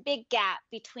a big gap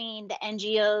between the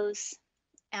NGOs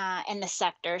and the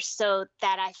sector, so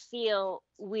that I feel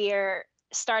we're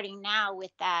starting now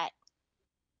with that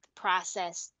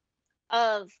process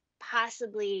of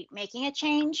possibly making a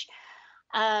change.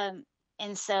 And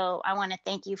so I want to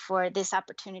thank you for this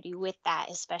opportunity with that,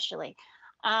 especially.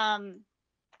 I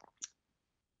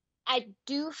I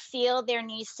do feel there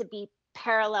needs to be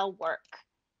parallel work.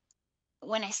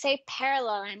 When I say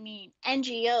parallel, I mean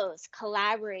NGOs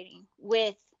collaborating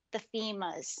with the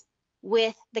FEMAs,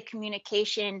 with the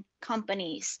communication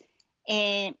companies,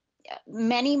 and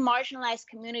many marginalized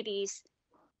communities,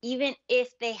 even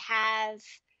if they have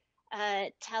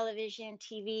television,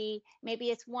 TV,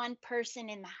 maybe it's one person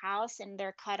in the house and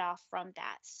they're cut off from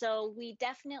that. So we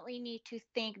definitely need to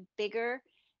think bigger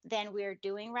than we're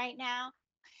doing right now.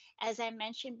 As I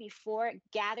mentioned before,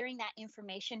 gathering that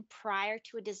information prior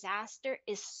to a disaster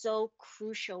is so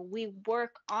crucial. We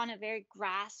work on a very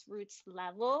grassroots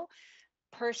level,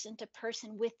 person to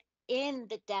person within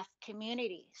the deaf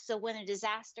community. So when a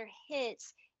disaster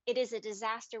hits, it is a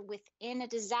disaster within a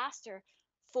disaster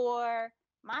for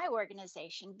my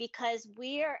organization, because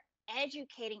we're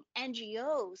educating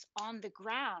NGOs on the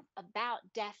ground about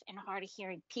deaf and hard of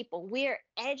hearing people. We're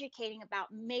educating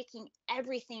about making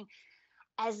everything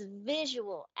as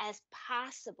visual as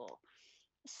possible.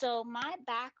 So my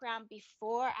background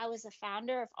before I was a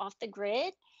founder of Off the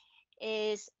Grid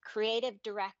is creative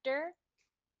director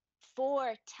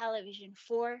for television,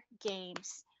 for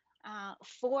games,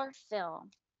 for film.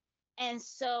 And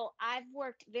so I've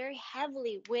worked very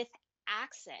heavily with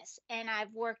access, and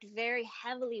I've worked very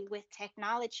heavily with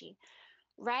technology.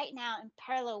 Right now, in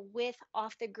parallel with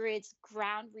Off the Grid's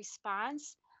ground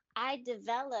response, I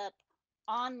develop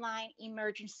online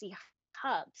emergency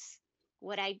hubs.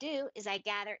 What I do is I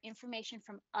gather information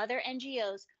from other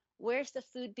NGOs. Where's the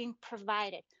food being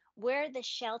provided? Where are the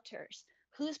shelters?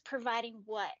 Who's providing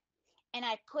what? And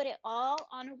I put it all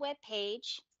on a web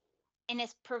page, and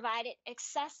it's provided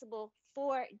accessible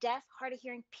for deaf, hard of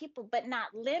hearing people, but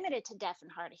not limited to deaf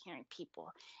and hard of hearing people.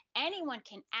 Anyone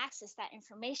can access that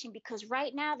information, because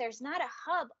right now there's not a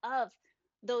hub of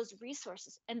those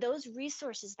resources, and those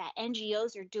resources that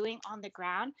NGOs are doing on the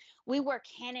ground. We work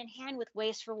hand in hand with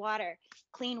Waste for Water,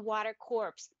 Clean Water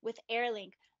Corps, with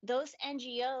Airlink. Those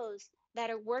NGOs that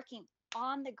are working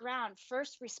on the ground,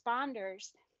 first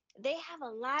responders, they have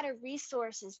a lot of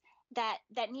resources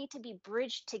that need to be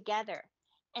bridged together,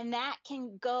 and that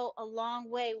can go a long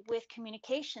way with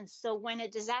communications. So when a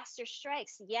disaster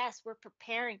strikes, yes, we're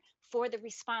preparing for the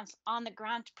response on the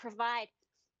ground to provide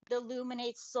the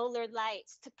Luminate solar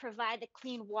lights, to provide the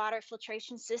clean water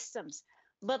filtration systems.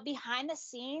 But behind the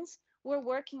scenes, we're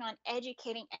working on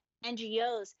educating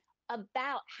NGOs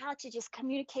about how to just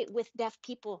communicate with deaf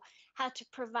people, how to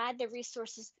provide the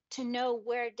resources to know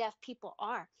where deaf people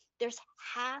are. There's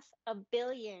 500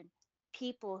 million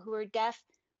people who are deaf,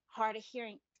 hard of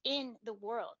hearing in the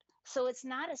world. So it's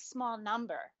not a small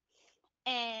number.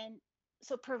 And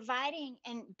so providing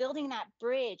and building that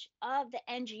bridge of the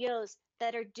NGOs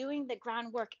that are doing the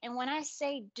groundwork. And when I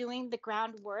say doing the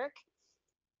groundwork,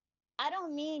 I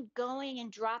don't mean going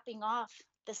and dropping off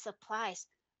the supplies.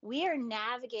 We are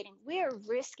navigating, we are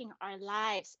risking our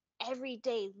lives every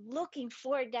day looking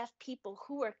for deaf people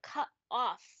who are cut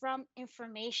off from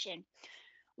information.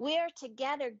 We are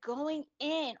together going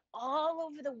in all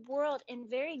over the world in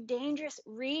very dangerous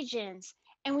regions,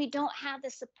 and we don't have the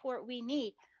support we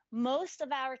need. Most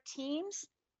of our teams,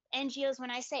 NGOs,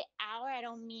 when I say our, I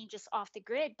don't mean just Off the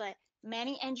Grid, but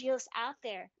many NGOs out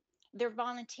there, they're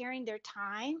volunteering their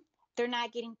time, they're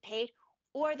not getting paid,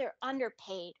 or they're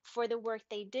underpaid for the work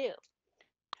they do.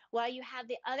 While you have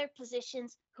the other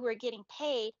positions who are getting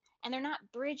paid, and they're not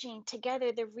bridging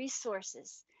together the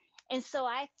resources. And so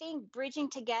I think bridging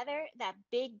together that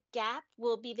big gap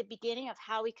will be the beginning of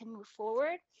how we can move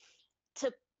forward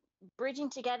to bridging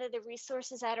together the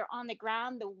resources that are on the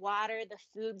ground, the water, the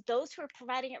food, those who are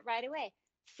providing it right away.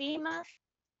 FEMA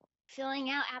filling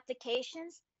out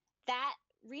applications, that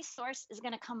resource is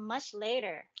going to come much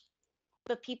later.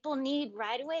 But people need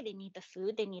right away, they need the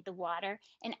food, they need the water,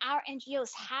 and our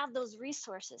NGOs have those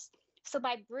resources. So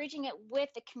by bridging it with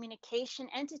the communication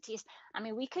entities, I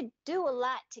mean, we could do a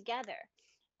lot together.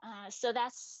 So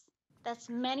that's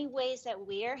many ways that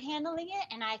we're handling it,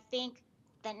 and I think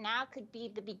that now could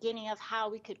be the beginning of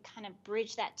how we could kind of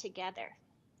bridge that together.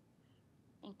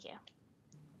 Thank you.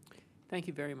 Thank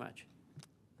you very much.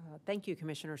 Thank you,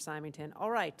 Commissioner Symington.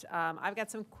 All right, I've got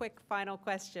some quick final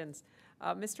questions.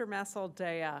 Mr.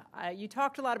 Masaldea, you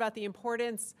talked a lot about the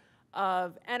importance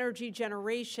of energy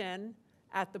generation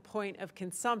at the point of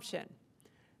consumption.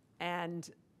 And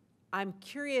I'm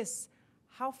curious,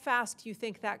 how fast do you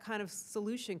think that kind of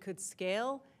solution could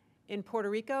scale in Puerto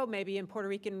Rico, maybe in Puerto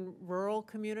Rican rural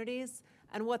communities,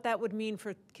 and what that would mean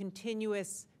for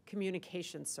continuous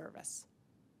communication service?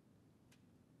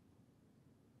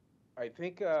 I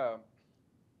think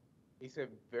it's a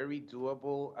very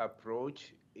doable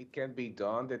approach. It can be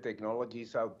done. The technology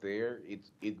is out there.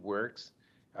 It works.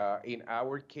 In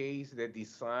our case, the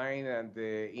design and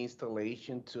the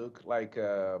installation took like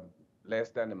less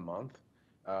than a month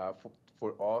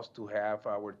for us to have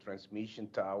our transmission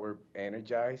tower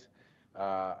energized.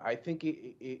 I think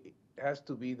it has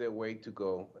to be the way to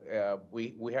go.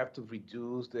 We have to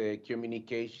reduce the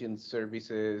communication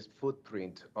services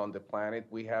footprint on the planet.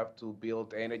 We have to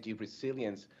build energy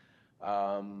resilience.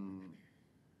 Um,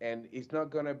 and it's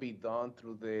not going to be done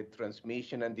through the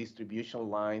transmission and distribution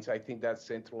lines. I think that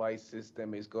centralized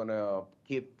system is going to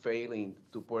keep failing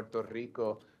to Puerto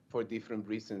Rico for different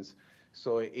reasons.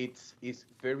 So it's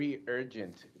very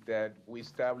urgent that we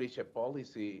establish a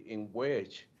policy in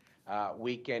which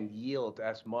we can yield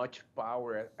as much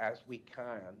power as we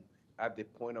can at the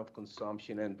point of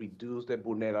consumption and reduce the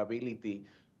vulnerability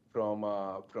from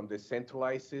the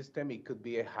centralized system. It could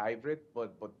be a hybrid,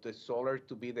 but the solar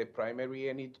to be the primary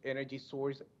energy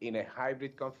source in a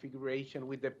hybrid configuration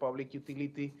with the public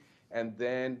utility, and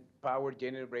then power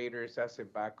generators as a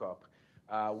backup.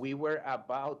 We were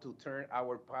about to turn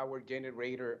our power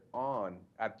generator on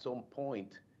at some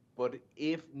point, but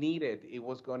if needed, it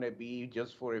was going to be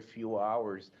just for a few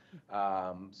hours.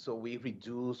 So we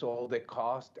reduce all the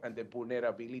cost and the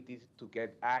vulnerabilities to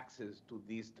get access to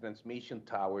these transmission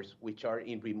towers, which are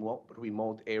in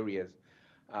remote areas,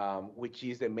 which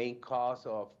is the main cause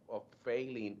of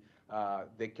failing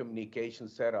the communication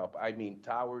setup. I mean,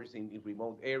 towers in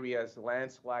remote areas,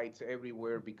 landslides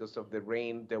everywhere because of the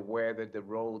rain, the weather, the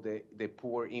road, the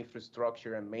poor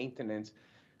infrastructure and maintenance.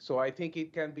 So I think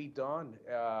it can be done.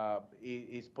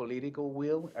 It's political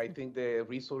will. I think the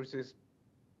resources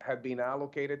have been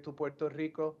allocated to Puerto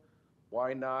Rico.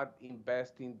 Why not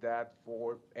invest in that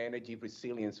for energy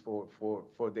resilience for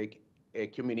the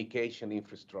communication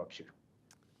infrastructure?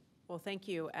 Well, thank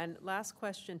you. And last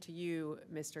question to you,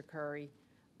 Mr. Curry.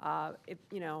 I'm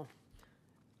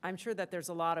sure that there's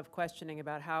a lot of questioning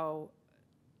about how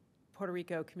Puerto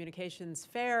Rico communications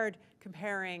fared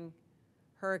comparing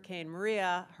Hurricane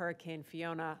Maria, Hurricane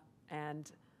Fiona,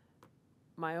 and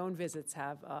my own visits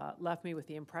have left me with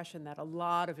the impression that a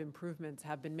lot of improvements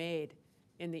have been made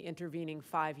in the intervening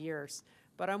 5 years.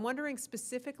 But I'm wondering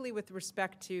specifically with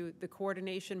respect to the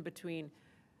coordination between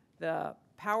the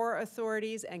power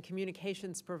authorities and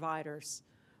communications providers.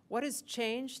 What has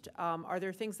changed? Are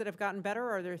there things that have gotten better,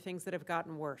 or are there things that have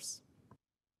gotten worse?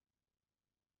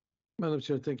 Madam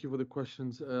Chair, thank you for the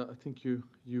questions. I think you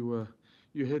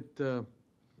hit a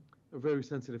very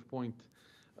sensitive point.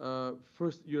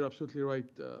 First, you're absolutely right.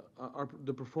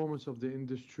 The performance of the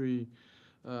industry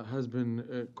has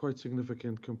been quite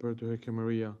significant compared to Hurricane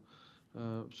Maria.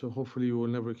 So hopefully we will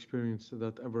never experience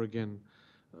that ever again.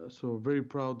 So very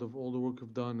proud of all the work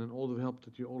we've done and all the help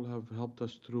that you all have helped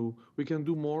us through. We can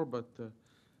do more, but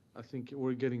I think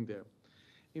we're getting there.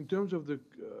 In terms of the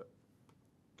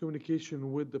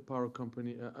communication with the power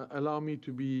company, allow me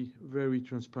to be very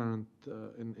transparent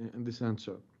in this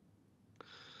answer.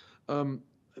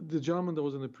 The gentleman that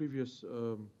was in the previous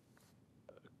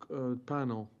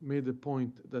panel made the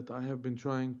point that I have been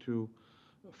trying to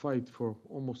fight for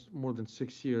almost more than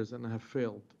 6 years, and I have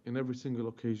failed in every single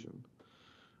occasion,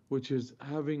 which is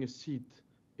having a seat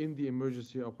in the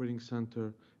emergency operating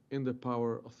center in the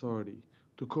power authority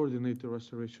to coordinate the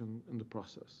restoration in the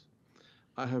process.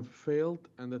 I have failed,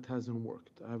 and that hasn't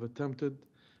worked. I have attempted,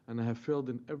 and I have failed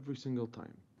in every single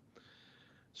time.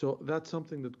 So that's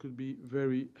something that could be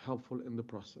very helpful in the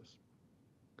process.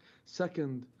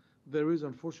 Second, there is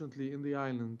unfortunately in the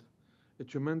island a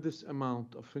tremendous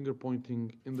amount of finger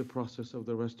pointing in the process of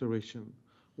the restoration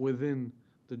within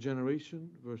the generation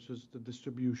versus the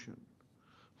distribution.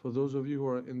 For those of you who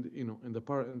are in the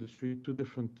power industry, two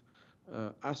different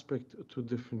aspects, two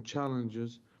different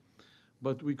challenges,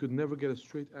 but we could never get a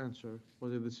straight answer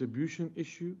whether a distribution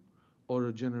issue or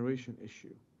a generation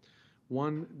issue.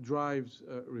 One drives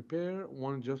repair,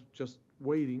 one just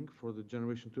waiting for the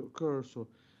generation to occur so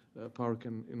power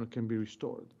can be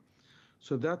restored.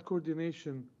 So that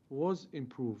coordination was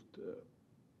improved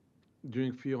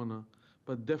during Fiona,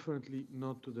 but definitely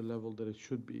not to the level that it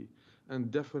should be, and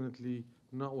definitely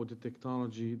not with the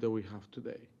technology that we have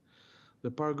today. The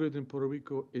power grid in Puerto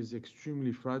Rico is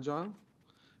extremely fragile.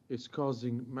 It's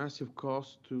causing massive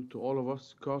cost to all of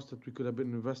us, cost that we could have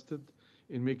been invested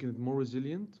in making it more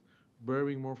resilient,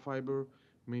 burying more fiber,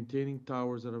 maintaining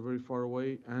towers that are very far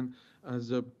away, and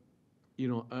as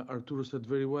Arturo said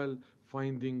very well,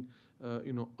 finding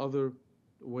other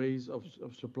ways of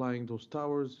supplying those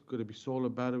towers. Could it be solar,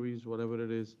 batteries, whatever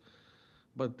it is?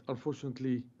 But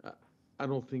unfortunately, I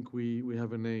don't think we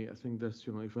have an A. I think that's,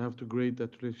 if I have to grade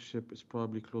that relationship, it's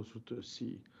probably closer to a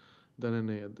C than an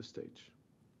A at this stage.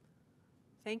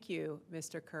 Thank you,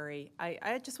 Mr. Curry.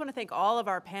 I just want to thank all of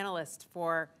our panelists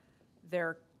for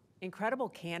their incredible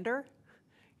candor,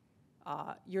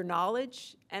 your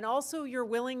knowledge, and also your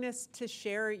willingness to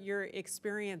share your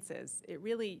experiences. It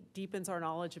really deepens our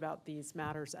knowledge about these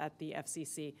matters at the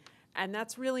FCC. And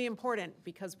that's really important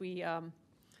because we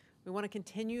want to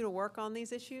continue to work on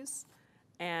these issues.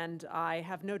 And I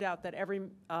have no doubt that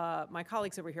my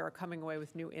colleagues over here are coming away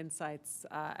with new insights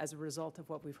as a result of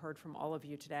what we've heard from all of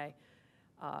you today.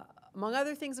 Among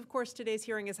other things, of course, today's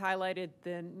hearing has highlighted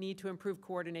the need to improve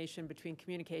coordination between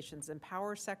communications and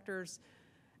power sectors.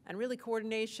 And really,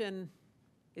 coordination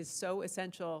is so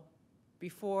essential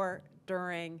before,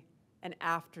 during, and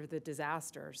after the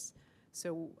disasters.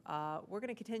 So we're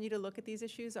going to continue to look at these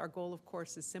issues. Our goal, of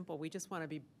course, is simple. We just want to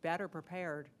be better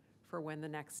prepared for when the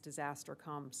next disaster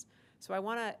comes. So I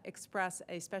want to express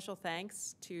a special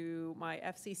thanks to my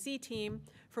FCC team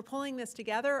for pulling this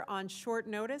together on short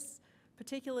notice,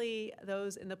 particularly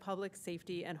those in the Public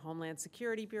Safety and Homeland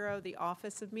Security Bureau, the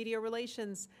Office of Media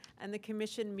Relations, and the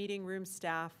Commission meeting room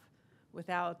staff.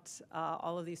 Without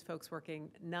all of these folks working,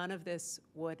 none of this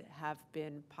would have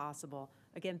been possible.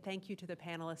 Again, thank you to the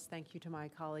panelists. Thank you to my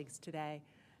colleagues today.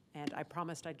 And I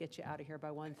promised I'd get you out of here by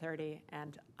 1:30,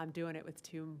 and I'm doing it with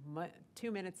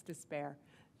 2 minutes to spare.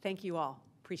 Thank you all.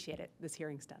 Appreciate it. This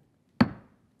hearing's done.